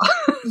draw.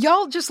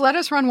 Y'all just let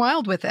us run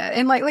wild with it.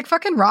 And like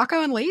fucking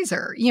Rocco and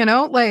Laser,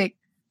 like.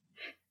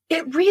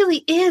 It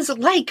really is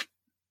like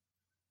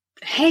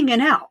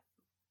hanging out.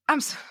 I'm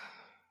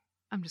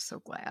just so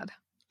glad.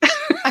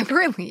 I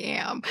really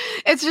am.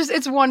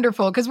 It's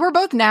wonderful because we're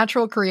both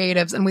natural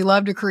creatives and we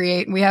love to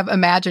create and we have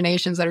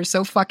imaginations that are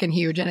so fucking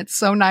huge. And it's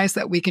so nice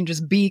that we can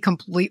just be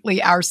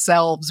completely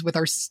ourselves with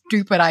our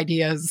stupid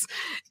ideas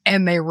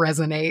and they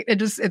resonate.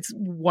 It's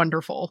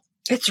wonderful.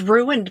 It's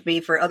ruined me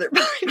for other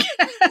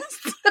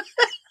podcasts.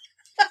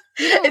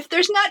 If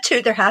there's not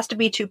two, there has to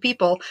be two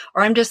people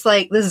or I'm just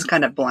like, this is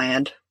kind of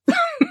bland.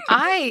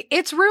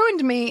 It's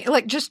ruined me.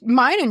 Like just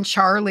mine and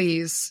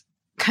Charlie's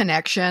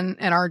connection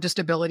and our just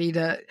ability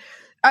to,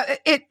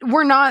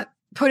 we're not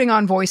putting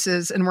on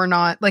voices and we're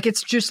not like,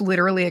 it's just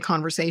literally a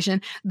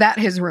conversation that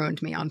has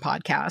ruined me on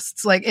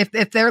podcasts. Like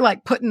if they're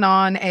like putting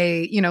on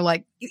a,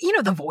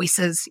 the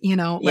voices,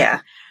 yeah,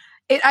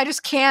 I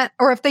just can't,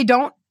 or if they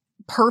don't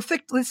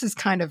this is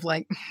kind of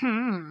like,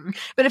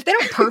 but if they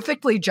don't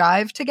perfectly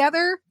jive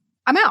together,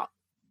 I'm out.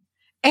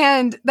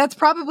 And that's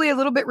probably a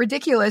little bit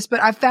ridiculous,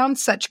 but I've found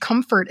such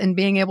comfort in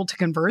being able to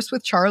converse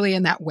with Charlie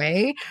in that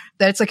way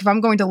that it's like if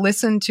I'm going to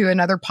listen to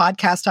another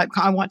podcast type,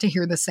 I want to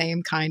hear the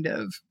same kind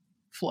of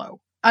flow.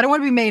 I don't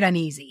want to be made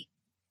uneasy.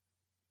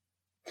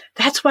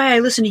 That's why I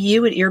listen to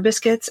you and Ear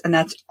Biscuits, and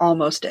that's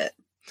almost it.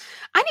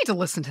 I need to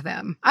listen to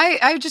them.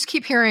 I just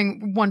keep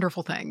hearing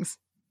wonderful things.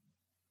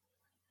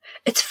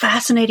 It's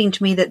fascinating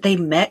to me that they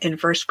met in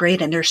first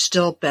grade and they're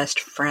still best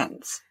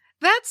friends.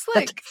 That's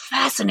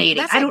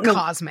fascinating. That's I don't know.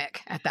 Cosmic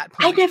at that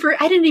point.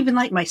 I didn't even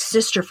like my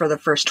sister for the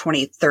first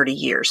 20, 30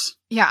 years.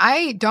 Yeah.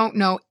 I don't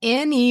know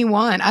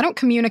anyone. I don't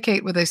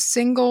communicate with a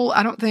single,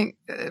 I don't think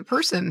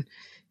person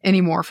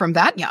anymore from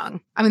that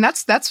young. I mean,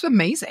 that's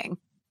amazing.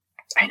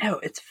 I know.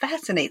 It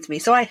fascinates me.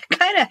 So I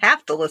kind of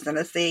have to listen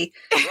to see,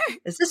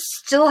 is this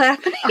still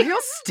happening? Are you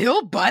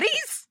still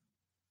buddies?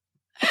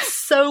 It's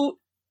so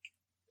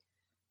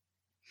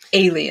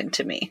alien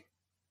to me.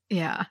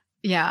 Yeah.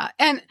 Yeah.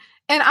 And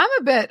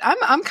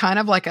I'm kind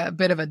of like a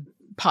bit of a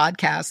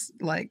podcast,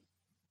 like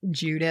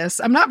Judas.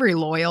 I'm not very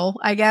loyal,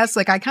 I guess.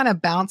 Like I kind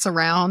of bounce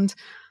around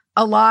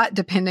a lot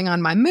depending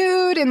on my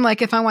mood. And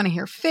like, if I want to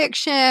hear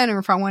fiction or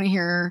if I want to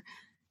hear,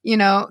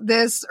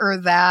 this or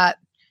that,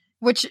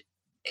 which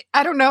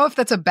I don't know if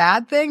that's a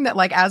bad thing that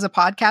like, as a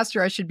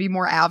podcaster, I should be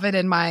more avid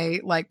in my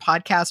like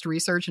podcast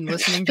research and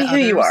listening to others.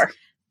 Be who you are.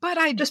 But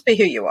I just be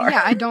who you are.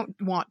 Yeah. I don't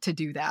want to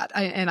do that.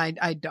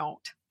 I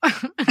don't.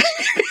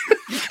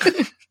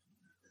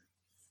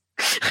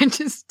 I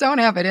just don't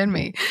have it in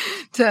me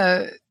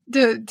to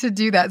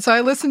do that. So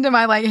I listen to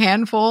my like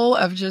handful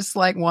of just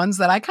like ones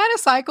that I kind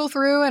of cycle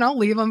through and I'll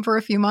leave them for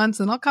a few months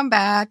and I'll come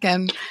back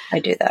and I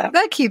do that.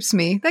 That keeps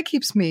me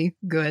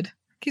good.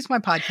 Keeps my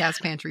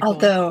podcast pantry full.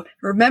 Although,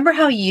 remember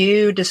how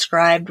you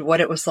described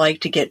what it was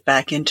like to get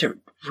back into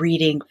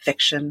reading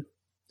fiction?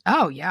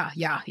 Oh, yeah.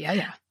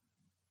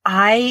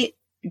 I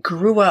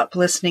grew up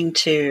listening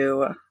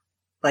to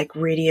like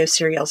radio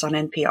serials on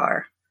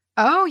NPR.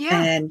 Oh,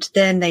 yeah. And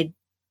then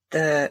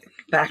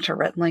back to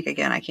Rhett and Link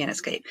again, I can't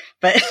escape.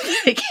 But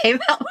they came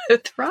out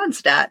with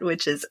Ronstadt,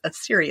 which is a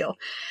serial.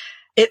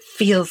 It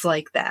feels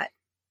like that.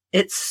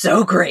 It's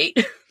so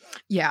great.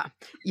 Yeah.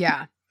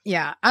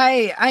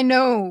 I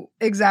know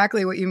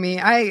exactly what you mean.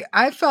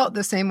 I felt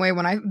the same way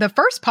when the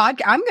first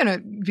podcast, I'm going to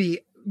be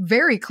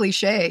very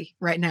cliche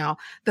right now.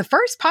 The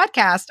first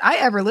podcast I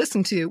ever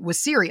listened to was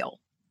Serial.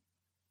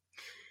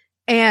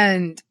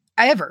 And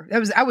I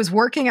was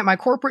working at my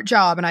corporate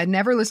job and I'd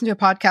never listened to a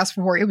podcast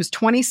before. It was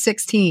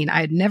 2016. I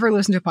had never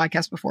listened to a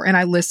podcast before and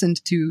I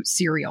listened to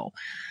Serial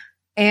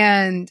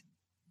and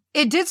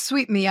it did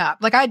sweep me up.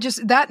 Like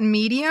that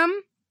medium,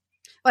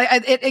 like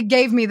it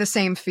gave me the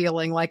same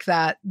feeling like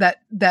that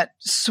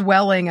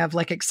swelling of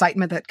like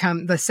excitement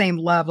the same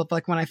love of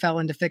like when I fell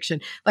into fiction.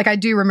 Like I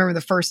do remember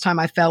the first time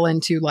I fell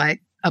into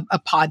like a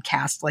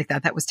podcast like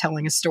that was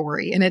telling a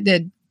story and it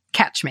did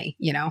catch me,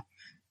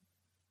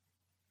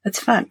 That's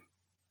fun.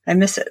 I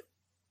miss it.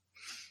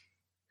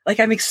 Like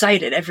I'm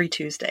excited every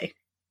Tuesday.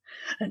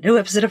 A new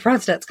episode of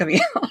Ronstadt's coming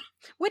out.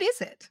 What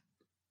is it?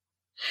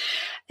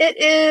 It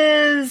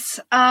is,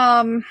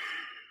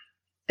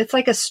 it's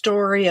like a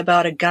story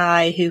about a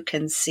guy who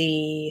can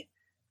see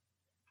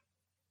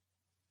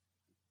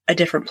a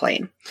different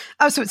plane.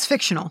 Oh, so it's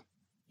fictional.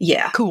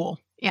 Yeah. Cool.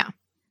 Yeah.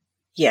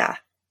 Yeah.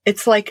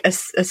 It's like a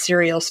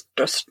serial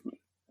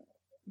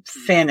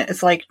fan.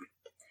 It's like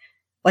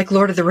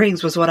Lord of the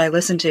Rings was what I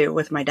listened to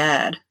with my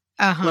dad.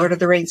 Uh-huh. Lord of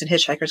the Rings and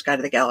Hitchhiker's Guide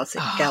to the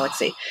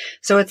Galaxy.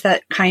 So it's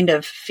that kind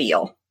of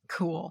feel.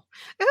 Cool.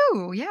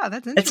 Oh, yeah,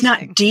 that's interesting. It's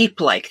not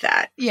deep like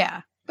that.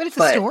 Yeah, but it's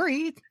a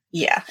story.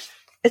 Yeah.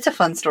 It's a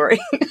fun story.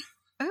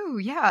 Oh,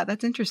 yeah,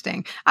 that's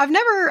interesting. I don't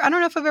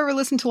know if I've ever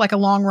listened to like a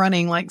long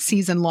running, like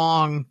season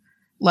long,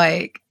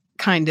 like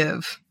kind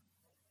of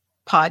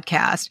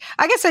podcast.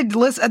 I guess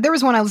there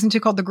was one I listened to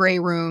called The Grey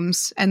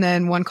Rooms and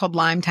then one called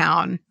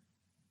Limetown.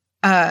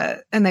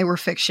 And they were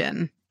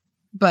fiction,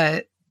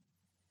 but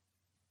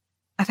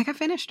I think I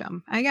finished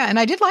them. And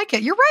I did like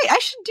it. You're right. I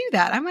should do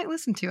that. I might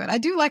listen to it. I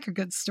do like a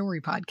good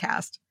story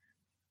podcast.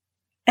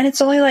 And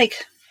it's only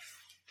like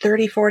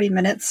 30, 40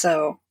 minutes.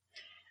 So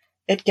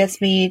it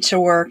gets me to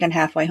work and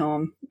halfway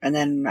home. And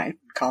then I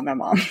call my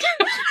mom.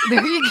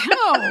 There you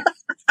go.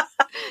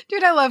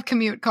 Dude, I love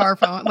commute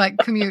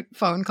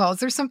phone calls.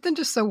 There's something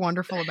just so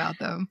wonderful about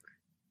them.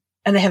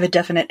 And they have a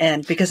definite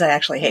end because I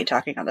actually hate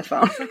talking on the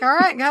phone. It's like, all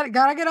right,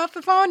 gotta get off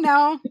the phone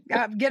now.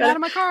 Get out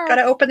of my car.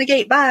 Gotta open the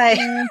gate. Bye.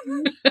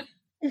 Mm-hmm.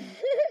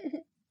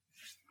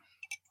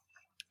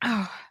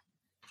 Oh.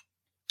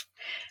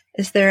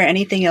 Is there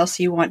anything else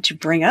you want to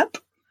bring up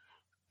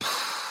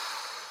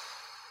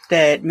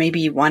that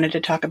maybe you wanted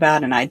to talk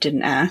about and I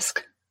didn't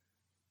ask?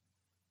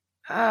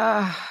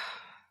 I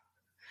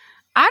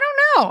don't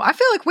know. I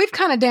feel like we've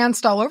kind of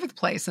danced all over the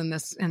place in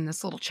this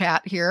little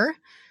chat here.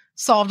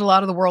 Solved a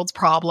lot of the world's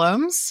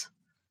problems.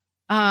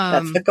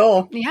 That's the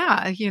goal.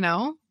 Yeah,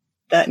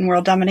 that and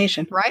world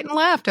domination. Right and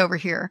left over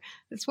here.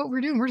 That's what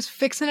we're doing. We're just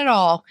fixing it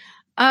all.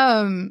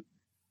 I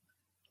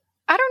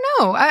don't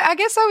know. I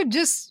guess I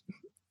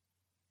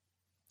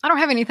don't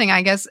have anything,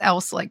 I guess,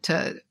 else like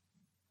to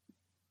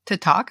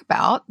talk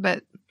about,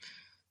 but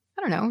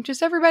I don't know.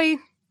 Just everybody,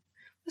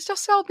 let's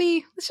just all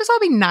be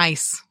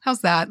nice.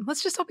 How's that?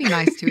 Let's just all be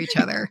nice to each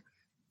other.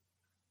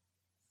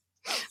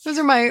 Those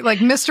are my like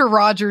Mr.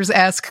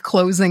 Rogers-esque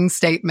closing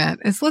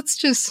statement. Let's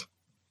just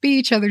be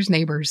each other's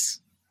neighbors.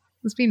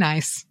 Let's be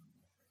nice.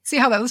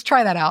 Let's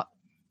try that out.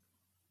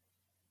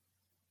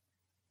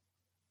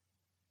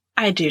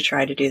 I do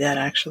try to do that,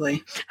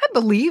 actually. I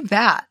believe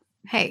that.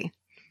 Hey,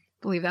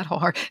 believe that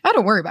wholeheartedly. I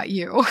don't worry about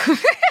you.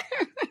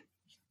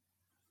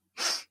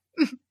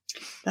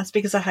 That's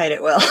because I hide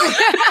it well.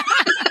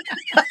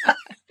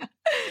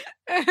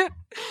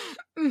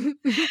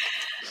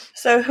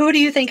 So who do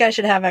you think I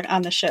should have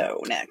on the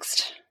show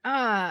next?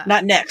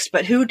 Not next,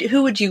 but who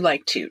would you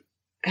like to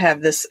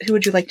have this? Who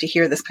would you like to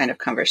hear this kind of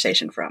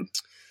conversation from?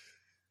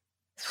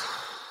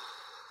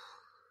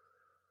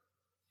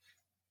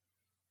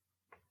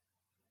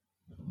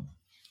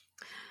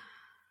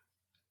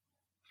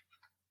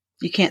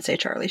 You can't say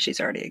Charlie. She's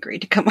already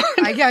agreed to come on.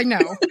 I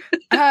know.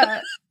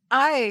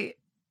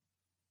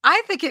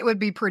 I think it would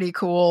be pretty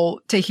cool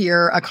to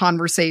hear a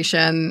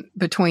conversation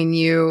between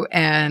you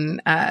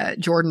and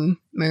Jordan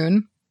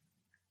Moon.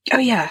 Oh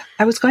yeah.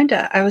 I was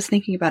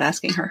thinking about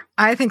asking her.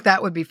 I think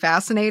that would be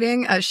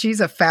fascinating.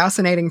 She's a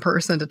fascinating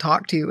person to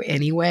talk to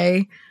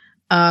anyway.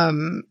 I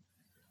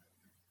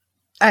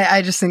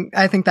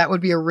think that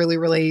would be a really,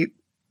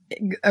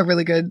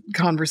 really good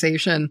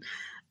conversation.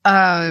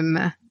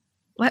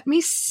 Let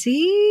me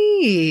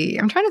see.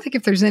 I'm trying to think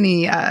if there's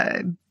any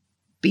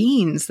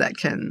beans that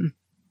can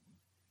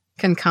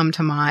come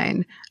to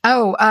mind.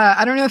 Oh,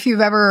 I don't know if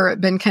you've ever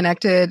been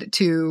connected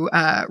to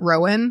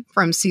Rowan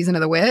from Season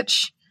of the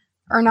Witch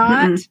or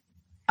not.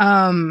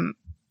 Mm-hmm.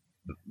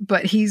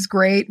 But he's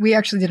great. We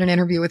actually did an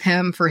interview with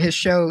him for his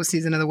show,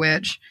 Season of the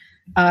Witch.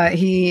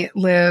 He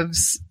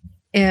lives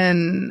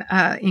in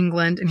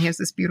England, and he has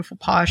this beautiful,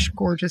 posh,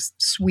 gorgeous,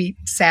 sweet,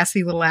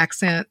 sassy little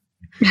accent.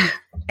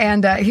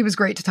 And he was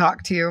great to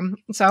talk to.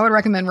 So I would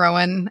recommend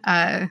Rowan.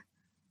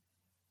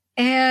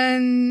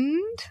 And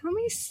let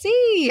me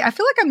see. I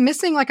feel like I'm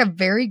missing like a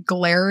very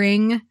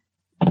glaring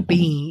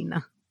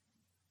bean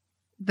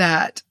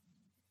that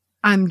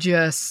I'm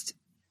just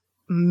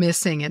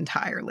missing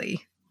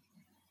entirely.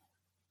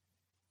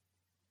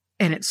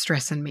 And it's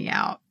stressing me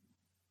out.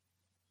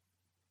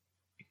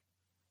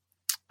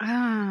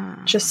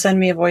 Just send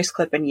me a voice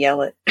clip and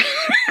yell it.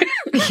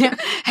 Yeah.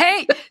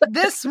 Hey,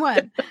 this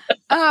one.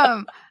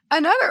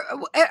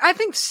 I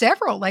think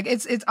several. Like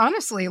it's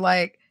honestly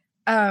like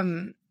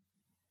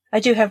I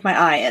do have my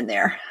eye in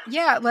there.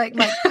 Yeah, like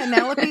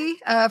Penelope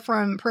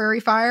from Prairie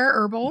Fire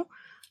Herbal.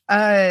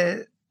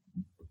 I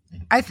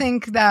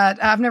think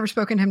that I've never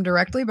spoken to him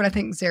directly, but I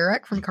think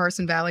Zarek from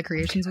Carson Valley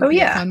Creations would be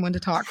a fun one to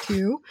talk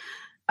to.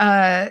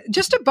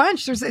 Just a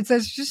bunch. There's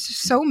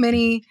just so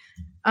many.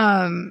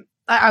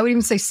 I would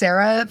even say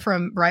Sarah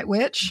from Bright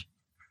Witch.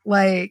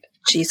 Like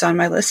she's on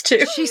my list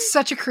too. She's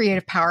such a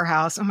creative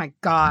powerhouse. Oh my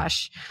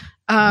gosh.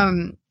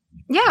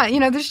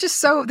 Yeah,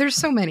 there's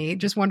so many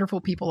just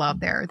wonderful people out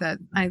there that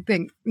I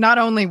think not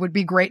only would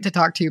be great to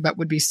talk to, but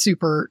would be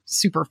super,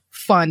 super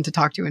fun to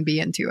talk to and be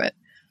into it.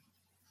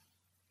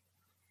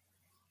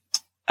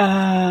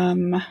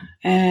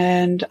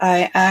 And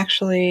I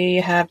actually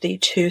have the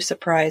 2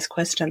 surprise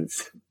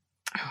questions.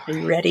 Are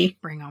you ready?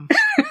 Bring them.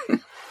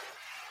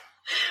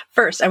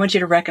 First, I want you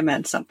to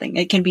recommend something.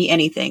 It can be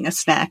anything, a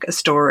snack, a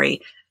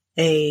story,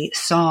 a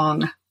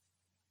song,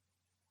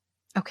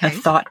 okay, a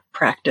thought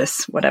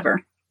practice,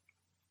 whatever.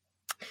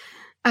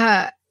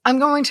 I'm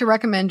going to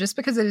recommend, just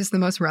because it is the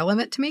most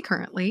relevant to me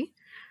currently.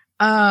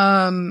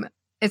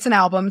 It's an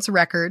album, it's a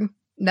record.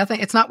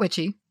 It's not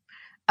witchy.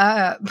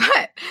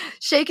 But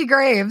Shaky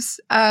Graves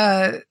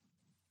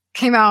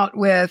came out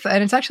with,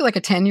 and it's actually like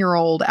a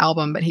 10-year-old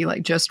album, but he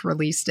like just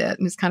released it.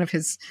 And it's kind of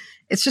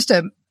it's just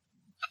a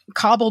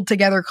cobbled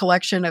together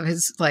collection of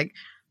his like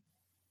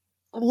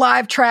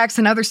live tracks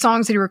and other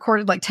songs that he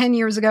recorded like 10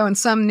 years ago, and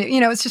some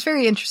new, it's just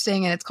very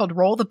interesting. And it's called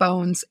Roll the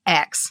Bones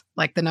X,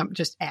 like the number,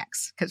 just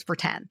X, because for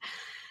 10.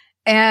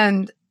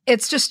 And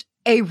it's just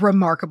a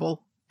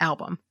remarkable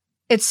album.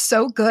 It's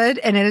so good.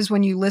 And it is,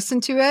 when you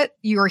listen to it,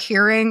 you're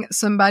hearing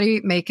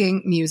somebody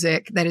making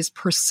music that is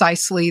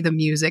precisely the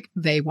music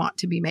they want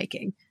to be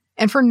making,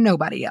 and for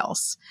nobody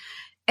else.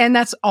 And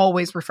that's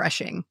always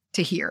refreshing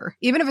to hear,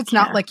 even if it's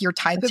not like your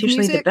type of music.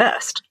 Usually the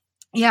best.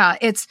 Yeah.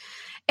 It's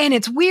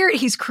weird.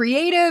 He's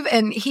creative,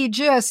 and he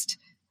just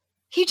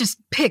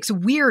picks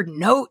weird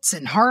notes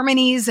and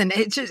harmonies, and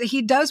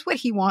he does what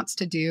he wants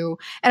to do.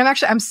 And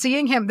I'm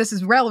seeing him. This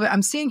is relevant.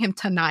 I'm seeing him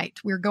tonight.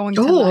 We're going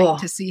tonight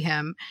to see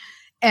him.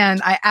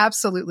 And I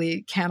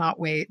absolutely cannot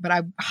wait, but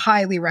I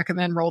highly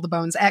recommend Roll the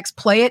Bones X.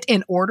 Play it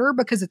in order,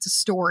 because it's a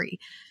story.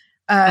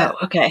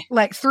 Okay.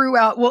 Like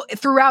throughout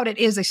it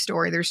is a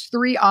story. There's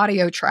 3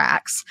 audio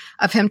tracks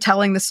of him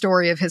telling the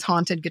story of his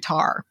haunted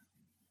guitar.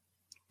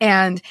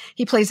 And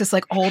he plays this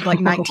like old, like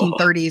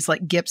 1930s,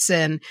 like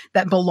Gibson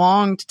that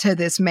belonged to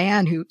this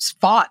man who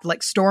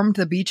stormed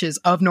the beaches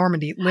of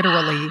Normandy,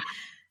 literally.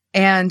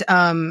 And,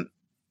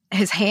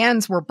 his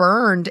hands were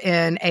burned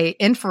in a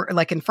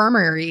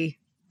infirmary,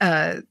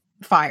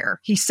 fire.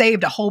 He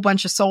saved a whole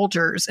bunch of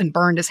soldiers and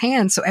burned his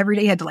hands. So every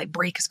day he had to like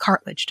break his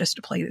cartilage just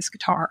to play this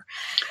guitar.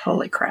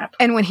 Holy crap.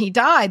 And when he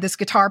died, this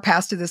guitar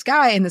passed to this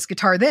guy, and this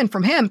guitar then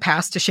from him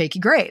passed to Shaky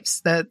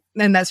Graves.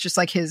 And that's just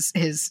like his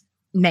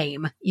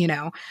name,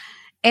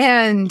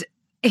 and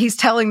he's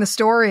telling the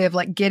story of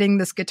like getting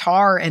this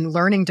guitar and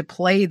learning to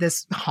play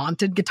this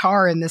haunted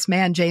guitar, and this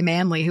man, Jay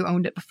Manley, who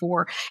owned it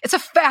before. It's a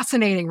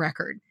fascinating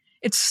record.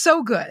 It's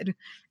so good.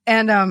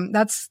 And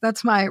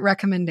that's my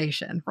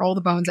recommendation. Roll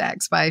the Bones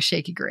X by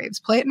Shaky Graves.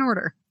 Play it in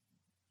order.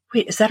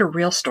 Wait, is that a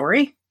real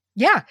story?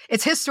 Yeah,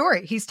 it's his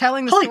story. He's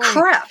telling the story. Holy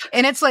crap.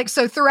 And it's like,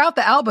 so throughout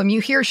the album, you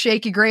hear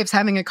Shaky Graves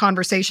having a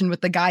conversation with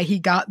the guy he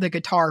got the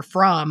guitar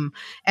from.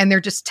 And they're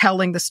just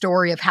telling the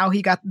story of how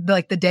he got,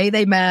 like the day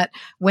they met,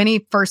 when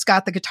he first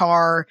got the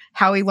guitar,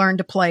 how he learned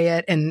to play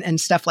it, and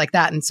stuff like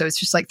that. And so it's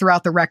just like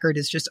throughout the record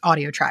is just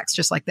audio tracks,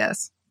 just like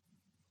this.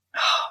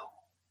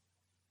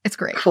 It's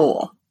great.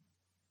 Cool.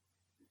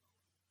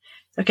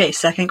 Okay,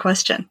 second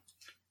question.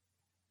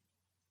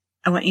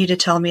 I want you to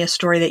tell me a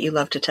story that you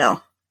love to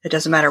tell. It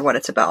doesn't matter what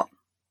it's about.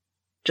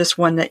 Just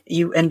one that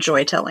you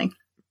enjoy telling,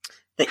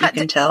 that you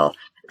can tell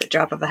at the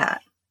drop of a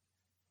hat.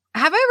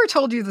 Have I ever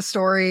told you the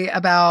story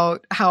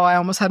about how I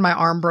almost had my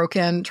arm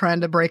broken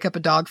trying to break up a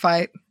dog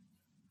fight?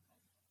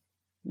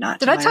 Not.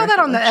 Did I tell that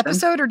on the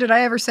episode, or did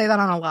I ever say that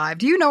on a live?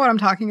 Do you know what I'm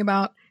talking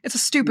about? It's a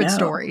stupid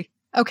story.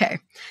 Okay.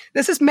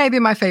 This is maybe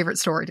my favorite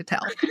story to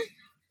tell.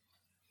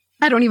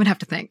 I don't even have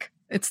to think.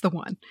 It's the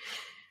one.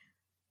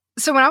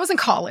 So when I was in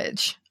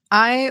college,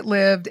 I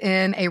lived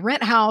in a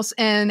rent house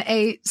in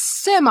a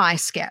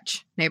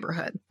semi-sketch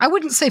neighborhood. I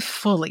wouldn't say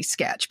fully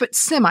sketch, but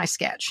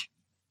semi-sketch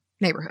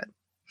neighborhood.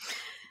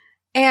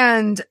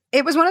 And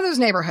it was one of those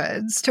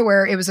neighborhoods to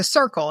where it was a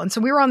circle. And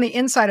so we were on the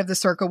inside of the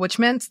circle, which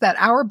meant that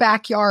our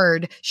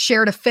backyard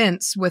shared a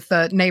fence with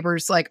the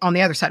neighbors like on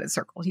the other side of the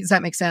circle. Does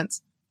that make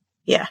sense?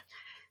 Yeah.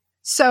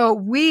 So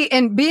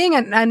being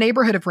a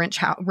neighborhood of rent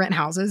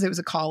houses, it was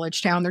a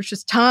college town. There's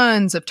just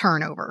tons of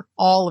turnover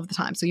all of the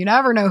time. So you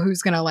never know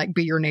who's going to like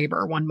be your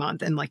neighbor one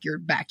month in like your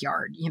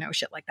backyard,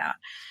 shit like that.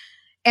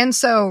 And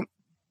so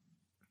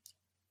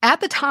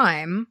at the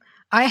time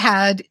I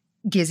had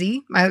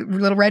Gizzy, my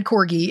little red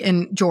corgi,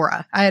 and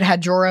Jorah. I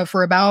had Jorah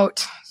for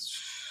about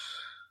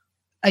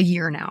a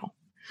year now.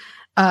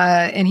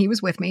 And he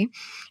was with me.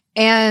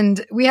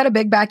 And we had a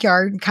big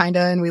backyard, kind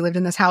of, and we lived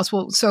in this house.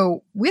 Well,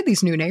 so we had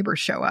these new neighbors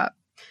show up,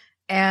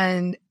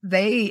 and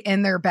they,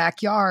 in their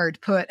backyard,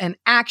 put an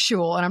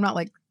actual, and I'm not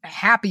like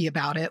happy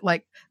about it,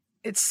 like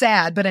it's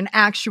sad, but an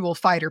actual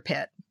fighter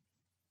pit.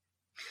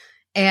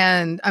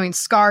 And I mean,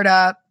 scarred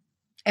up,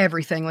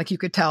 everything. Like you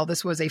could tell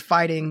this was a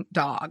fighting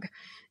dog.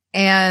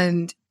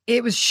 And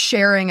it was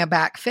sharing a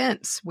back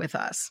fence with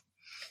us.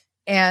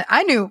 And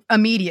I knew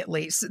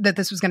immediately that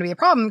this was going to be a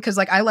problem because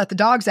like I let the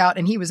dogs out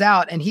and he was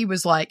out and he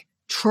was like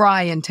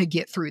trying to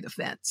get through the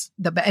fence.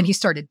 And he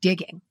started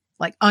digging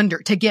like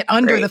to get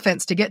under the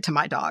fence to get to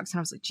my dogs. And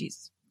I was like,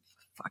 Jesus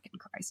fucking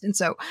Christ. And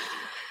so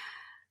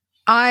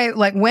I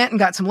like went and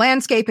got some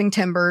landscaping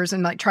timbers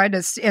and like tried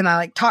to, and I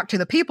like talked to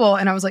the people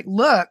and I was like,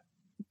 look,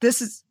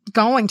 this is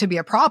going to be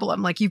a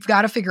problem. Like, you've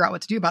got to figure out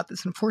what to do about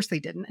this. And of course they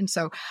didn't. And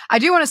so I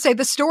do want to say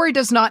the story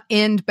does not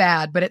end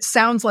bad, but it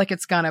sounds like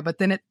it's gonna, but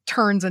then it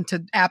turns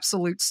into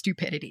absolute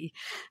stupidity.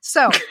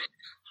 So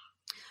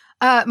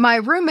my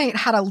roommate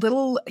had a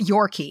little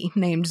Yorkie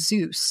named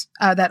Zeus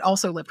that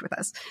also lived with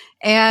us.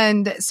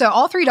 And so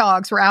all three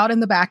dogs were out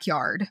in the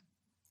backyard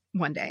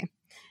one day.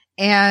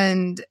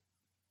 And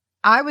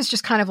I was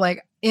just kind of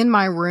like in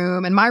my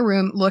room, and my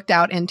room looked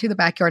out into the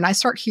backyard, and I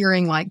start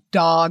hearing like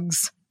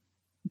dogs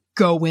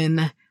going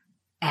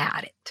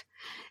at it.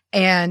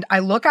 And I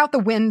look out the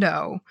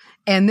window,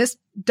 and this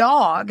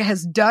dog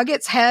has dug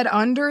its head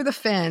under the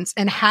fence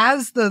and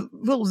has the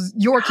little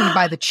Yorkie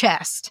by the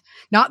chest.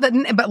 Not that,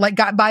 but like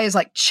got by his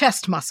like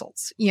chest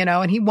muscles, you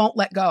know, and he won't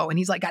let go. And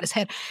he's like got his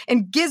head.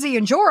 And Gizzy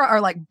and Jorah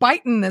are like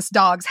biting this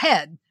dog's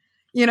head,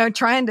 you know,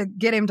 trying to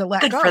get him to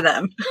let Good go. for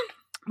them.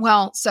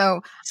 Well,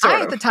 so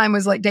I at the time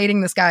was like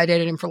dating this guy. I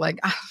dated him for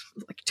like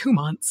 2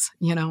 months,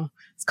 you know,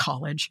 it's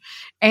college.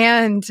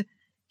 And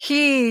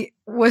he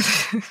was,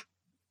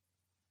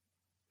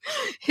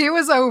 he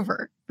was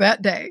over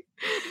that day.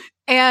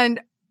 And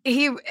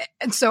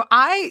so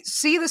I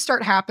see this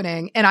start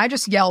happening, and I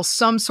just yell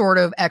some sort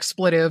of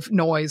expletive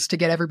noise to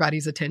get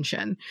everybody's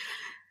attention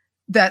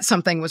that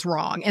something was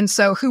wrong. And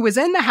so who was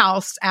in the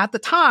house at the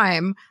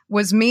time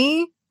was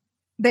me,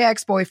 the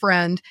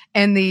ex-boyfriend,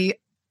 and the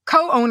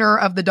co-owner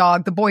of the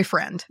dog, the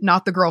boyfriend,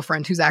 not the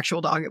girlfriend whose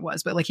actual dog it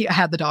was, but like he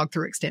had the dog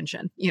through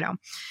extension, you know.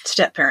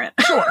 Step parent.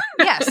 Sure.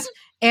 Yes.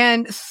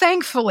 And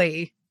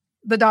thankfully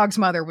the dog's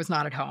mother was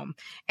not at home.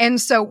 And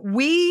so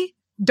we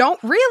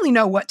don't really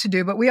know what to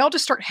do, but we all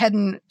just start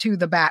heading to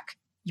the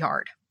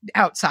backyard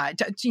outside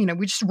to, you know,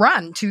 we just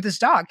run to this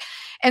dog.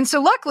 And so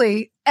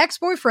luckily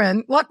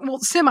ex-boyfriend, well,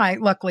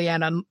 semi-luckily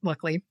and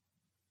unluckily,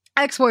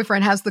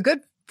 ex-boyfriend has the good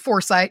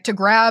foresight to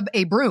grab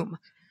a broom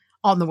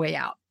on the way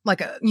out.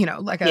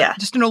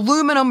 Just an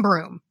aluminum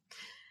broom.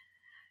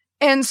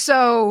 And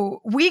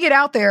so we get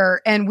out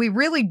there and we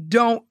really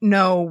don't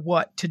know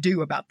what to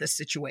do about this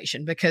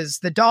situation because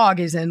the dog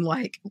is in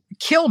like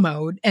kill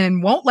mode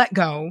and won't let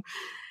go.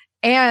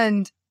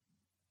 And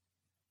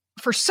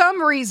for some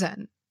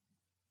reason,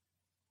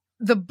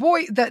 the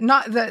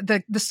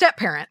step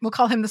parent, we'll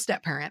call him the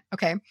step parent.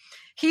 Okay.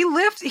 He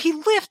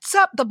lifts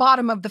up the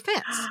bottom of the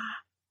fence.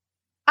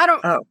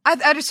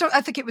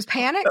 I think it was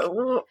panic.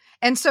 Oh.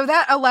 And so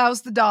that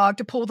allows the dog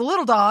to pull the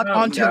little dog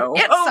onto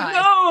its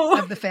side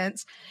of the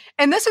fence.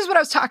 And this is what I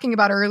was talking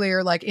about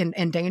earlier, like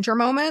in danger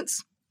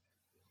moments.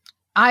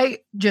 I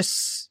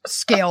just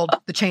scaled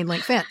the chain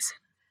link fence.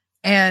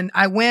 And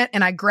I went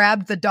and I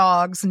grabbed the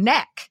dog's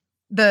neck,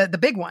 the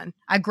big one.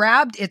 I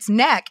grabbed its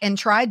neck and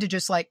tried to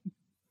just like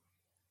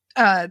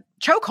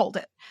chokehold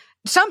it.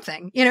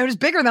 Something, you know, it was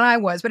bigger than I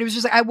was, but it was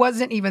just like, I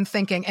wasn't even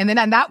thinking. And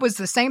that was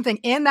the same thing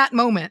in that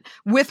moment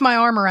with my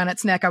arm around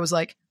its neck. I was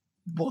like,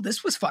 well,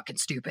 this was fucking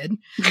stupid,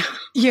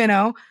 you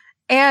know?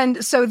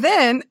 And so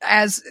then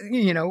as,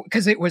 you know,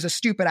 cause it was a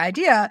stupid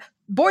idea,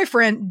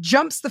 boyfriend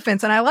jumps the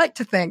fence. And I like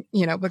to think,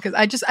 you know, because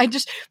I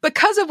just,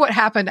 because of what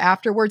happened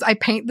afterwards, I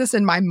paint this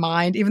in my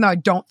mind, even though I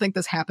don't think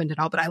this happened at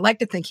all, but I like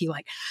to think he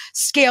like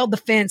scaled the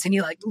fence and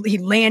he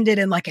landed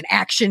in like an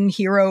action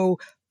hero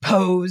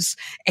pose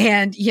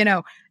and, you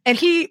know, and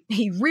he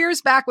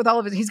rears back with all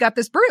of his, he's got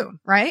this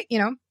broom, right? You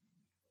know,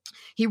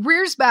 he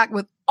rears back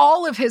with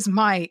all of his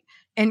might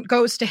and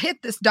goes to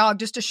hit this dog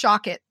just to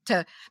shock it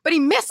but he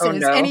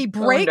misses and he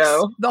breaks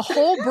the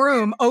whole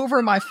broom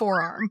over my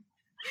forearm,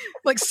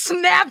 like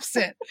snaps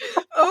it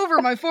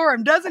over my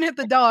forearm, doesn't hit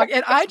the dog.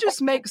 And I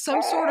just make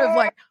some sort of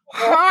like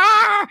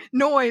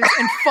noise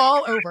and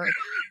fall over,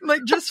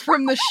 like just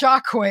from the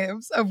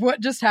shockwaves of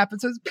what just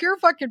happened. So it's pure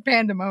fucking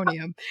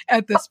pandemonium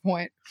at this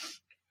point.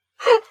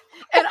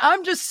 And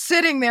I'm just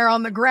sitting there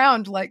on the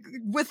ground, like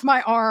with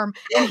my arm,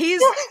 and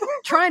he's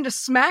trying to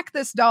smack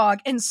this dog,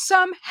 and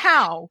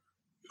somehow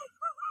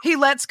he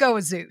lets go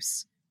of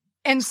Zeus.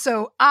 And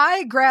so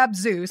I grab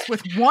Zeus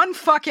with one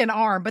fucking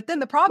arm, but then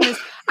the problem is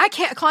I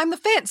can't climb the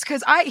fence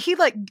because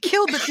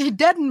he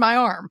deadened my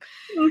arm.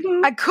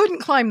 Mm-hmm. I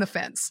couldn't climb the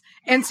fence.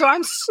 And so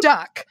I'm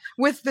stuck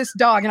with this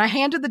dog, and I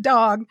handed the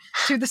dog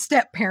to the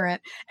step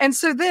parent. And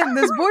so then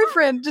this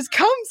boyfriend just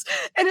comes,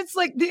 and it's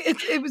like,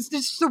 it was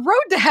just, the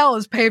road to hell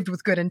is paved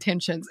with good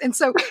intentions. And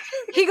so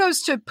he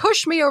goes to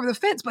push me over the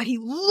fence, but he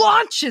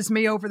launches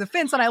me over the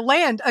fence, and I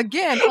land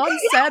again on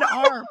said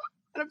arm.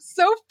 And I'm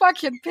so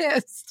fucking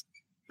pissed.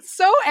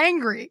 So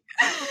angry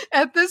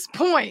at this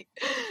point.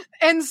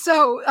 And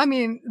so, I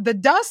mean, the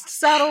dust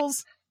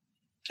settles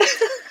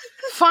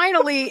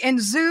finally, and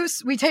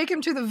Zeus, we take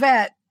him to the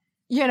vet,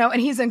 you know,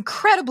 and he's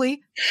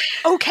incredibly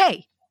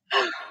okay.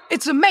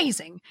 It's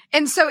amazing.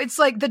 And so it's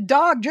like the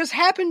dog just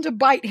happened to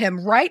bite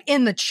him right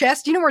in the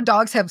chest. You know where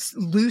dogs have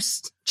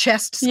loose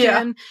chest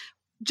skin?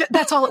 Yeah.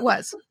 That's all it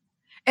was.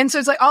 And so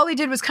it's like, all he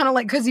did was kind of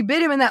like, cause he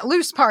bit him in that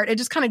loose part, it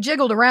just kind of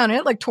jiggled around and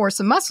it like tore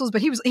some muscles,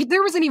 but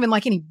there wasn't even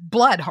like any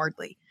blood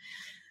hardly.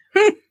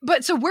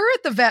 But so we're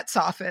at the vet's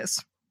office,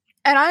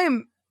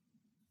 And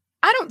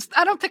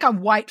I don't think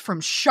I'm white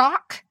from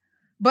shock,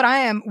 but I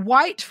am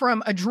white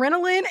from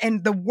adrenaline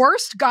and the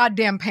worst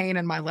goddamn pain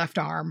in my left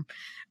arm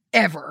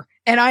ever.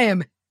 And I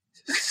am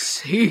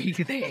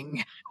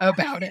seething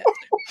about it.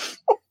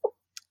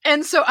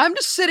 And so I'm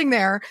just sitting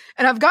there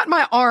and I've got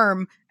my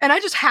arm and I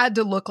just had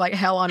to look like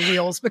hell on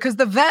wheels because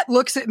the vet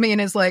looks at me and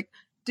is like,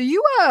 do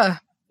you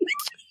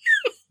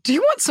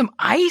want some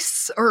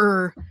ice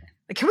or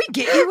can we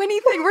get you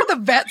anything? We're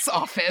the vet's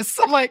office.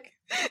 I'm like,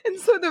 and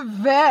so the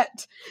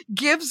vet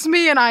gives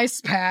me an ice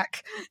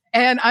pack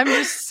and I'm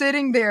just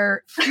sitting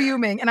there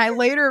fuming. And I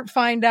later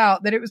find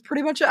out that it was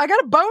pretty much, I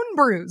got a bone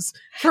bruise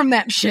from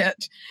that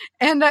shit.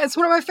 And it's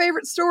one of my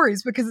favorite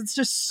stories because it's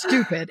just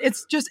stupid.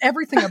 It's just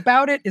everything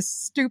about it is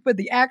stupid.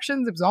 The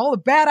actions, it was all a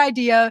bad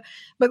idea.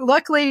 But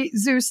luckily,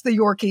 Zeus the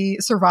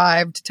Yorkie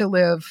survived to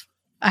live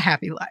a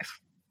happy life.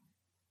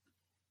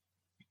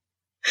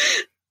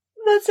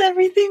 That's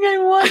everything I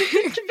wanted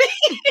it to be.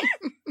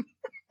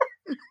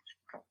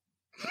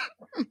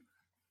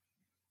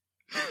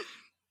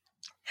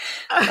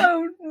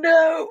 Oh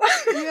no.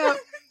 Yeah.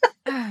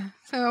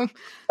 So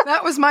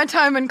that was my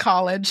time in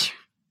college.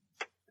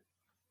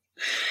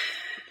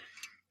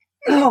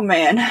 Oh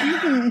man.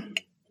 Mm-hmm.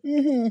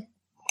 Mm-hmm.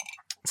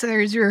 So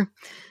there's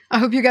I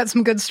hope you got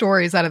some good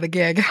stories out of the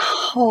gig.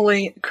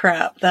 Holy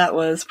crap, that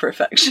was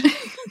perfection.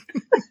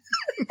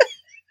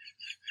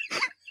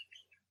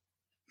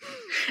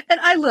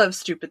 And I love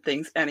stupid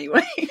things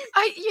anyway.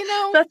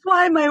 That's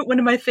why one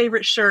of my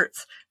favorite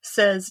shirts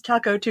says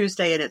Taco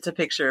Tuesday and it's a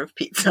picture of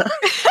pizza.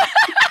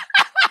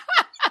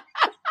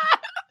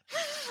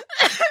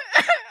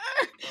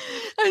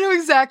 I know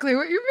exactly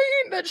what you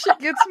mean. That shit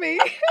gets me.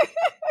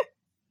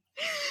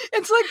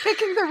 It's like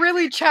picking the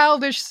really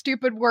childish,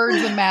 stupid words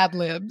and Mad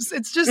Libs.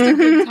 It's just a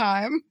good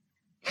time.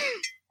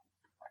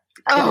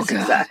 Oh, God.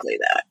 Exactly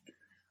that.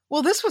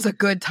 Well, this was a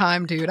good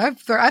time, dude. I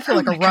feel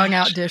like a wrung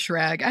out dish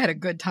rag. I had a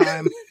good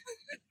time.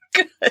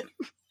 Good.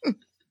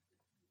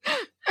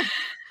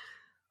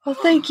 Well,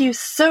 thank you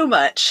so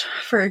much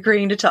for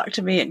agreeing to talk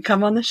to me and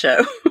come on the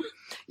show.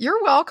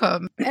 You're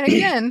welcome. And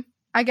again,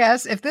 I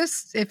guess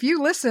if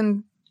you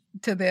listen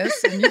to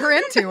this and you're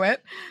into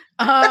it,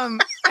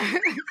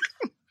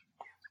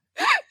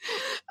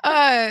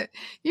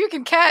 you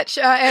can catch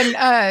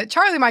and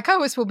Charlie, my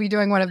co-host, will be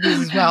doing one of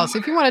these as well. So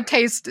if you want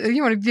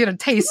to get a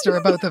taster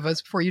of both of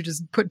us before you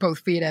just put both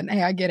feet in,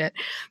 hey, I get it.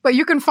 But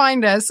you can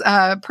find us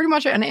pretty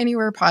much on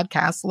anywhere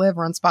podcasts live.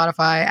 We're on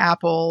Spotify,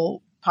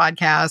 Apple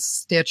Podcasts,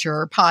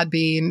 Stitcher,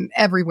 Podbean,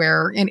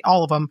 everywhere, in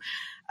all of them.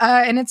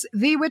 And it's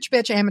the Witch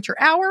Bitch Amateur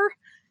Hour.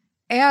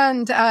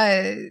 And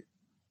if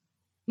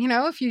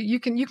you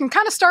can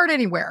kind of start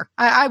anywhere.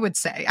 I would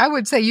say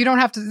you don't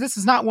have to, this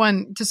is not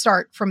one to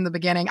start from the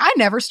beginning. I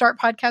never start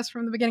podcasts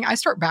from the beginning. I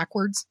start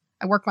backwards.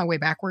 I work my way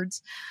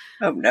backwards.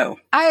 Oh no.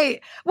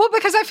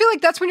 Because I feel like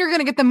that's when you're going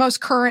to get the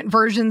most current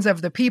versions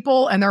of the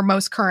people and their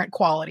most current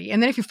quality.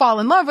 And then if you fall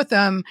in love with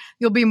them,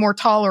 you'll be more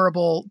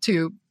tolerable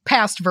to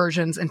past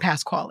versions and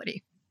past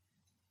quality.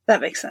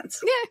 That makes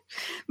sense. Yeah.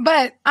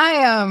 But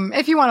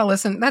if you want to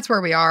listen, that's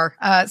where we are.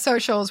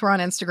 Socials, we're on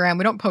Instagram.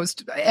 We don't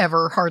post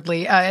ever,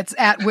 hardly. It's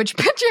at Witch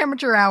Bitch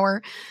Amateur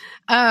Hour.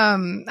 I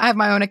have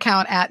my own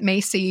account at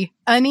Macy,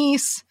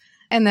 Anise,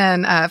 and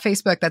then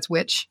Facebook, that's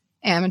Witch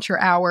Amateur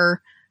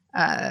Hour.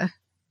 And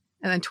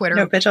then Twitter.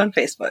 No bitch on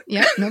Facebook.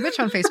 Yeah, no bitch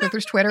on Facebook.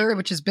 There's Twitter,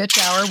 which is Bitch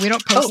Hour. We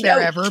don't post there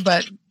ever,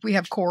 but we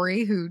have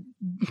Corey who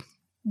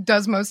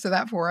does most of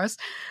that for us.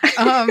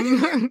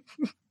 And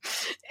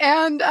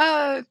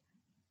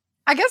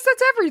I guess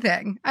that's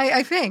everything.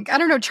 I think. I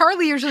don't know.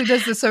 Charlie usually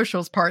does the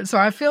socials part, so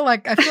I feel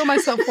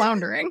myself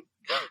floundering.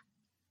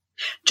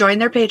 Join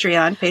their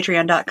Patreon,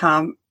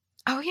 patreon.com.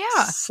 Oh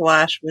yeah.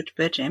 /Witch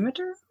Bitch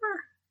Amateur.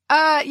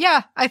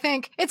 Yeah, I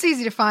think it's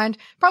easy to find.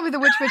 Probably the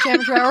Witch Bitch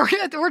Amateur Hour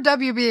or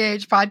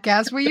WBH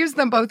podcast. We use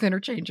them both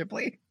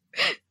interchangeably.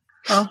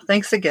 Well,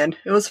 thanks again.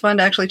 It was fun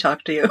to actually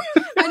talk to you.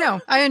 I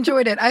know. I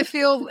enjoyed it. I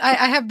feel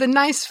I have the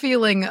nice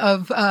feeling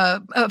of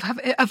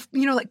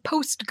like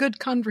post good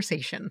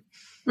conversation.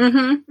 Mm-hmm.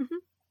 Mm-hmm.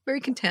 Very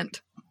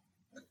content.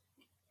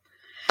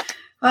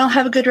 Well,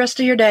 have a good rest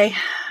of your day.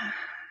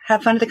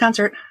 Have fun at the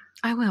concert.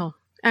 I will.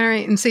 All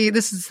right. And see,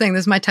 this is the thing.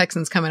 This is my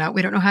Texans coming out.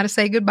 We don't know how to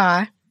say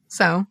goodbye.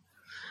 So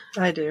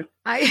I do.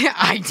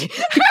 I do.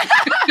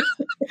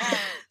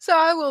 So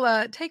I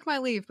will take my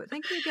leave. But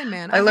thank you again,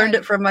 man. I learned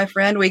it from my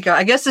friend. We go,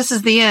 I guess this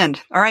is the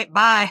end. All right.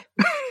 Bye.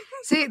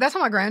 See, that's how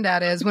my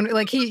granddad is. When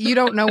you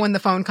don't know when the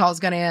phone call is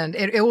going to end.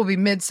 It will be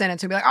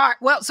mid-sentence. He'll be like, all right,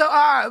 well, so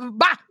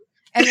bye.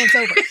 And then it's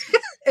over.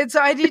 And so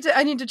I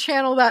need to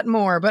channel that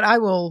more, but I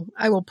will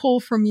pull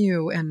from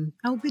you and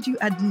I'll bid you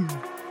adieu.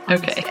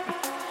 Okay.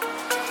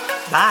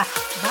 Bye.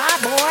 Bye,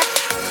 boy.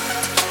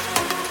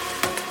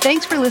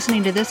 Thanks for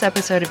listening to this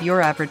episode of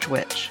Your Average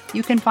Witch.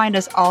 You can find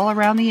us all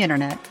around the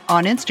internet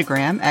on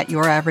Instagram at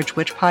Your Average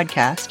Witch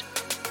Podcast,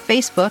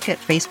 Facebook at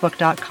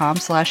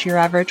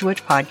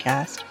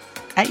facebook.com/YourAverageWitchPodcast,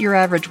 at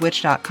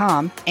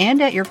YourAverageWitch.com,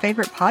 and at your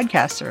favorite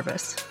podcast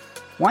service.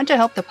 Want to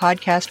help the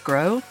podcast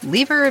grow?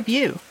 Leave a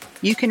review.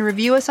 You can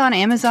review us on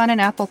Amazon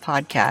and Apple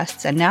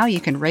Podcasts, and now you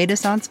can rate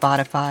us on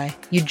Spotify.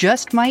 You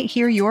just might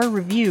hear your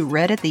review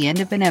read at the end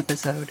of an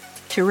episode.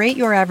 To rate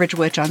Your Average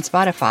Witch on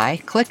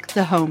Spotify, click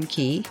the home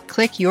key,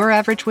 click Your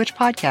Average Witch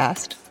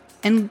Podcast,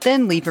 and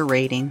then leave a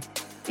rating.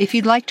 If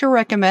you'd like to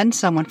recommend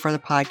someone for the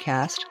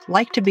podcast,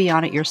 like to be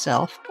on it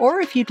yourself,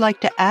 or if you'd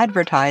like to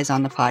advertise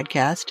on the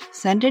podcast,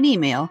 send an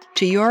email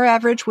to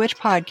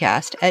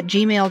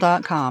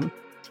youraveragewitchpodcast@gmail.com.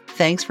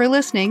 Thanks for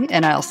listening,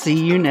 and I'll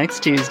see you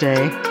next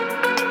Tuesday.